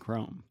 tabs in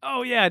Chrome.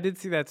 Oh yeah, I did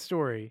see that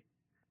story.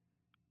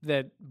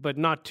 But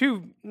not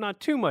too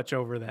much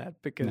over that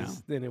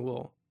because then it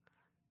will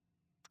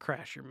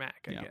crash your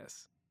Mac, I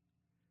guess.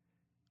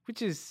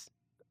 Which is,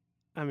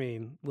 I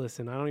mean,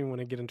 listen, I don't even want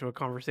to get into a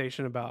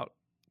conversation about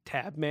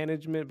tab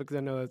management because I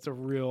know that's a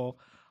real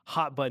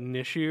hot button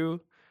issue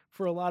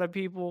for a lot of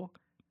people.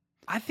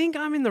 I think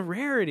I'm in the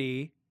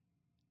rarity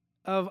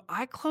of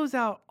I close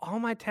out all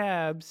my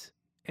tabs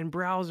and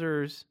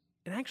browsers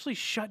and actually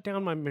shut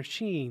down my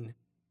machine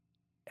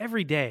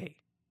every day.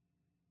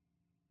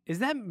 Is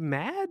that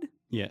mad?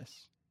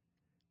 Yes.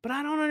 But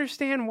I don't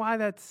understand why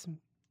that's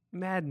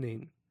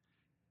maddening.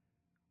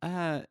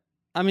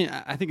 I mean,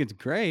 I think it's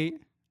great.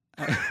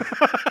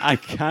 I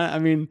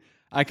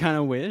kind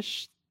of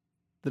wish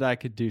that I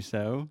could do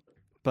so,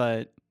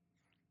 but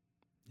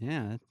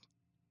yeah.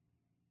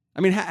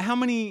 I mean, how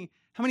many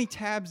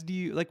tabs do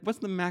you like? What's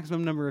the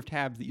maximum number of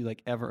tabs that you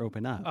like ever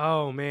open up?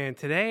 Oh man,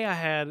 today I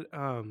had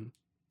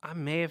I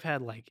may have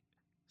had like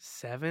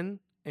 7,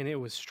 and it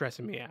was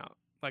stressing me out.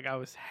 Like I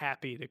was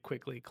happy to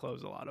quickly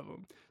close a lot of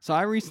them. So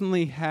I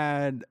recently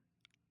had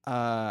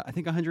I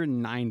think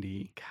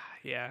 190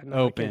 yeah, no,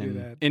 open I can't do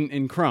that.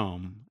 in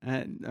Chrome,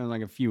 and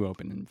like a few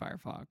open in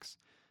Firefox.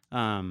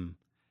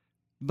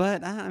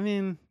 But I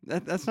mean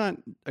that's not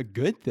a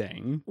good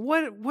thing.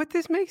 What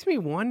this makes me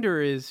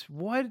wonder is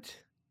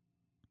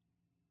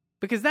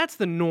because that's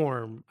the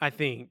norm, I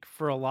think,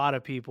 for a lot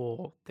of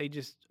people. They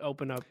just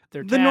open up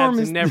their tabs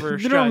and never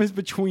shut. The norm is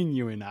between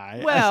you and I.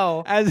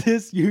 Well, as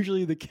is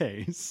usually the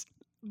case.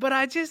 But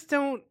I just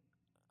don't.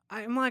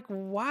 I'm like,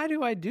 why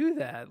do I do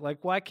that?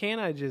 Like, why can't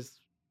I just,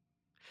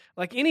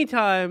 like,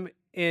 anytime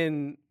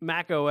in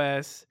Mac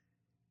OS,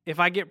 if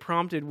I get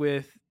prompted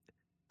with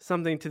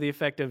something to the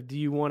effect of, do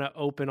you want to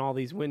open all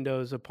these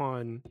windows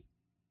upon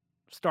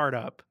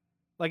startup?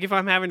 Like, if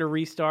I'm having to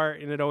restart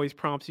and it always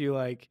prompts you,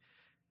 like,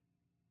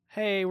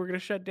 hey, we're going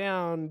to shut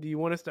down. Do you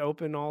want us to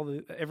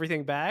open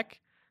everything back?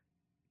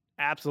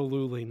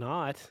 Absolutely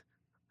not.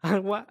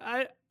 And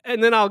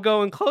then I'll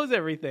go and close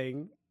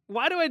everything.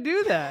 Why do I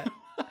do that?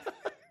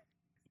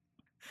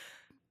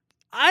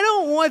 I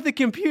don't want the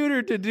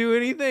computer to do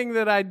anything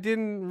that I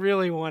didn't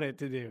really want it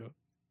to do.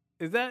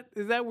 Is that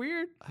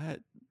weird? I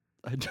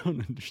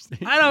don't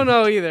understand. I don't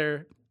know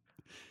either.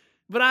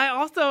 But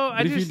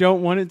if you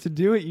don't want it to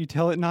do it, you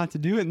tell it not to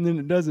do it, and then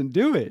it doesn't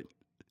do it.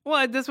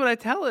 Well, that's what I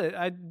tell it.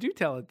 I do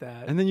tell it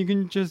that. And then you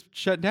can just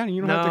shut down.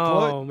 You don't have to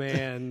close. No,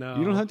 man, no.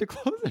 You don't have to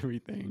close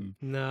everything.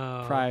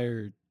 No.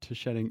 Prior to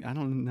shutting. I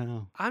don't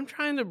know. I'm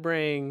trying to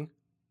bring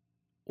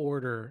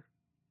order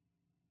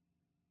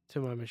to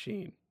my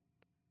machine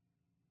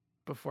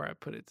before I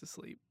put it to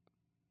sleep.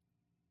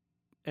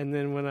 And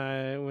then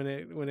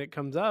when it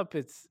comes up,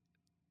 it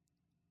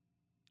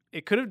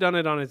could have done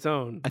it on its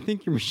own. I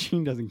think your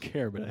machine doesn't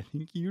care, but I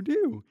think you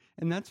do.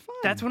 And that's fine.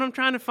 That's what I'm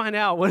trying to find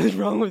out. What is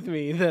wrong with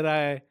me that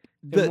I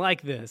am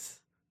like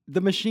this?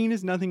 the machine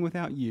is nothing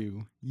without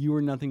you. You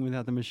are nothing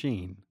without the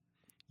machine.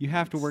 You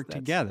have to work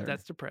together.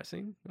 That's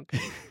depressing. Okay.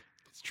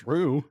 It's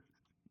true.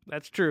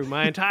 That's true.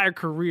 My entire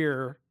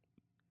career,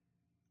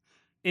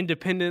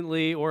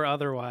 independently or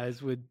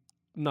otherwise, would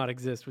not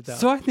exist without.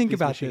 So I think these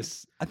about machines.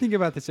 this. I think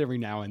about this every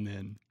now and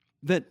then.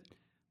 That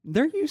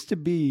there used to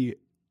be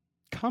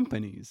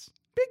companies,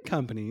 big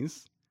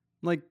companies,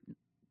 like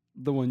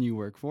the one you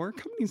work for.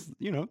 Companies,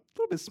 a little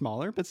bit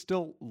smaller, but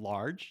still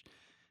large,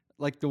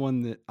 like the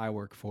one that I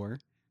work for.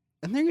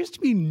 And there used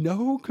to be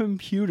no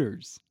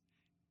computers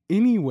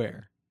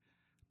anywhere.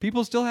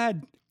 People still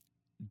had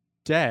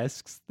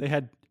desks. They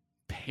had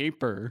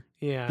paper.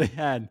 Yeah. They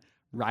had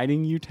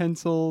writing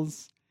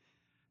utensils.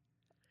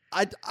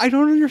 I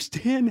don't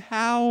understand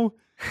how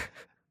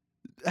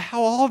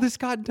all this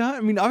got done.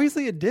 I mean,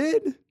 obviously it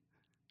did,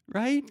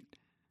 right?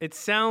 It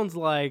sounds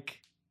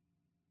like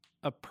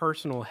a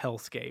personal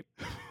hellscape.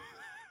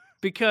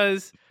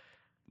 Because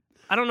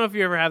I don't know if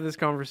you ever have this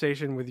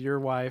conversation with your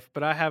wife,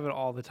 but I have it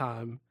all the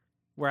time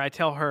where I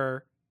tell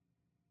her,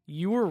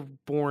 you were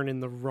born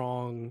in the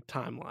wrong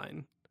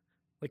timeline.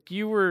 Like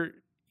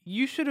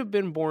you should have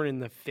been born in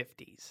the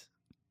 50s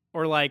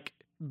or like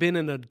been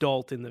an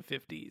adult in the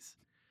 50s.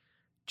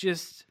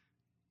 Just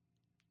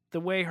the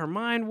way her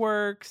mind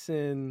works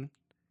and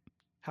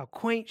how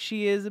quaint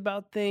she is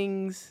about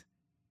things.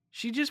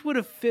 She just would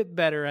have fit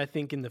better, I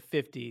think, in the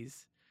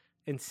 50s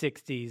and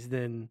 60s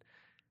than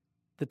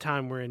the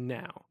time we're in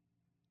now.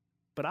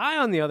 But I,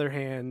 on the other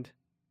hand,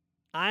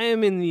 I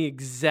am in the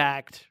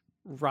exact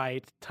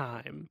right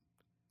time.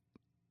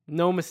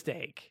 No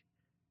mistake.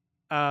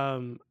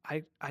 I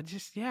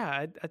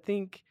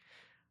think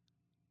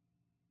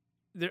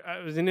there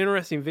was an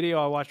interesting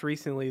video I watched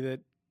recently that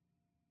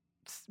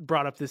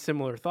brought up this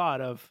similar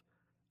thought of,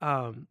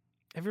 have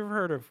you ever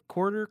heard of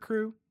Quarter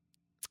Crew?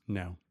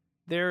 No.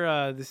 They're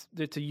it's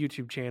a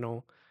YouTube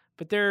channel,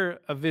 but they're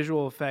a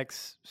visual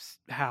effects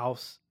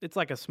house. It's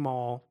like I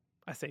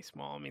say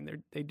small, I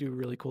mean they do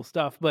really cool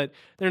stuff, but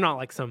they're not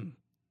like some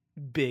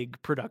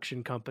big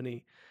production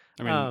company.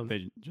 I mean,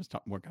 they just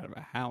work out of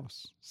a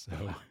house, so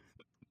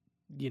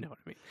you know what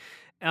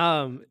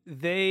I mean.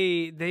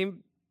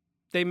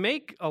 They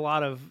make a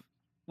lot of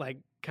like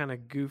kind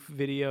of goof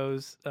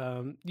videos.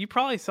 You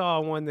probably saw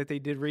one that they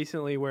did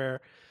recently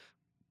where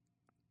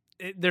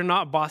they're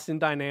not Boston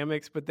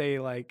Dynamics, but they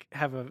like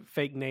have a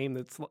fake name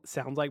that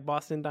sounds like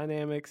Boston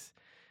Dynamics.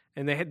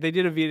 And they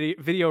did a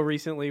video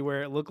recently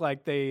where it looked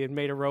like they had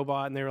made a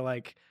robot and they were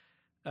like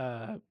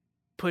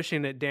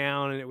pushing it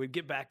down and it would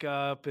get back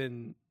up.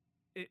 And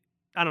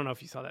I don't know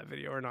if you saw that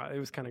video or not. It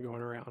was kind of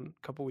going around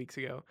a couple weeks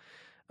ago.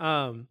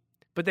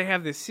 But they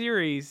have this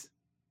series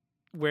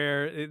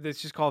where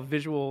it's just called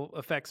Visual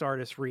Effects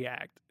Artists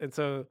React. And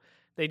so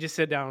they just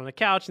sit down on the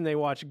couch and they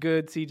watch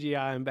good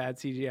CGI and bad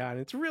CGI. And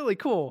it's really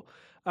cool.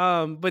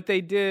 But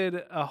they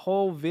did a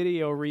whole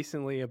video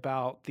recently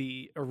about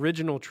the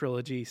original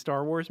trilogy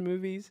Star Wars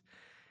movies.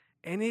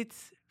 And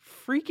it's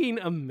freaking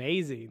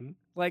amazing.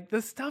 Like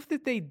the stuff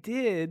that they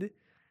did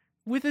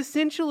with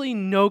essentially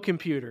no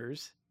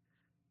computers.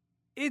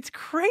 It's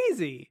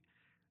crazy.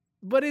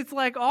 But it's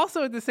like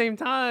also at the same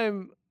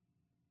time,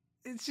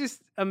 it's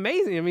just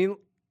amazing. I mean,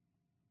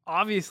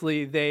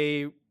 obviously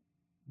they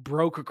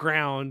broke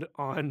ground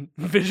on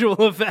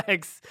visual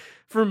effects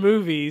for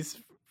movies.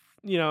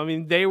 I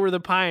mean, they were the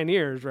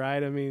pioneers,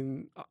 right? I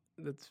mean,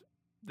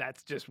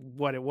 that's just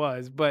what it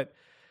was. But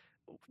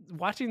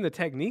watching the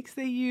techniques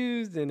they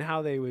used and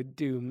how they would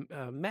do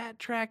matte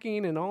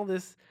tracking and all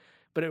this,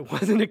 but it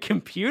wasn't a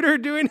computer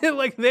doing it.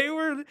 Like they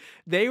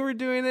were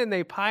doing it, and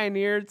they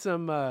pioneered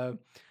some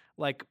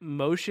like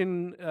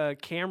motion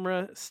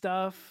camera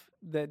stuff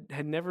that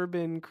had never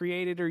been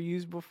created or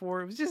used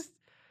before. It was just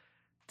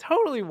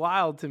totally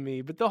wild to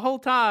me. But the whole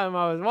time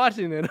I was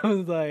watching it, I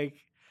was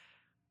like,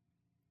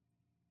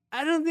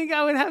 I don't think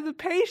I would have the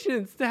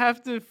patience to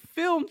have to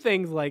film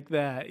things like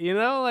that.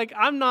 Like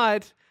I'm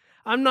not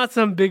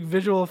some big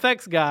visual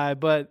effects guy,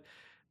 but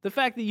the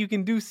fact that you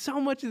can do so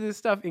much of this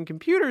stuff in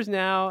computers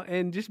now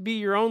and just be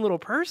your own little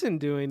person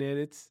doing it,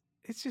 it's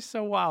just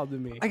so wild to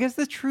me. I guess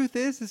the truth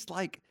is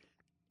like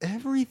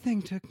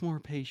everything took more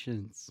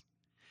patience.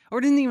 Or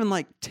it didn't even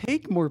like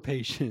take more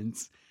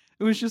patience.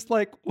 It was just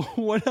like,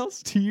 what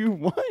else do you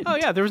want? Oh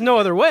yeah, there was no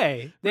other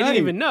way. They Right.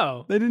 didn't even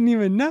know. They didn't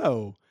even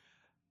know.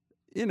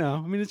 I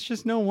mean, it's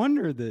just no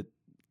wonder that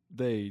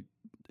they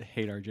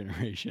hate our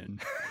generation.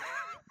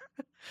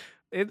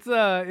 It's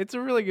a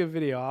really good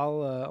video.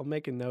 I'll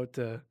make a note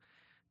to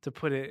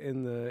put it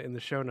in the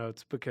show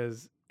notes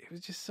because it was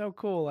just so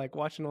cool, like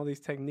watching all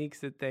these techniques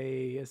that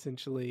they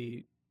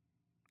essentially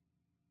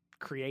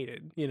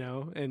created,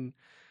 and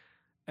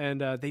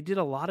they did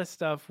a lot of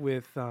stuff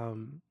with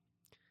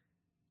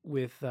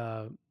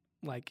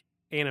like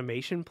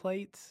animation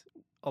plates.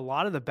 A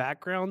lot of the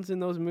backgrounds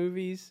in those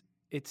movies,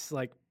 it's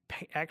like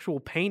actual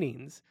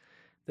paintings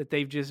that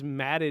they've just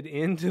matted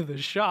into the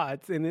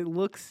shots, and it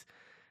looks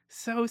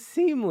so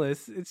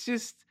seamless. It's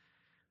just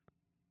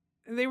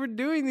they were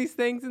doing these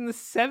things in the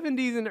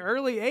 70s and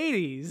early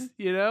 80s,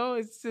 you know?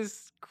 It's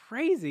just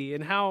crazy,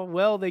 and how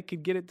well they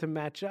could get it to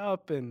match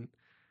up, and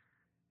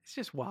it's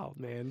just wild,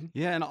 man.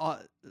 Yeah, and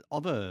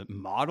all the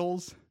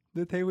models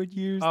that they would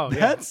use, Oh,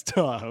 that yeah.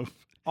 stuff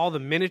All the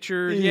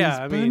miniatures, is yeah,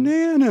 I mean,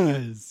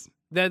 bananas.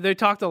 they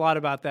talked a lot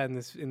about that in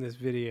this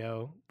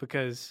video,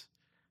 because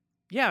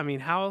yeah, I mean,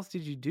 how else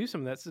did you do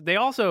some of that? So they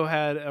also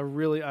had a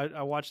really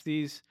I watched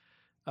these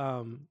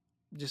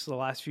just the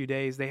last few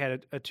days. They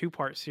had a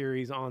 2-part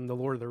series on the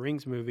Lord of the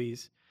Rings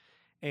movies,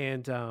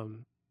 and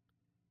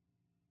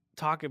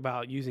talk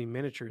about using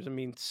miniatures. I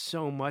mean,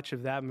 so much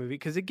of that movie,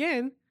 because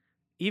again,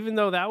 even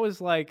though that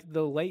was like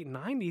the late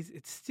 90s,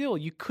 it's still,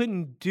 you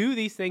couldn't do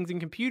these things in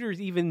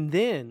computers even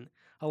then.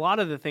 A lot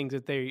of the things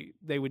that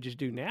they would just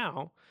do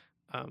now,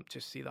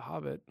 just see The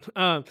Hobbit.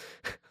 Don't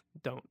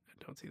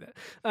see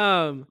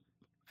that.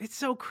 It's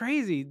so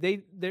crazy.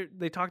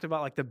 They talked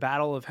about like the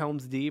Battle of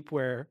Helm's Deep,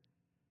 where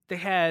they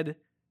had,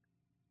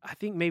 I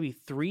think, maybe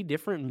 3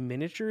 different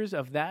miniatures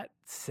of that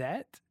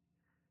set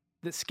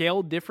that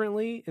scaled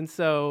differently. And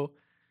so,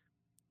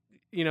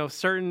 you know,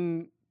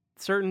 certain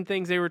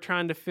things they were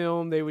trying to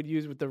film, they would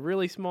use with the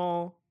really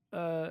small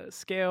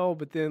scale,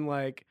 but then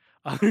like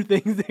other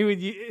things they would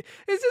use.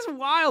 It's just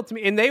wild to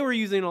me. And they were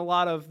using a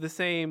lot of the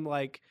same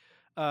like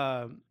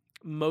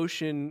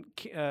motion,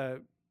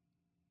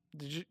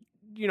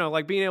 you know,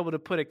 like being able to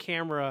put a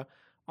camera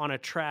on a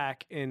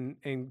track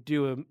and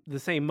do the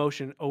same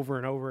motion over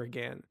and over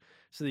again,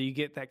 so that you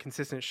get that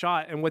consistent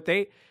shot. And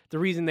the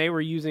reason they were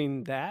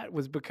using that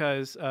was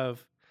because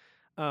of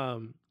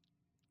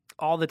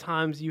all the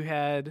times you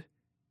had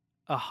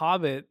a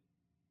hobbit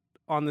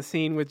on the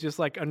scene with just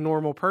like a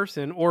normal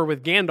person, or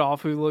with Gandalf,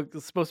 who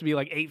supposed to be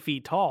like 8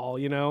 feet tall,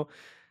 you know.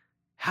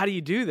 How do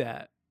you do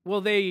that?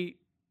 Well,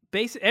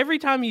 every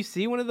time you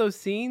see one of those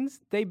scenes,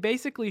 they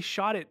basically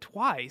shot it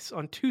twice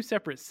on 2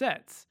 separate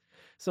sets.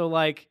 So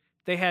like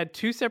they had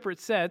 2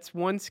 separate sets,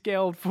 one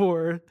scaled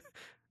for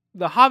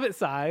the Hobbit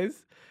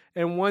size,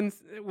 and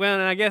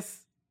I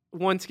guess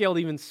one scaled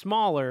even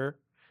smaller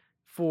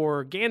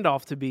for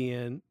Gandalf to be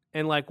in.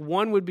 And like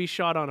one would be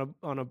shot on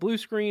a blue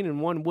screen and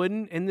one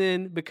wouldn't. And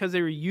then because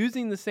they were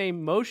using the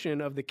same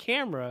motion of the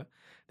camera,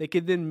 they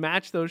could then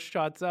match those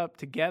shots up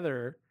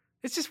together.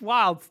 It's just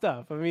wild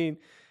stuff. I mean,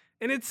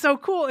 and it's so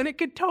cool, and it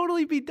could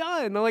totally be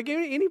done. Like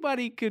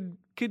anybody could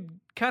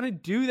kind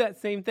of do that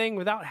same thing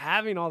without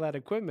having all that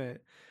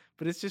equipment.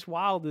 But it's just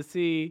wild to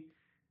see,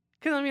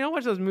 because I mean, I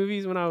watched those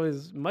movies when I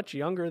was much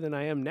younger than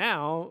I am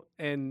now,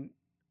 and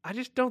I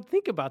just don't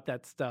think about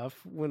that stuff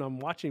when I'm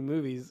watching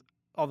movies.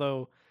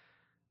 Although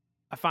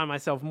I find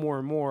myself more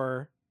and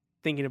more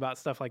thinking about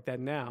stuff like that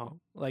now,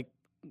 like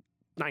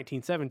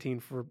 1917,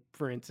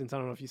 for instance. I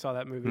don't know if you saw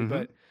that movie,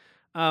 but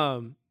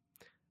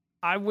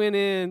I went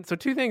in. So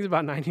 2 things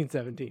about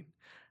 1917.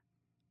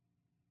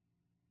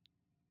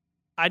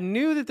 I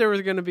knew that there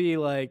was going to be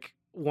like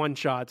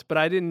one-shots, but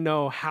I didn't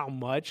know how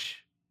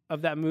much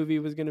of that movie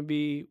was going to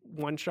be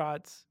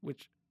one-shots,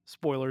 which,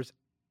 spoilers,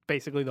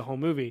 basically the whole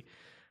movie.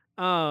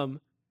 The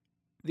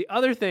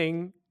other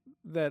thing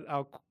that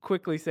I'll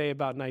quickly say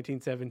about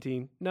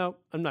 1917. No,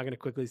 I'm not going to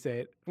quickly say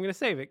it. I'm going to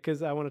save it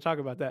because I want to talk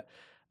about that.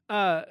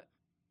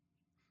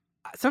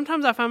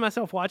 Sometimes I find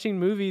myself watching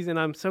movies and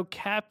I'm so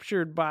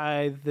captured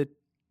by the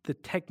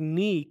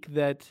technique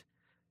that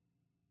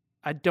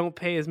I don't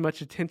pay as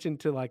much attention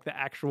to like the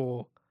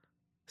actual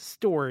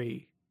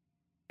story.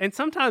 And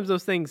sometimes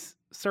those things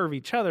serve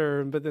each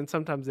other, but then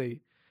sometimes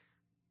they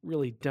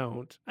really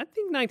don't. I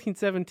think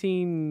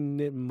 1917,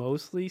 it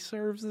mostly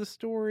serves the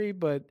story,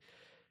 but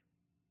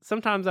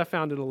sometimes I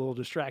found it a little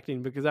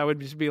distracting because I would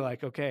just be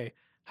like, okay,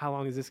 how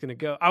long is this going to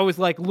go? I was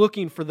like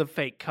looking for the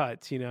fake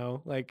cuts, you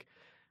know, like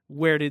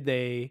where did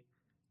they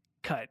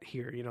cut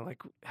here? You know,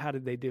 like how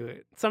did they do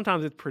it?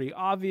 Sometimes it's pretty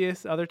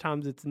obvious. Other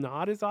times it's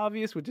not as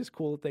obvious, which is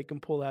cool that they can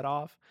pull that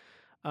off.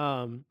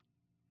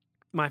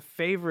 My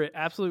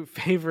absolute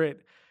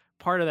favorite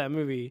part of that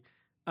movie,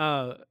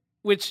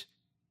 which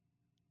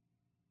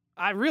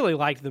I really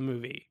liked the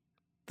movie.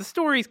 The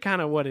story's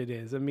kind of what it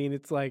is. I mean,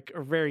 it's like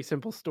a very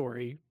simple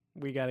story.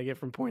 We got to get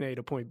from point A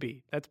to point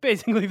B. That's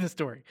basically the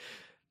story.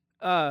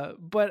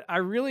 But I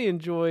really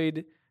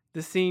enjoyed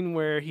the scene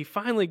where he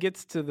finally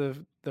gets to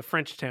the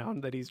French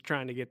town that he's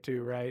trying to get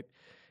to, right?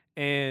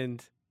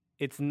 And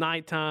it's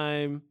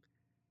nighttime,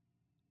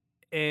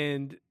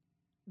 and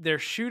they're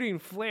shooting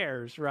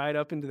flares right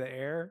up into the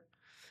air.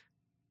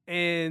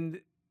 And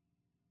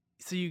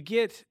so you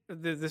get,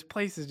 this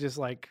place is just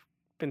like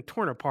been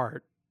torn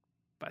apart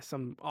by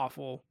some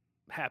awful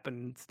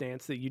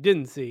happenstance that you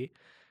didn't see.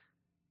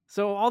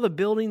 So all the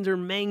buildings are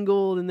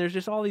mangled, and there's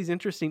just all these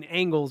interesting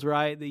angles,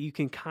 right, that you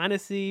can kind of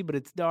see, but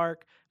it's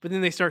dark. But then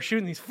they start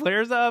shooting these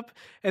flares up,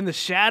 and the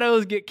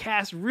shadows get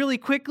cast really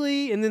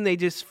quickly, and then they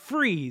just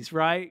freeze,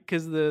 right,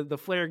 because the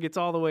flare gets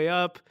all the way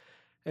up.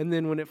 And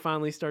then when it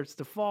finally starts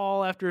to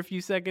fall after a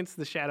few seconds,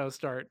 the shadows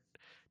start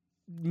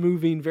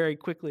moving very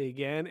quickly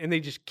again, and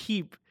they just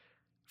keep,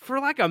 for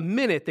like a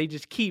minute, they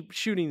just keep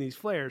shooting these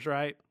flares,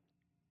 right?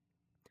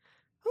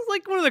 It was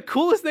like one of the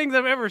coolest things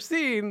I've ever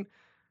seen.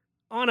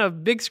 on a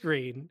big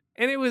screen.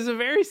 And it was a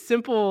very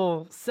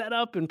simple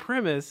setup and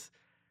premise.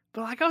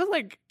 But like I was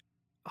like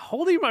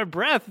holding my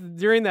breath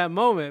during that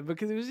moment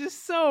because it was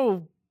just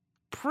so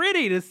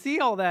pretty to see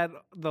all that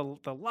the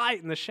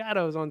light and the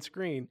shadows on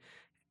screen.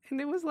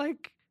 And it was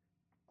like,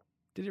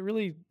 did it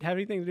really have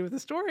anything to do with the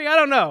story? I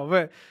don't know,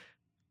 but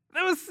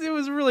it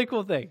was a really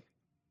cool thing.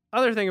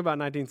 Other thing about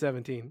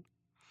 1917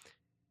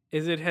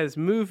 is it has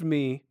moved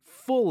me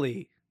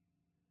fully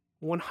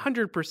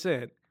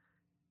 100%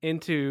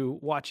 into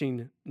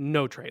watching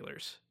no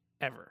trailers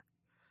ever.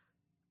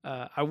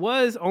 I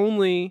was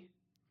only,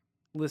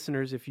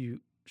 listeners, if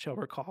you shall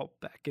recall,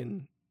 back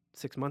in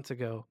 6 months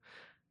ago,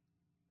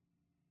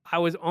 I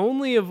was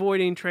only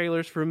avoiding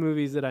trailers for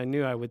movies that I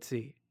knew I would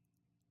see.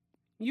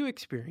 You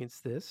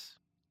experienced this.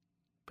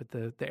 Put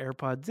the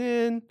AirPods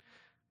in,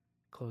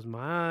 close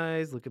my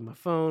eyes, look at my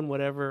phone,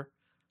 whatever.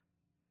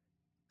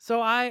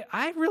 So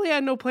I really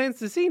had no plans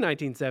to see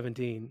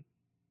 1917.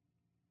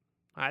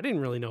 I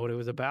didn't really know what it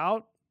was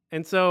about.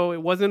 And so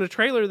it wasn't a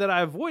trailer that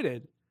I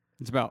avoided.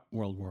 It's about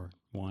World War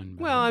One.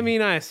 Well, I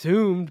mean, I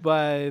assumed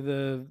by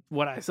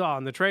what I saw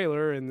in the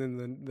trailer and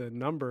then the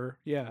number.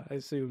 Yeah, I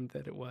assumed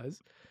that it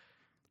was.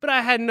 But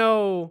I had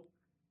no,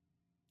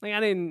 I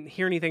didn't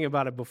hear anything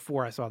about it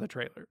before I saw the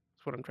trailer.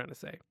 That's what I'm trying to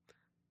say.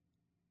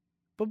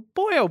 But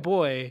boy, oh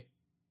boy,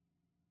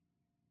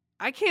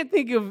 I can't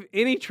think of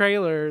any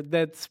trailer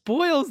that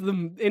spoils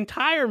the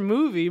entire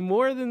movie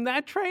more than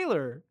that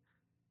trailer.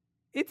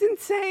 It's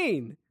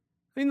insane.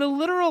 I mean, the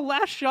literal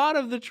last shot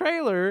of the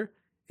trailer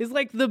is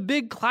like the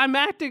big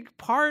climactic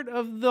part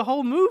of the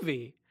whole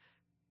movie.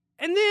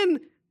 And then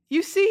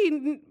you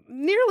see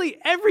nearly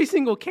every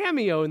single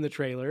cameo in the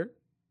trailer.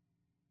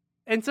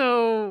 And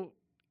so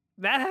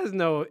that has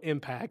no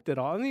impact at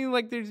all. I mean,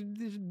 like there's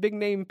big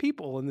name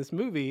people in this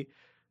movie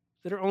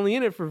that are only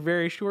in it for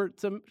very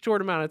short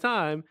amount of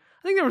time.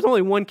 I think there was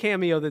only one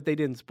cameo that they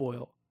didn't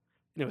spoil.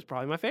 And it was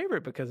probably my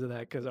favorite because of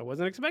that, because I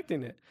wasn't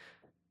expecting it.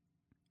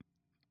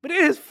 But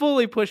it has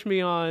fully pushed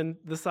me on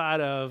the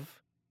side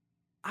of,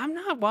 I'm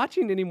not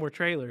watching any more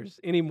trailers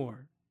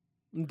anymore.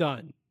 I'm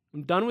done.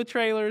 I'm done with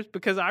trailers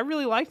because I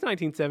really liked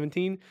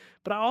 1917,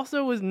 but I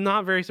also was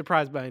not very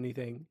surprised by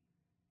anything.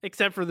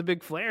 Except for the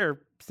big flare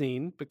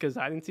scene, because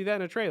I didn't see that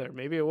in a trailer.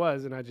 Maybe it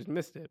was, and I just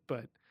missed it.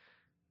 But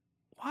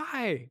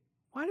why?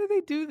 Why do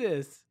they do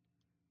this?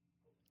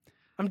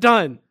 I'm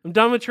done. I'm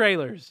done with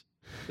trailers,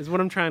 is what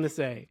I'm trying to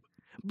say.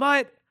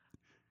 But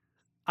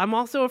I'm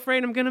also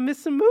afraid I'm going to miss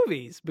some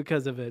movies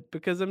because of it.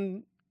 Because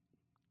I'm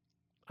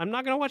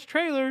not going to watch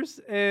trailers.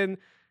 And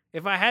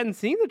if I hadn't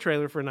seen the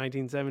trailer for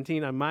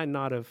 1917, I might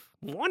not have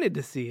wanted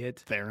to see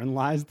it. Therein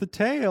lies the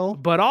tale.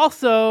 But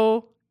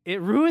also, it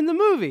ruined the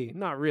movie.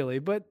 Not really,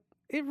 but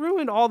it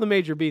ruined all the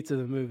major beats of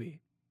the movie.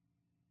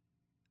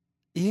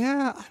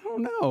 Yeah, I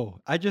don't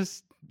know.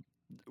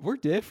 We're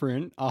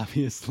different,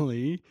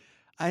 obviously.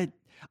 I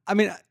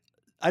mean,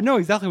 I know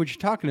exactly what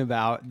you're talking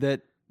about,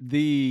 that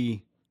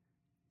the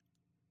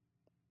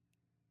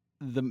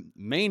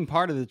main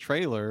part of the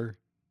trailer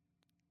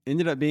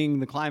ended up being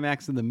the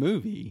climax of the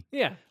movie.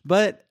 Yeah.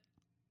 But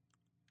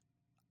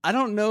I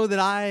don't know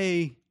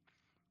that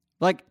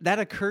that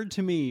occurred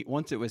to me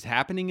once it was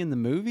happening in the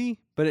movie,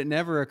 but it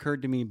never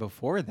occurred to me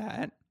before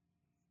that.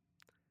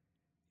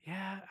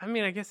 Yeah, I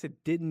mean, I guess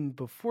it didn't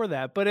before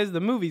that, but as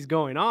the movie's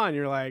going on,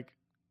 you're like,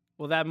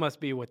 well, that must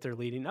be what they're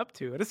leading up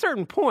to. At a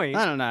certain point,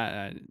 I don't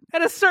know.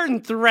 At a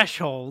certain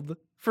threshold,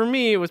 for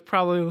me, it was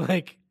probably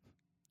like,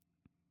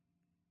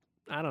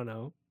 I don't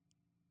know,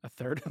 a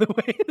third of the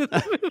way into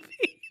the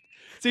movie.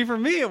 See, for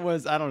me, it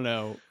was, I don't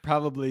know,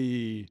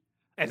 probably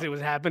as it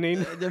was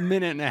happening, a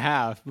minute and a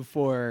half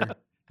before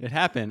it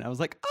happened. I was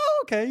like, oh,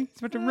 okay, it's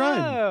about to run.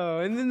 Oh,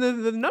 and then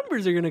the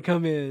numbers are going to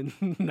come in.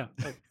 No.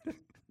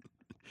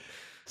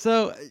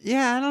 So,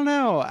 yeah, I don't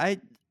know. I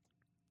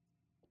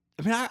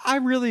mean, I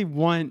really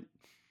want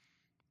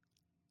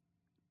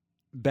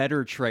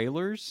better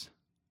trailers.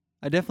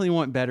 I definitely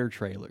want better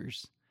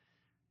trailers.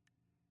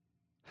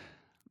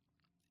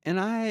 And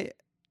I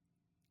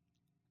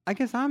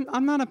guess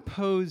I'm not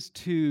opposed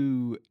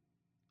to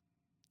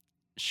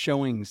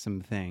showing some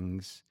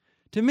things.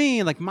 To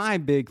me, like, my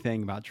big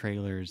thing about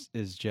trailers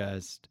is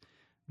just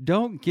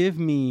don't give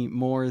me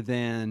more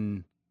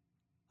than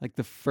like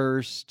the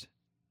first,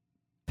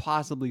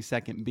 possibly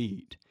second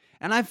beat.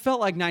 And I felt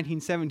like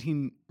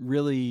 1917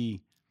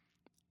 really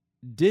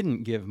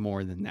didn't give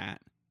more than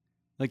that.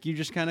 Like, you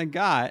just kind of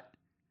got,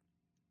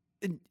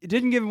 it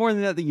didn't give more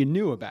than that you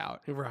knew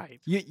about. Right.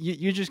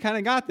 You just kind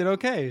of got that,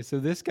 okay, so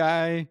this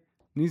guy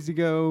needs to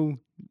go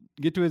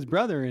get to his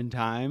brother in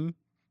time,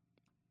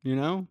 you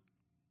know?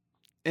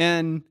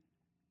 And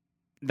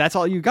that's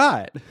all you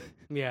got.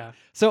 Yeah.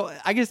 So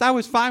I guess I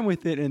was fine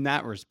with it in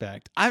that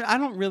respect. I'm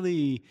not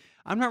really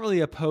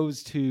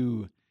opposed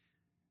to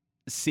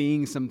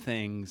seeing some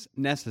things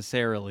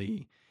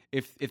necessarily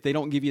if they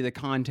don't give you the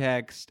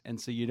context, and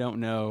so you don't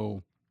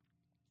know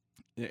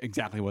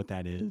exactly what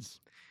that is.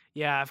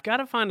 Yeah, I've got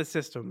to find a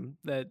system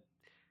that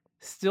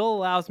still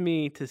allows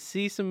me to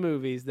see some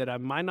movies that I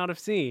might not have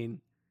seen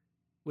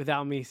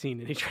without me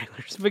seeing any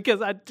trailers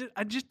because I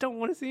just don't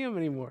want to see them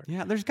anymore.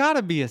 Yeah, there's got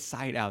to be a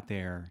site out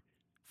there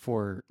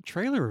for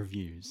trailer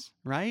reviews,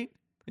 right?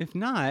 If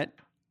not,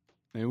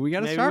 maybe we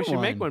got to Maybe start we should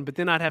one. make one, but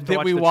then I'd have to that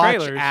watch we the watch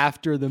trailers.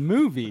 after the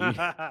movie,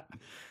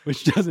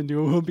 which doesn't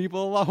do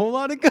people a whole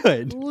lot of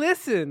good.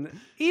 Listen,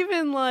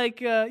 even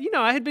like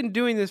I had been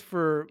doing this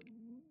for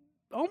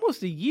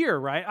almost a year,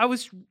 right?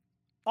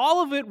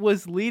 All of it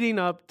was leading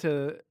up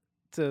to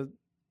The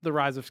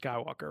Rise of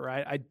Skywalker,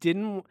 right?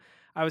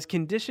 I was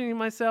conditioning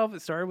myself.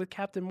 It started with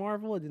Captain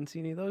Marvel. I didn't see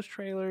any of those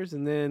trailers,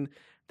 and then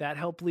that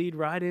helped lead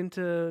right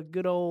into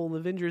good old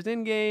Avengers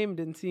Endgame.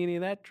 Didn't see any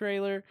of that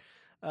trailer,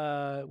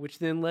 which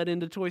then led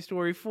into Toy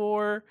Story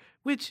 4,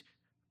 which,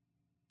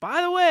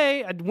 by the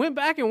way, I went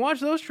back and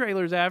watched those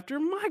trailers after.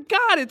 My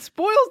God, it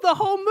spoils the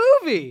whole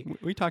movie.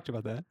 We talked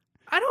about that.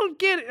 I don't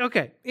get it.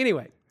 Okay,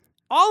 anyway,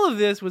 all of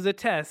this was a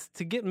test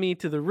to get me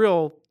to the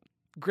real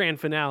grand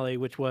finale,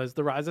 which was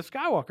The Rise of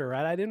Skywalker,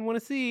 right? I didn't want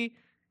to see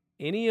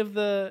any of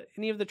the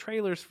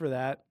trailers for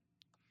that.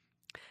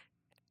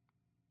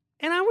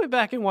 And I went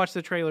back and watched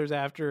the trailers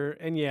after,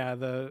 and yeah,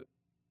 the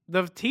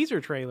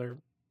teaser trailer,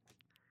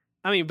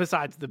 I mean,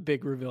 besides the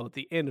big reveal at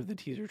the end of the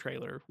teaser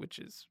trailer, which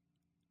is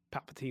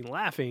Palpatine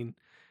laughing,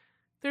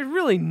 there's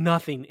really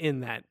nothing in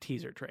that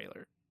teaser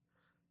trailer.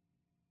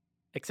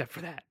 Except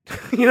for that.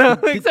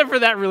 Except for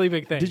that really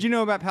big thing. Did you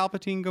know about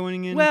Palpatine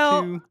going into...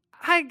 Well,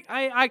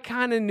 I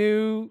kind of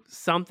knew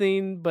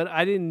something, but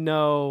I didn't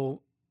know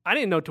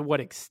to what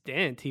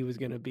extent he was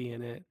going to be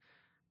in it.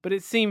 But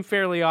it seemed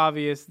fairly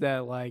obvious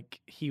that like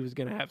he was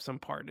going to have some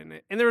part in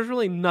it. And there was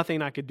really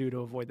nothing I could do to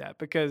avoid that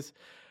because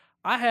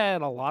I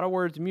had a lot of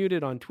words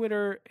muted on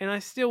Twitter and I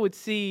still would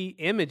see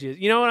images.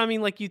 You know what I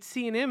mean? Like you'd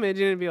see an image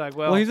and it'd be like,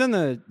 well, he's on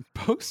the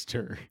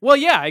poster. Well,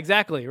 yeah,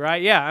 exactly.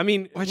 Right. Yeah. I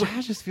mean, which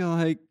I just feel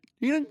like,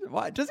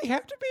 what does he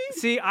have to be?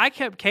 See, I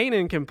kept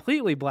Kanan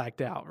completely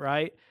blacked out.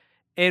 Right.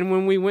 And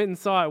when we went and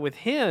saw it with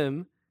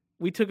him,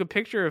 we took a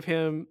picture of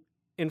him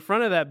in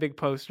front of that big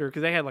poster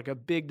because they had like a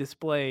big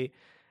display.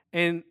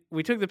 And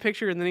we took the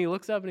picture, and then he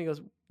looks up and he goes,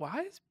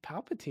 "Why is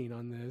Palpatine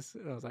on this?"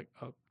 And I was like,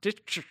 "Oh,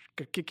 just keep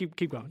going,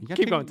 keep going." You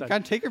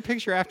gotta take your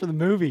picture after the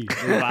movie.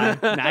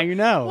 Now you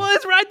know. Well,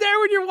 it's right there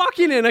when you're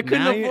walking in. I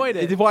couldn't avoid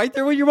it. It's right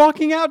there when you're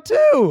walking out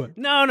too.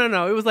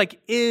 No. It was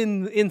like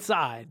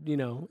inside.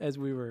 As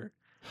we were.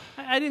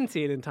 I didn't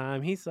see it in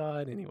time. He saw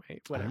it anyway.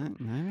 Whatever.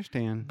 I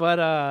understand.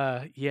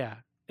 But yeah,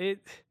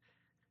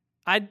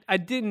 I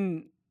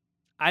didn't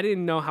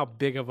know how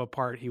big of a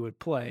part he would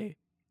play.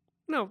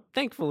 No,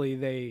 thankfully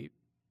they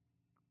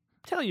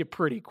tell you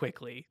pretty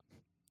quickly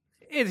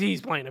he's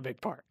playing a big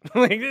part.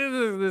 Like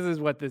this is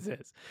what this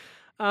is.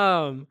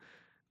 But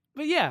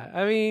yeah,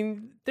 I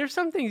mean, there's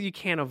some things you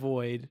can't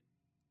avoid,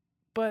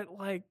 but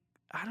like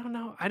I don't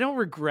know. I don't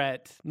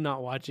regret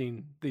not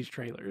watching these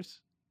trailers.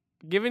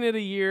 Giving it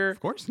a year, of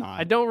course not.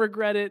 I don't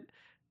regret it.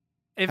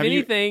 If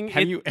anything,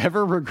 have you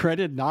ever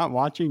regretted not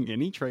watching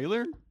any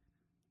trailer?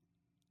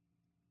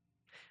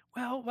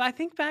 Well, I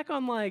think back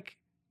on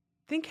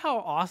think how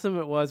awesome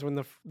it was when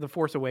the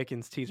Force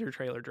Awakens teaser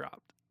trailer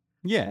dropped.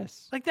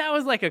 Yes. Like that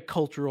was like a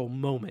cultural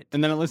moment.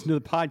 And then I listened to the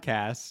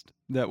podcast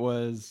that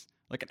was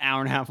like an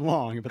hour and a half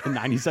long about the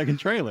 90-second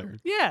trailer.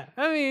 Yeah,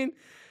 I mean,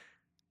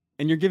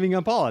 and you're giving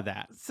up all of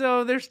that.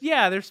 So there's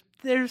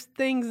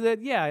things that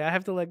I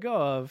have to let go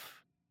of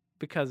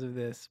because of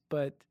this,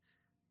 but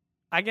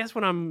I guess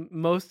what I'm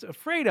most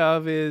afraid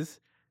of is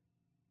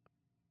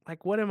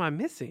like what am I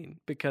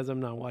missing because I'm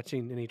not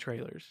watching any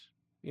trailers,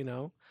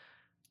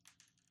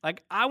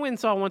 Like, I went and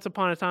saw Once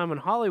Upon a Time in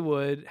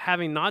Hollywood,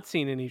 having not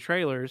seen any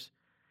trailers,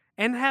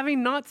 and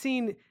having not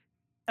seen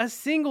a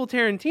single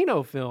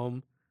Tarantino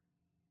film,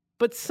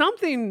 but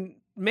something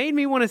made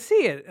me want to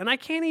see it, and I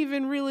can't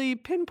even really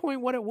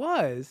pinpoint what it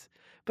was.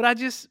 But I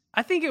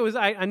think it was,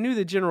 I knew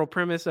the general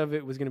premise of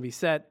it was going to be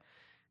set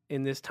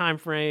in this time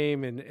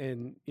frame,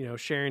 and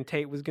Sharon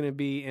Tate was going to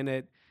be in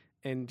it,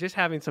 and just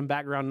having some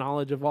background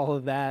knowledge of all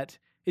of that,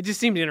 it just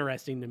seemed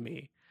interesting to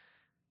me.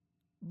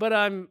 But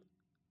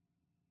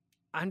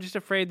I'm just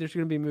afraid there's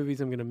going to be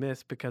movies I'm going to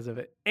miss because of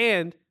it.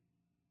 And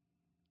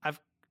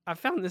I've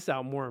found this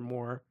out more and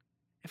more.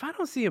 If I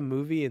don't see a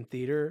movie in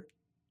theater,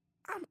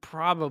 I'm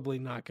probably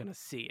not going to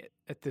see it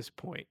at this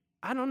point.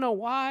 I don't know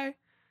why,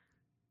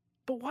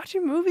 but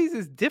watching movies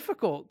is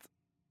difficult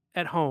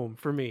at home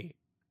for me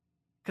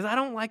because I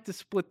don't like to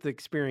split the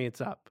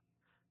experience up.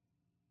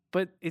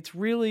 But it's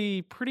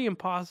really pretty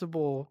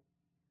impossible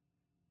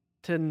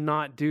to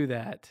not do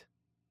that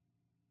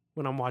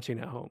when I'm watching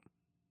at home.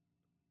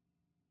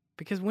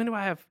 Because when do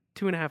I have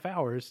 2.5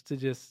 hours to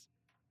just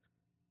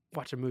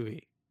watch a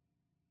movie?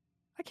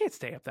 I can't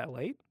stay up that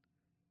late.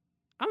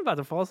 I'm about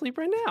to fall asleep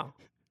right now.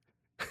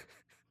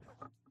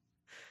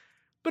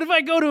 But if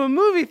I go to a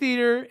movie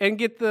theater and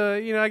get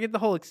I get the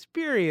whole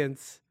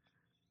experience,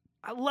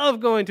 I love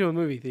going to a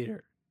movie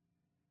theater.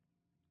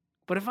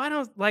 But if I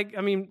don't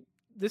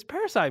this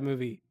Parasite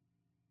movie,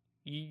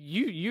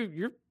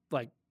 you're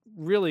like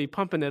really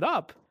pumping it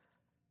up.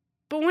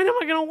 But when am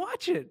I going to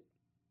watch it?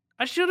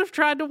 I should have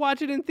tried to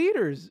watch it in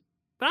theaters.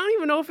 But I don't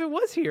even know if it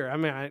was here. I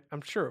mean,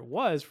 I'm sure it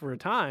was for a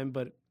time,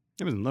 but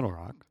It was in Little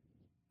Rock.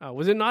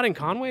 was it not in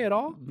Conway at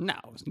all? No,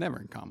 it was never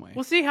in Conway.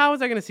 Well, see, how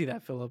was I going to see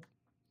that, Philip?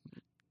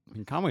 I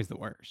mean, Conway's the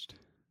worst.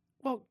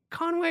 Well,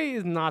 Conway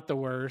is not the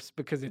worst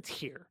because it's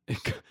here.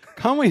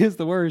 Conway is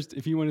the worst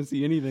if you want to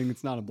see anything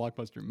that's not a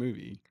blockbuster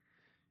movie.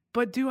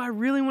 But do I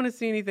really want to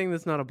see anything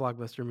that's not a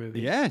blockbuster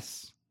movie?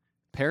 Yes.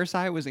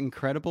 Parasite was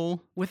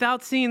incredible.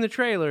 Without seeing the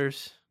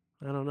trailers,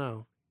 I don't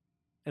know.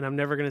 And I'm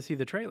never going to see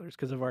the trailers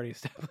because I've already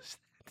established that.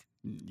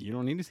 You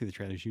don't need to see the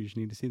trailers. You just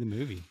need to see the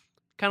movie.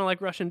 Kind of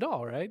like Russian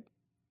Doll, right?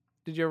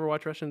 Did you ever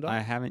watch Russian Doll? I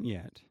haven't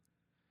yet.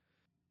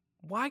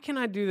 Why can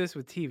I do this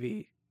with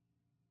TV?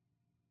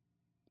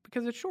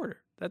 Because it's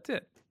shorter. That's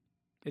it.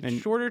 It's And-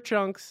 shorter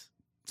chunks.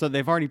 So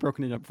they've already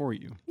broken it up for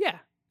you. Yeah.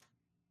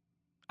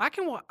 I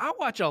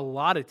watch a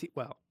lot of TV.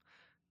 Well,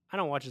 I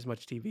don't watch as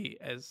much TV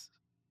as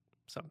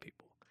some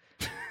people.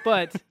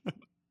 But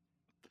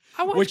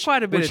I watch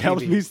quite a bit of TV. Which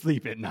helps me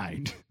sleep at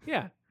night.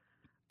 Yeah.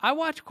 I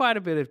watch quite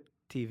a bit of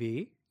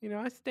TV. You know,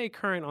 I stay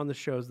current on the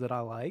shows that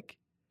I like.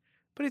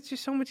 But it's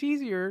just so much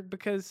easier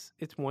because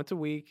it's once a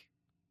week.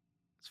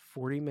 It's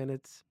 40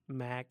 minutes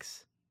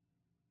max.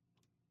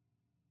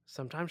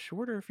 Sometimes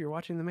shorter if you're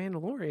watching The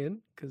Mandalorian,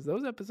 because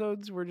those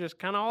episodes were just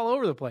kind of all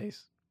over the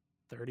place.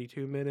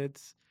 32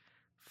 minutes,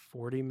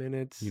 40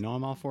 minutes, You know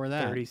I'm all for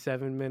that.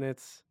 37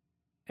 minutes,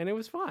 and it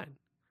was fine.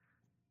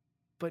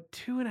 But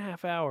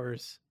 2.5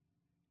 hours,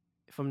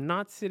 if I'm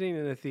not sitting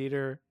in a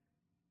theater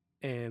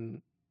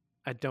and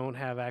I don't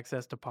have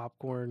access to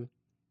popcorn,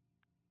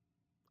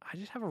 I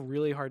just have a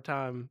really hard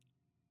time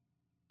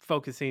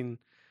focusing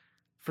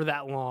for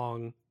that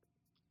long.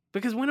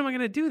 Because when am I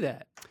going to do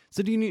that?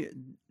 So do we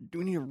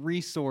need a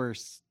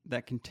resource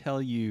that can tell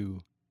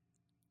you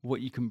what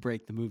you can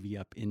break the movie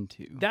up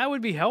into? That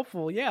would be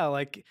helpful. Yeah.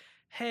 Like,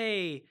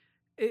 hey,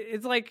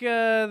 it's like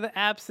the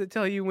apps that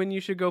tell you when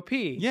you should go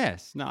pee.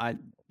 Yes. No, I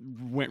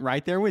went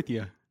right there with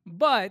you.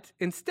 But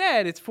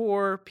instead, it's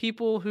for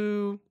people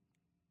who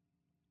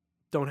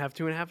don't have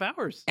 2.5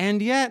 hours.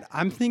 And yet,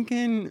 I'm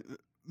thinking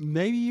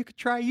maybe you could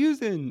try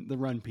using the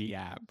RunPee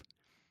app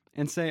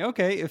and say,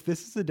 okay, if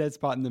this is a dead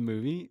spot in the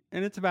movie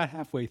and it's about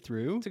halfway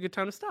through, It's a good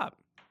time to stop.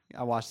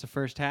 I watch the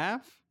first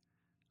half,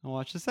 I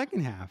watch the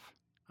second half.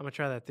 I'm going to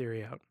try that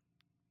theory out.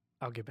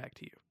 I'll get back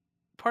to you.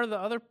 Part of the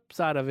other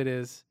side of it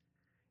is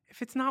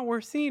if it's not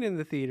worth seeing in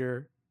the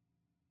theater,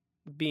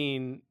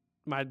 being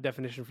my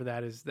definition for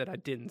that is that I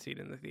didn't see it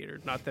in the theater,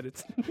 not that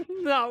it's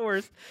not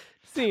worth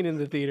seeing in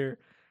the theater,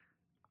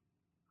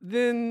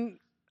 then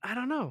I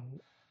don't know.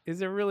 Is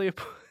there really a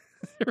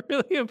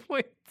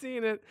point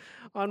seeing it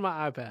on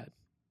my iPad?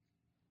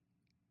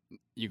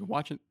 You can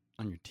watch it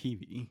on your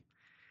TV.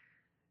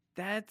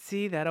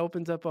 That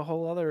opens up a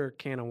whole other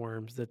can of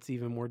worms that's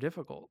even more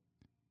difficult.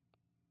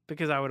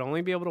 Because I would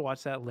only be able to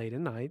watch that late at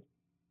night.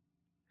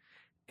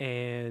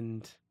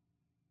 And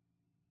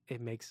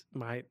it makes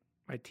my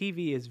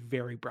TV is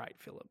very bright,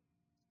 Philip.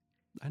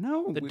 I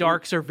know. The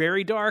darks are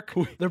very dark.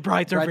 The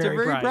brights are Brights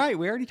very bright.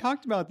 We already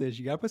talked about this.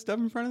 You got to put stuff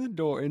in front of the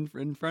door,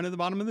 in front of the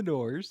bottom of the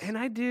doors. And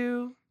I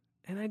do.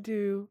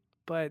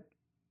 But,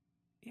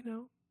 you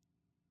know,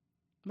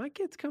 my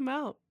kids come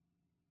out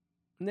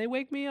and they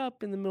wake me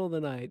up in the middle of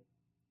the night.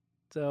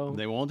 So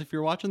They won't if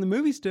you're watching the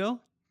movie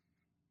still.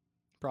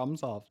 Problem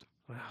solved.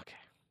 well, okay.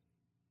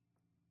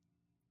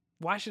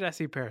 Why should I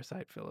see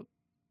Parasite, Philip?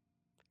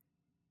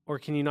 Or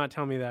can you not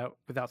tell me that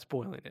without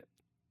spoiling it?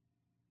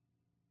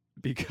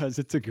 Because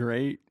it's a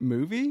great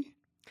movie?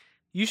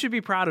 You should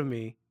be proud of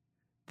me.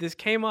 This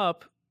came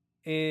up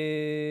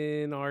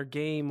in our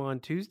game on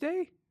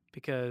Tuesday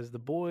because the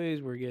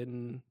boys were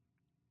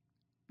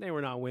they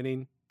were not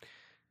winning.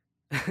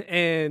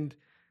 And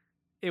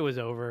it was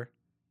over.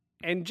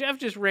 And Jeff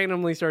just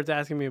randomly starts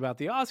asking me about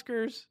the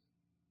Oscars,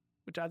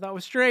 which I thought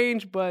was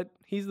strange, but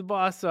he's the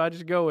boss, so I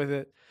just go with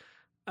it.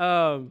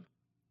 And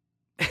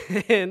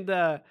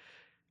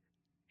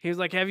he was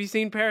like, have you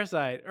seen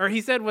Parasite? Or he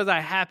said, was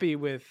I happy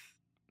with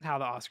how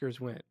the Oscars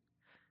went?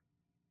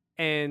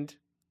 And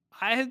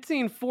I had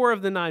seen 4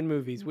 of the 9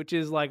 movies, which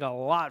is like a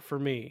lot for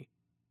me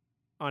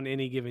on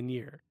any given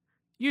year.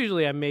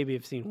 Usually I maybe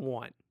have seen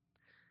 1. I've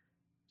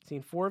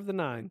seen 4 of the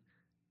 9.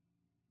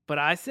 But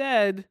I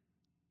said,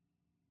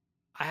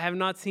 I have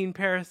not seen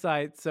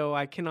Parasite, so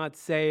I cannot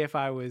say if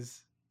I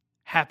was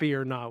happy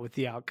or not with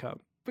the outcome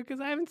because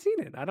I haven't seen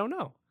it. I don't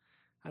know.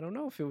 I don't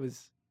know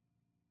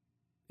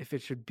if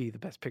it should be the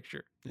best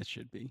picture. It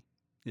should be.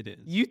 It is.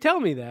 You tell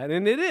me that,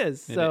 and it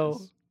is. It So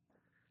is.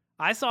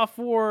 I saw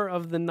 4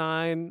 of the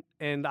 9,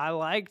 and I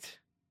liked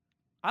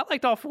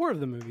all 4 of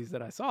the movies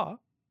that I saw.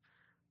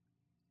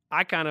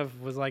 I kind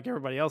of was like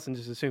everybody else and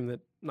just assumed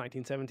that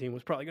 1917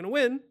 was probably going to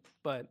win,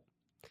 but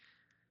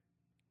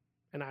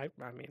I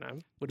mean, I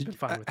would have been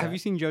fine with that. Have you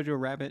seen Jojo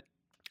Rabbit?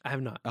 I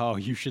have not. Oh,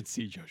 you should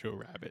see Jojo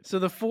Rabbit. So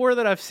the 4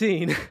 that I've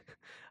seen,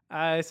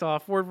 I saw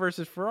Ford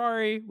versus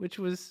Ferrari, which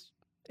was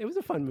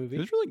a fun movie. It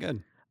was really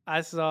good.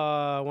 I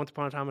saw Once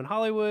Upon a Time in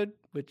Hollywood,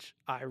 which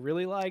I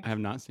really liked. I have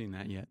not seen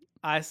that yet.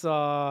 I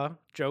saw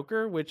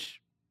Joker,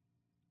 which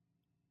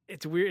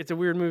it's weird. It's a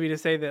weird movie to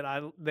say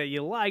that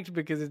you liked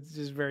because it's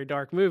just a very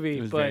dark movie.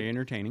 It was but very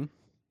entertaining.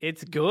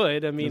 it's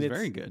good. I mean, was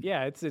very good.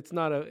 Yeah, it's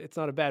not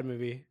a bad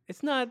movie.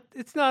 It's not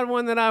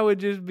one that I would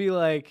just be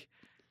like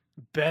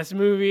best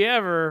movie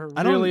ever.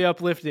 Really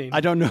uplifting.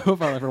 I don't know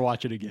if I'll ever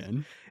watch it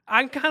again.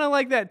 I'm kind of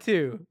like that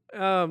too.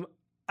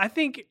 I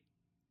think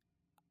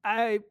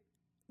the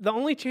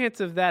only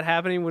chance of that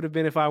happening would have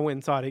been if I went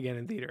and saw it again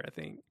in theater, I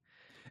think.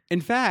 In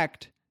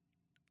fact,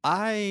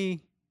 I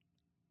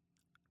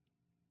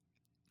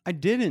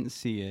didn't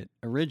see it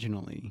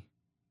originally.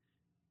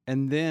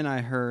 And then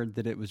I heard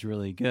that it was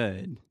really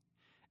good.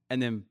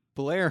 And then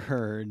Blair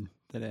heard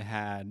that it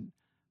had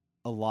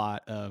a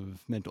lot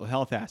of mental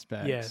health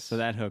aspects. Yes. So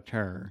that hooked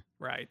her.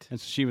 Right. And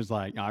so she was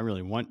like, I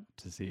really want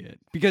to see it.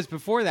 Because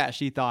before that,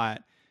 she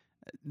thought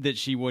that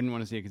she wouldn't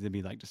want to see it because it'd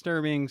be like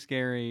disturbing,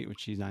 scary, which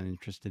she's not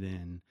interested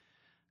in.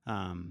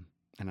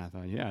 And I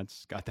thought, yeah,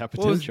 it's got that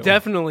potential. Well, it's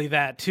definitely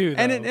that too,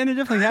 though. And it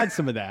definitely had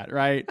some of that,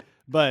 right?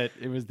 But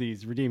it was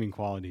these redeeming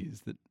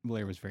qualities that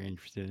Blair was very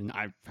interested in.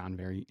 I found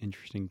very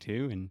interesting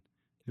too, and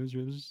it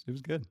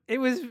was good. It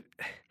was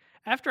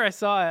after I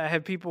saw it, I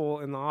had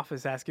people in the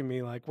office asking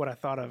me like what I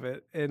thought of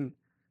it, and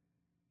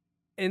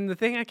the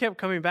thing I kept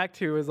coming back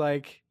to was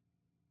like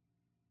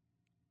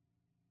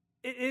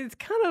it's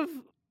kind of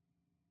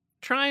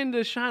trying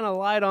to shine a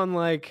light on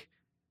like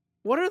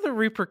what are the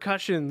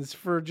repercussions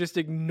for just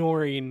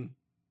ignoring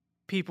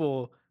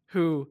people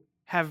who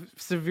have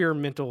severe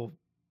mental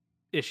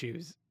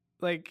issues.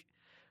 Like,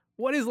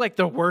 what is like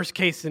the worst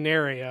case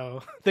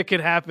scenario that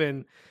could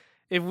happen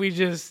if we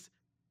just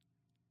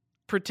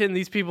pretend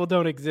these people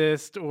don't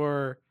exist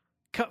or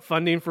cut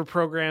funding for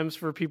programs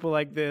for people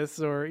like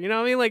this? Or, you know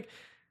what I mean? Like,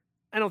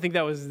 I don't think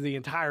that was the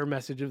entire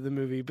message of the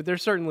movie, but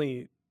there's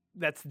certainly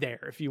that's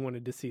there if you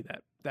wanted to see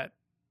that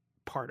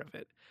part of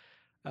it.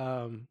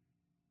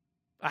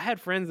 I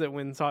had friends that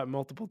went and saw it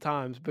multiple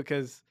times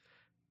because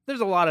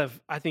there's a lot of,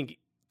 I think,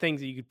 things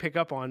that you could pick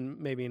up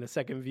on maybe in a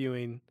second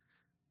viewing.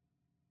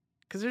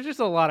 Because there's just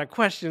a lot of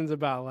questions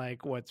about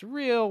like what's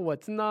real,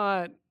 what's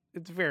not.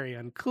 It's very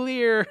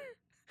unclear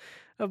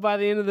by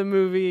the end of the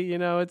movie. You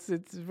know, it's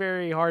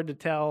very hard to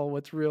tell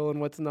what's real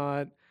and what's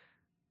not.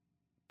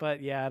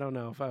 But yeah, I don't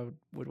know if I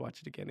would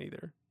watch it again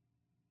either.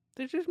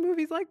 There's just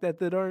movies like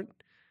that aren't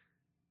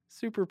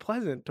super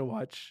pleasant to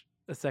watch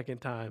a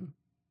second time.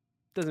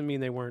 Doesn't mean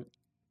they weren't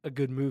a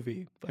good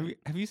movie. But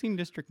Have you seen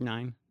District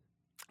 9?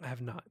 I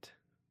have not.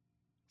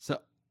 So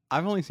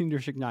I've only seen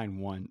District 9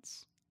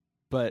 once,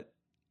 but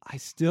I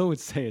still would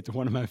say it's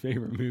one of my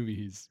favorite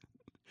movies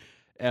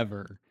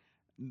ever.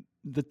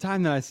 The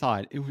time that I saw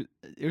it,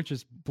 it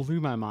just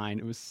blew my mind.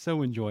 It was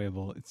so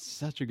enjoyable. It's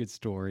such a good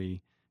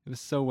story. It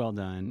was so well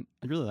done.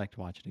 I'd really like to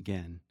watch it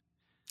again.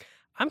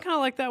 I'm kind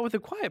of like that with A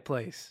Quiet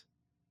Place.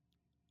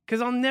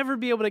 Because I'll never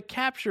be able to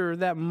capture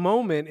that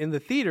moment in the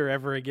theater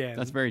ever again.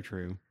 That's very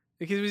true.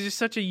 Because it was just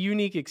such a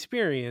unique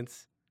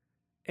experience.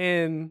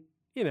 And,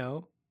 you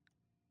know,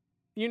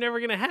 you're never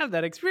going to have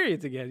that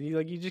experience again.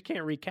 You just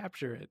can't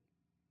recapture it.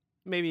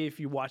 Maybe if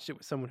you watched it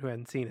with someone who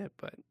hadn't seen it,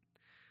 but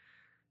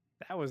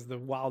that was the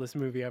wildest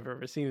movie I've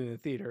ever seen in the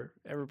theater.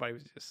 Everybody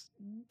was just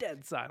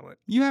dead silent.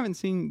 You haven't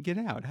seen Get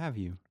Out, have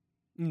you?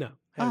 No,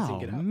 I haven't seen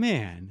Get Out. Oh,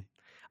 man.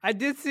 I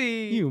did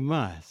see... You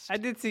must. I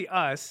did see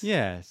Us.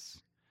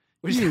 Yes.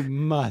 You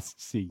must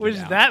see Get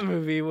Out. That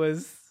movie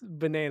was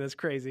bananas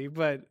crazy,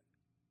 but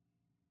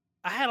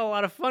I had a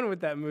lot of fun with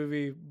that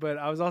movie, but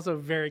I was also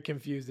very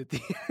confused at the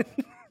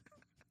end.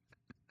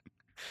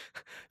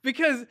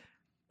 Because,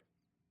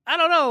 I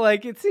don't know,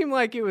 like, it seemed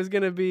like it was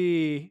going to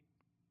be...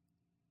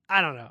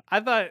 I don't know. I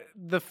thought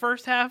the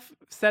first half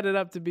set it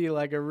up to be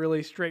like a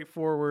really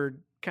straightforward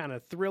kind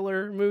of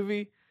thriller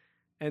movie,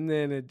 and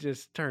then it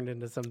just turned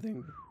into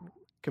something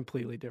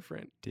completely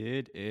different.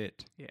 Did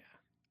it? Yeah.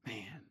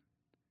 Man.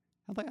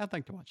 I'd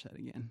like to watch that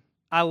again.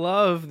 I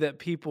love that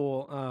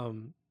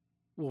people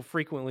will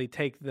frequently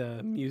take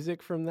the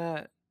music from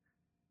that,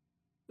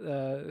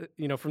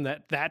 from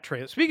that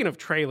trailer. Speaking of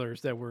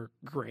trailers that were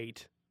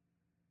great,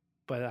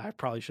 but I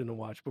probably shouldn't have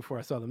watched before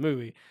I saw the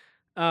movie.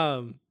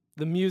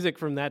 The music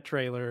from that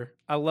trailer,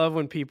 I love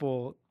when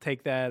people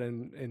take that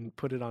and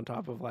put it on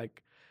top of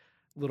like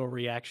little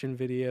reaction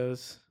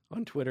videos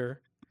on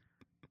Twitter.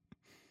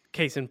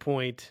 Case in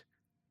point,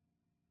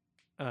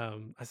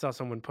 I saw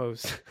someone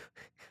post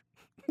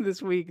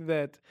this week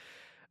that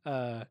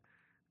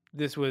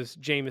this was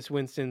Jameis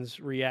Winston's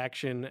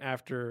reaction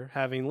after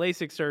having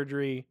LASIK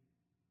surgery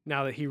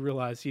now that he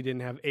realized he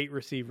didn't have 8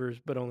 receivers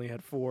but only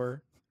had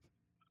 4.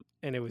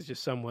 And it was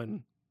just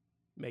someone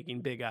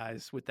making big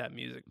eyes with that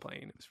music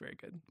playing. It was very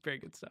good. Very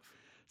good stuff.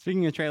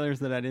 Speaking of trailers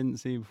that I didn't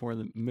see before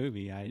the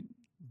movie, I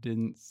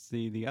didn't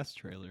see the Us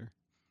trailer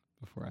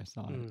before I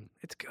saw it.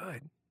 It's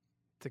good.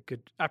 It's a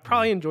good... I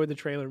probably enjoyed the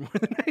trailer more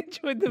than I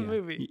enjoyed the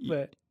movie,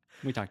 but...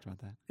 We talked about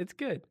that. It's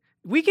good.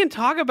 We can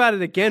talk about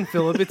it again,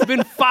 Philip. It's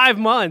been 5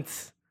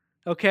 months,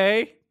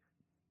 okay?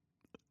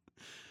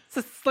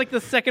 It's like the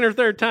second or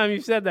third time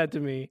you've said that to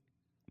me.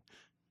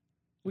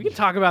 We can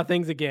talk about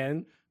things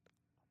again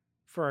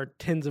for our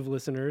tens of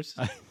listeners.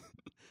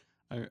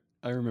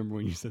 I remember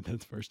when you said that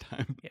the first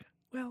time. Yeah.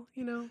 Well,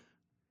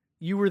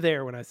 you were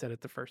there when I said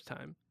it the first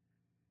time.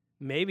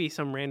 Maybe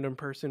some random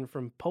person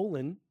from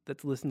Poland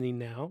that's listening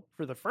now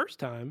for the first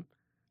time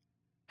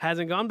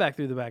hasn't gone back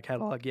through the back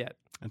catalog yet.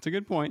 That's a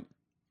good point.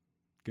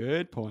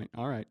 Good point.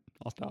 All right.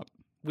 I'll stop.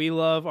 We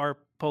love our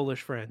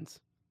Polish friends.